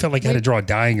 I felt like I had to draw a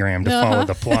diagram to follow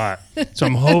the plot. So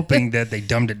I'm hoping that they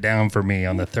dumbed it down for me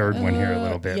on the third one here a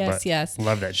little bit. Yes.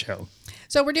 Love that show.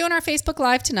 So we're doing our Facebook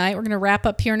Live tonight. We're going to wrap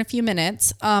up here in a few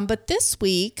minutes. But this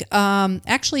week,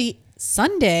 actually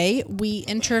Sunday, we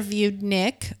interviewed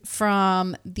Nick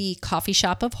from the Coffee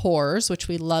Shop of Horrors, which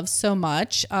we love so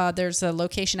much. There's a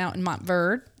location out in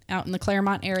Montverde, out in the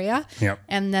Claremont area. Yep.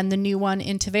 And then the new one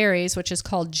in Tavares, which is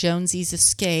called Jonesy's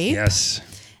Escape. Yes.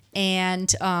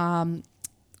 And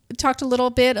we talked a little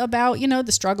bit about,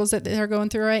 the struggles that they're going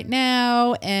through right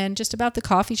now and just about the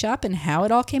coffee shop and how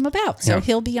it all came about. So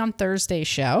he'll be on Thursday's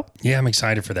show. Yeah, I'm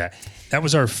excited for that. That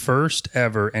was our first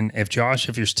ever. And if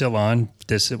you're still on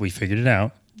this, we figured it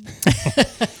out.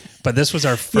 But this was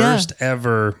our first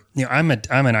ever, I'm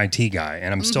an IT guy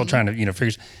and I'm still trying to,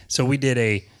 figure. So we did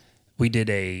a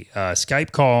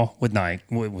Skype call with Nike.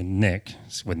 We did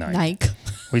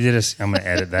I'm going to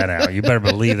edit that out. You better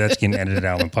believe that's getting edited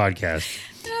out on the podcast.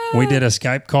 We did a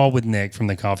Skype call with Nick from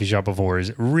the Coffee Shop of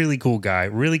Horrors. Really cool guy.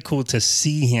 Really cool to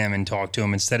see him and talk to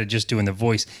him instead of just doing the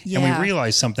voice. Yeah. And we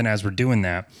realized something as we're doing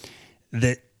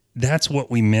that's what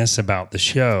we miss about the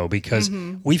show because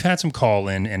we've had some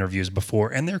call-in interviews before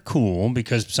and they're cool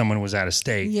because someone was out of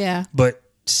state. Yeah. But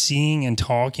seeing and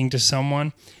talking to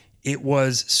someone, it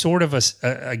was sort of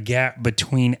a gap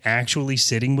between actually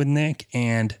sitting with Nick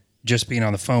and just being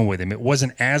on the phone with him. It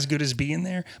wasn't as good as being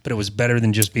there, but it was better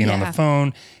than just being on the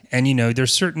phone. And,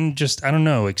 there's certain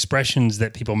expressions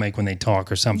that people make when they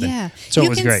talk or something. Yeah. So it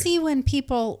was great. You can see when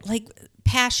people,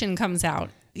 passion comes out.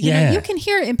 You know, you can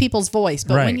hear it in people's voice,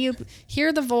 but when you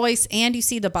hear the voice and you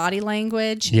see the body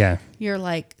language, you're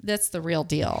like, that's the real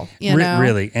deal. You know?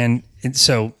 Really. And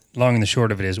so long and the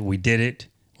short of it is we did it,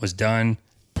 was done,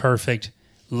 perfect.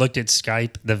 Looked at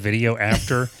Skype, the video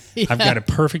after. I've got a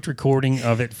perfect recording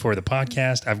of it for the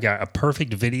podcast. I've got a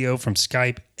perfect video from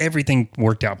Skype. Everything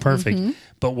worked out perfect.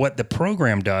 But what the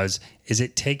program does is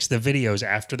it takes the videos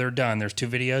after they're done. There's 2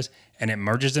 videos, and it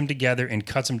merges them together and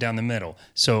cuts them down the middle.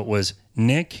 So it was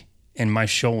Nick and my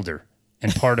shoulder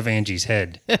and part of Angie's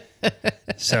head.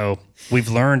 So we've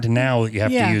learned now that you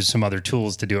have to use some other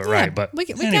tools to do it right. But we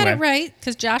got it right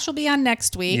because Josh will be on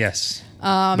next week. Yes.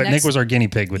 But Nick was our guinea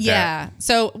pig with that. Yeah.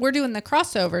 So we're doing the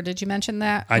crossover. Did you mention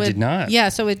that? I did not. Yeah.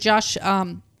 So with Josh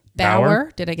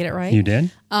Bauer. Did I get it right? You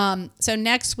did. So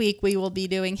next week we will be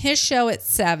doing his show at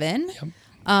 7,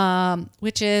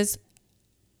 which is...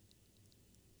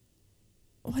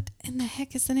 What in the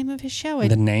heck is the name of his show?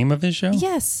 The name of his show?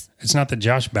 Yes. It's not the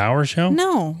Josh Bauer show?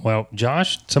 No. Well,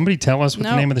 Josh, somebody tell us what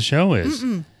the name of the show is.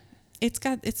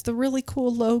 It's the really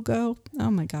cool logo. Oh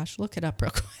my gosh, look it up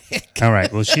real quick. All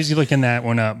right. Well, she's looking that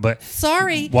one up. But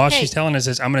sorry. While she's telling us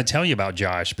this, I'm going to tell you about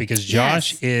Josh because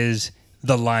Josh is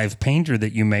the live painter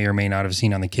that you may or may not have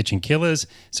seen on the Kitchen Killers.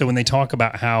 So when they talk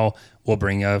about how we'll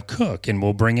bring a cook and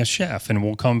we'll bring a chef and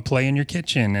we'll come play in your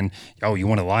kitchen and, you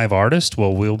want a live artist?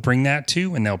 Well, we'll bring that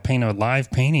too. And they'll paint a live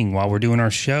painting while we're doing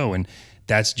our show. And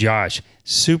that's Josh.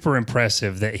 Super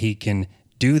impressive that he can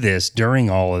do this during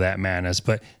all of that madness,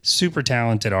 but super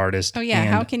talented artist. Oh yeah,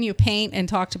 how can you paint and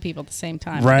talk to people at the same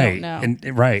time? Right, I don't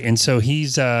know. And so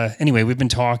he's anyway. We've been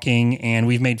talking and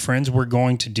we've made friends. We're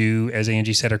going to do, as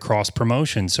Angie said, a cross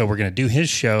promotion. So we're going to do his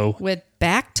show with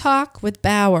Back Talk with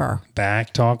Bauer.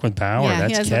 Back Talk with Bauer. Yeah,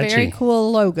 that's he has catchy. a very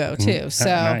cool logo too. So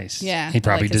nice. Yeah, he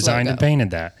probably designed and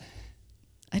painted that.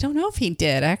 I don't know if he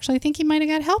did. Actually, I think he might have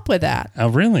got help with that. Oh,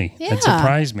 really? Yeah. That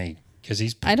surprised me.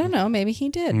 Because I don't know. Maybe he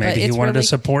did. Maybe he wanted to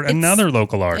support another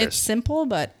local artist. It's simple,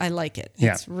 but I like it.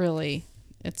 Yeah.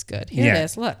 It's good. Here it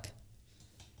is. Look.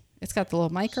 It's got the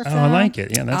little microphone. Oh, I like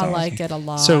it. Yeah, that's awesome. I like it a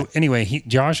lot. So anyway,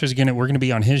 Josh is we're gonna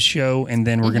be on his show, and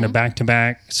then we're gonna back to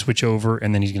back switch over,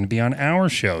 and then he's gonna be on our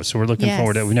show. So we're looking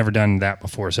forward to it. We've never done that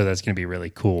before, so that's gonna be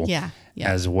really cool. Yeah.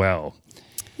 As well.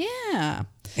 Yeah.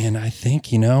 And I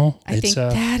think it's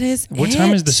that is what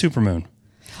time is the supermoon?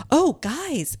 Oh,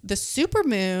 guys, the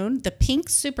supermoon, the pink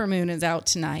supermoon is out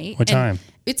tonight. What time?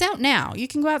 It's out now. You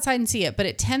can go outside and see it. But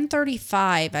at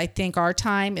 10:35, I think our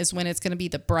time is when it's going to be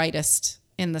the brightest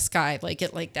in the sky, like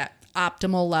at like that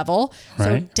optimal level. So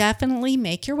Right. definitely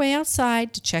make your way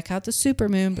outside to check out the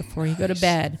supermoon before you go to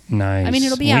bed. Nice. I mean,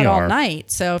 it'll be We out all are. night.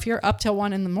 So if you're up till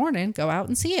 1 a.m, go out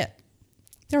and see it.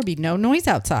 There'll be no noise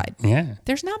outside. Yeah.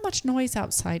 There's not much noise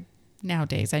outside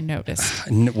nowadays, I noticed.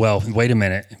 Well, wait a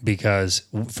minute, because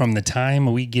from the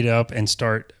time we get up and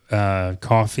start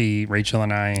coffee, Rachel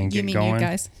and I, and You get mean going, you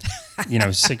guys?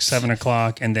 6, 7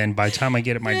 o'clock, and then by the time I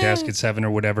get at my desk at 7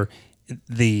 or whatever,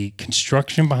 the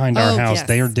construction behind our Oh, house, yes.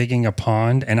 they are digging a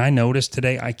pond, and I noticed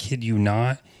today, I kid you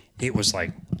not, it was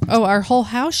like Oh, our whole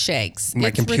house shakes. my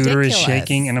It's computer ridiculous. is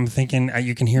shaking, and I'm thinking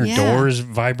you can hear Yeah. doors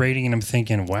vibrating, and I'm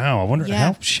thinking, wow, I wonder Yeah.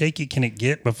 how shaky can it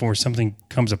get before something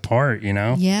comes apart, you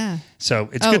know? Yeah. So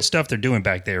it's Oh. good stuff they're doing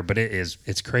back there, but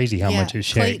it's crazy how much it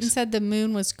shakes. Clayton said the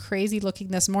moon was crazy looking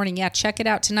this morning. Yeah, check it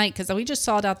out tonight because we just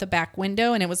saw it out the back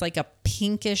window and it was like a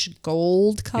pinkish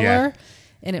gold color. Yeah.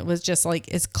 And it was just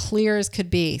like as clear as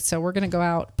could be. So we're going to go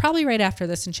out probably right after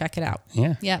this and check it out.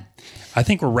 Yeah. Yeah. I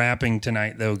think we're wrapping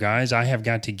tonight, though, guys. I have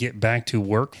got to get back to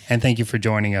work, and thank you for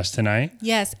joining us tonight.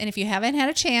 Yes. And if you haven't had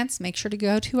a chance, make sure to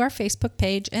go to our Facebook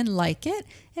page and like it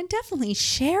and definitely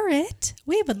share it.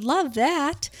 We would love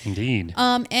that. Indeed.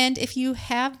 And if you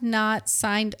have not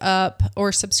signed up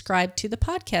or subscribed to the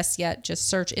podcast yet, just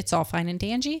search It's All Fine and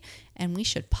Dangy and we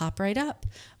should pop right up.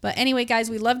 But anyway, guys,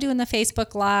 we love doing the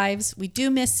Facebook Lives. We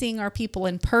do miss seeing our people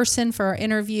in person for our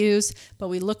interviews, but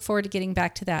we look forward to getting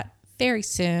back to that very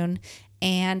soon.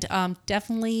 And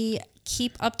definitely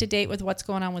keep up to date with what's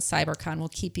going on with CyberCon. We'll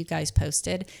keep you guys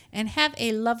posted. And have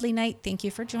a lovely night. Thank you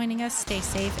for joining us. Stay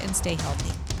safe and stay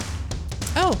healthy.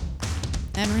 Oh,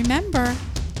 and remember,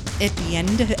 at the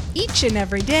end of each and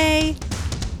every day,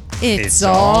 it's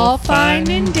all fine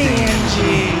and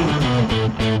dandy.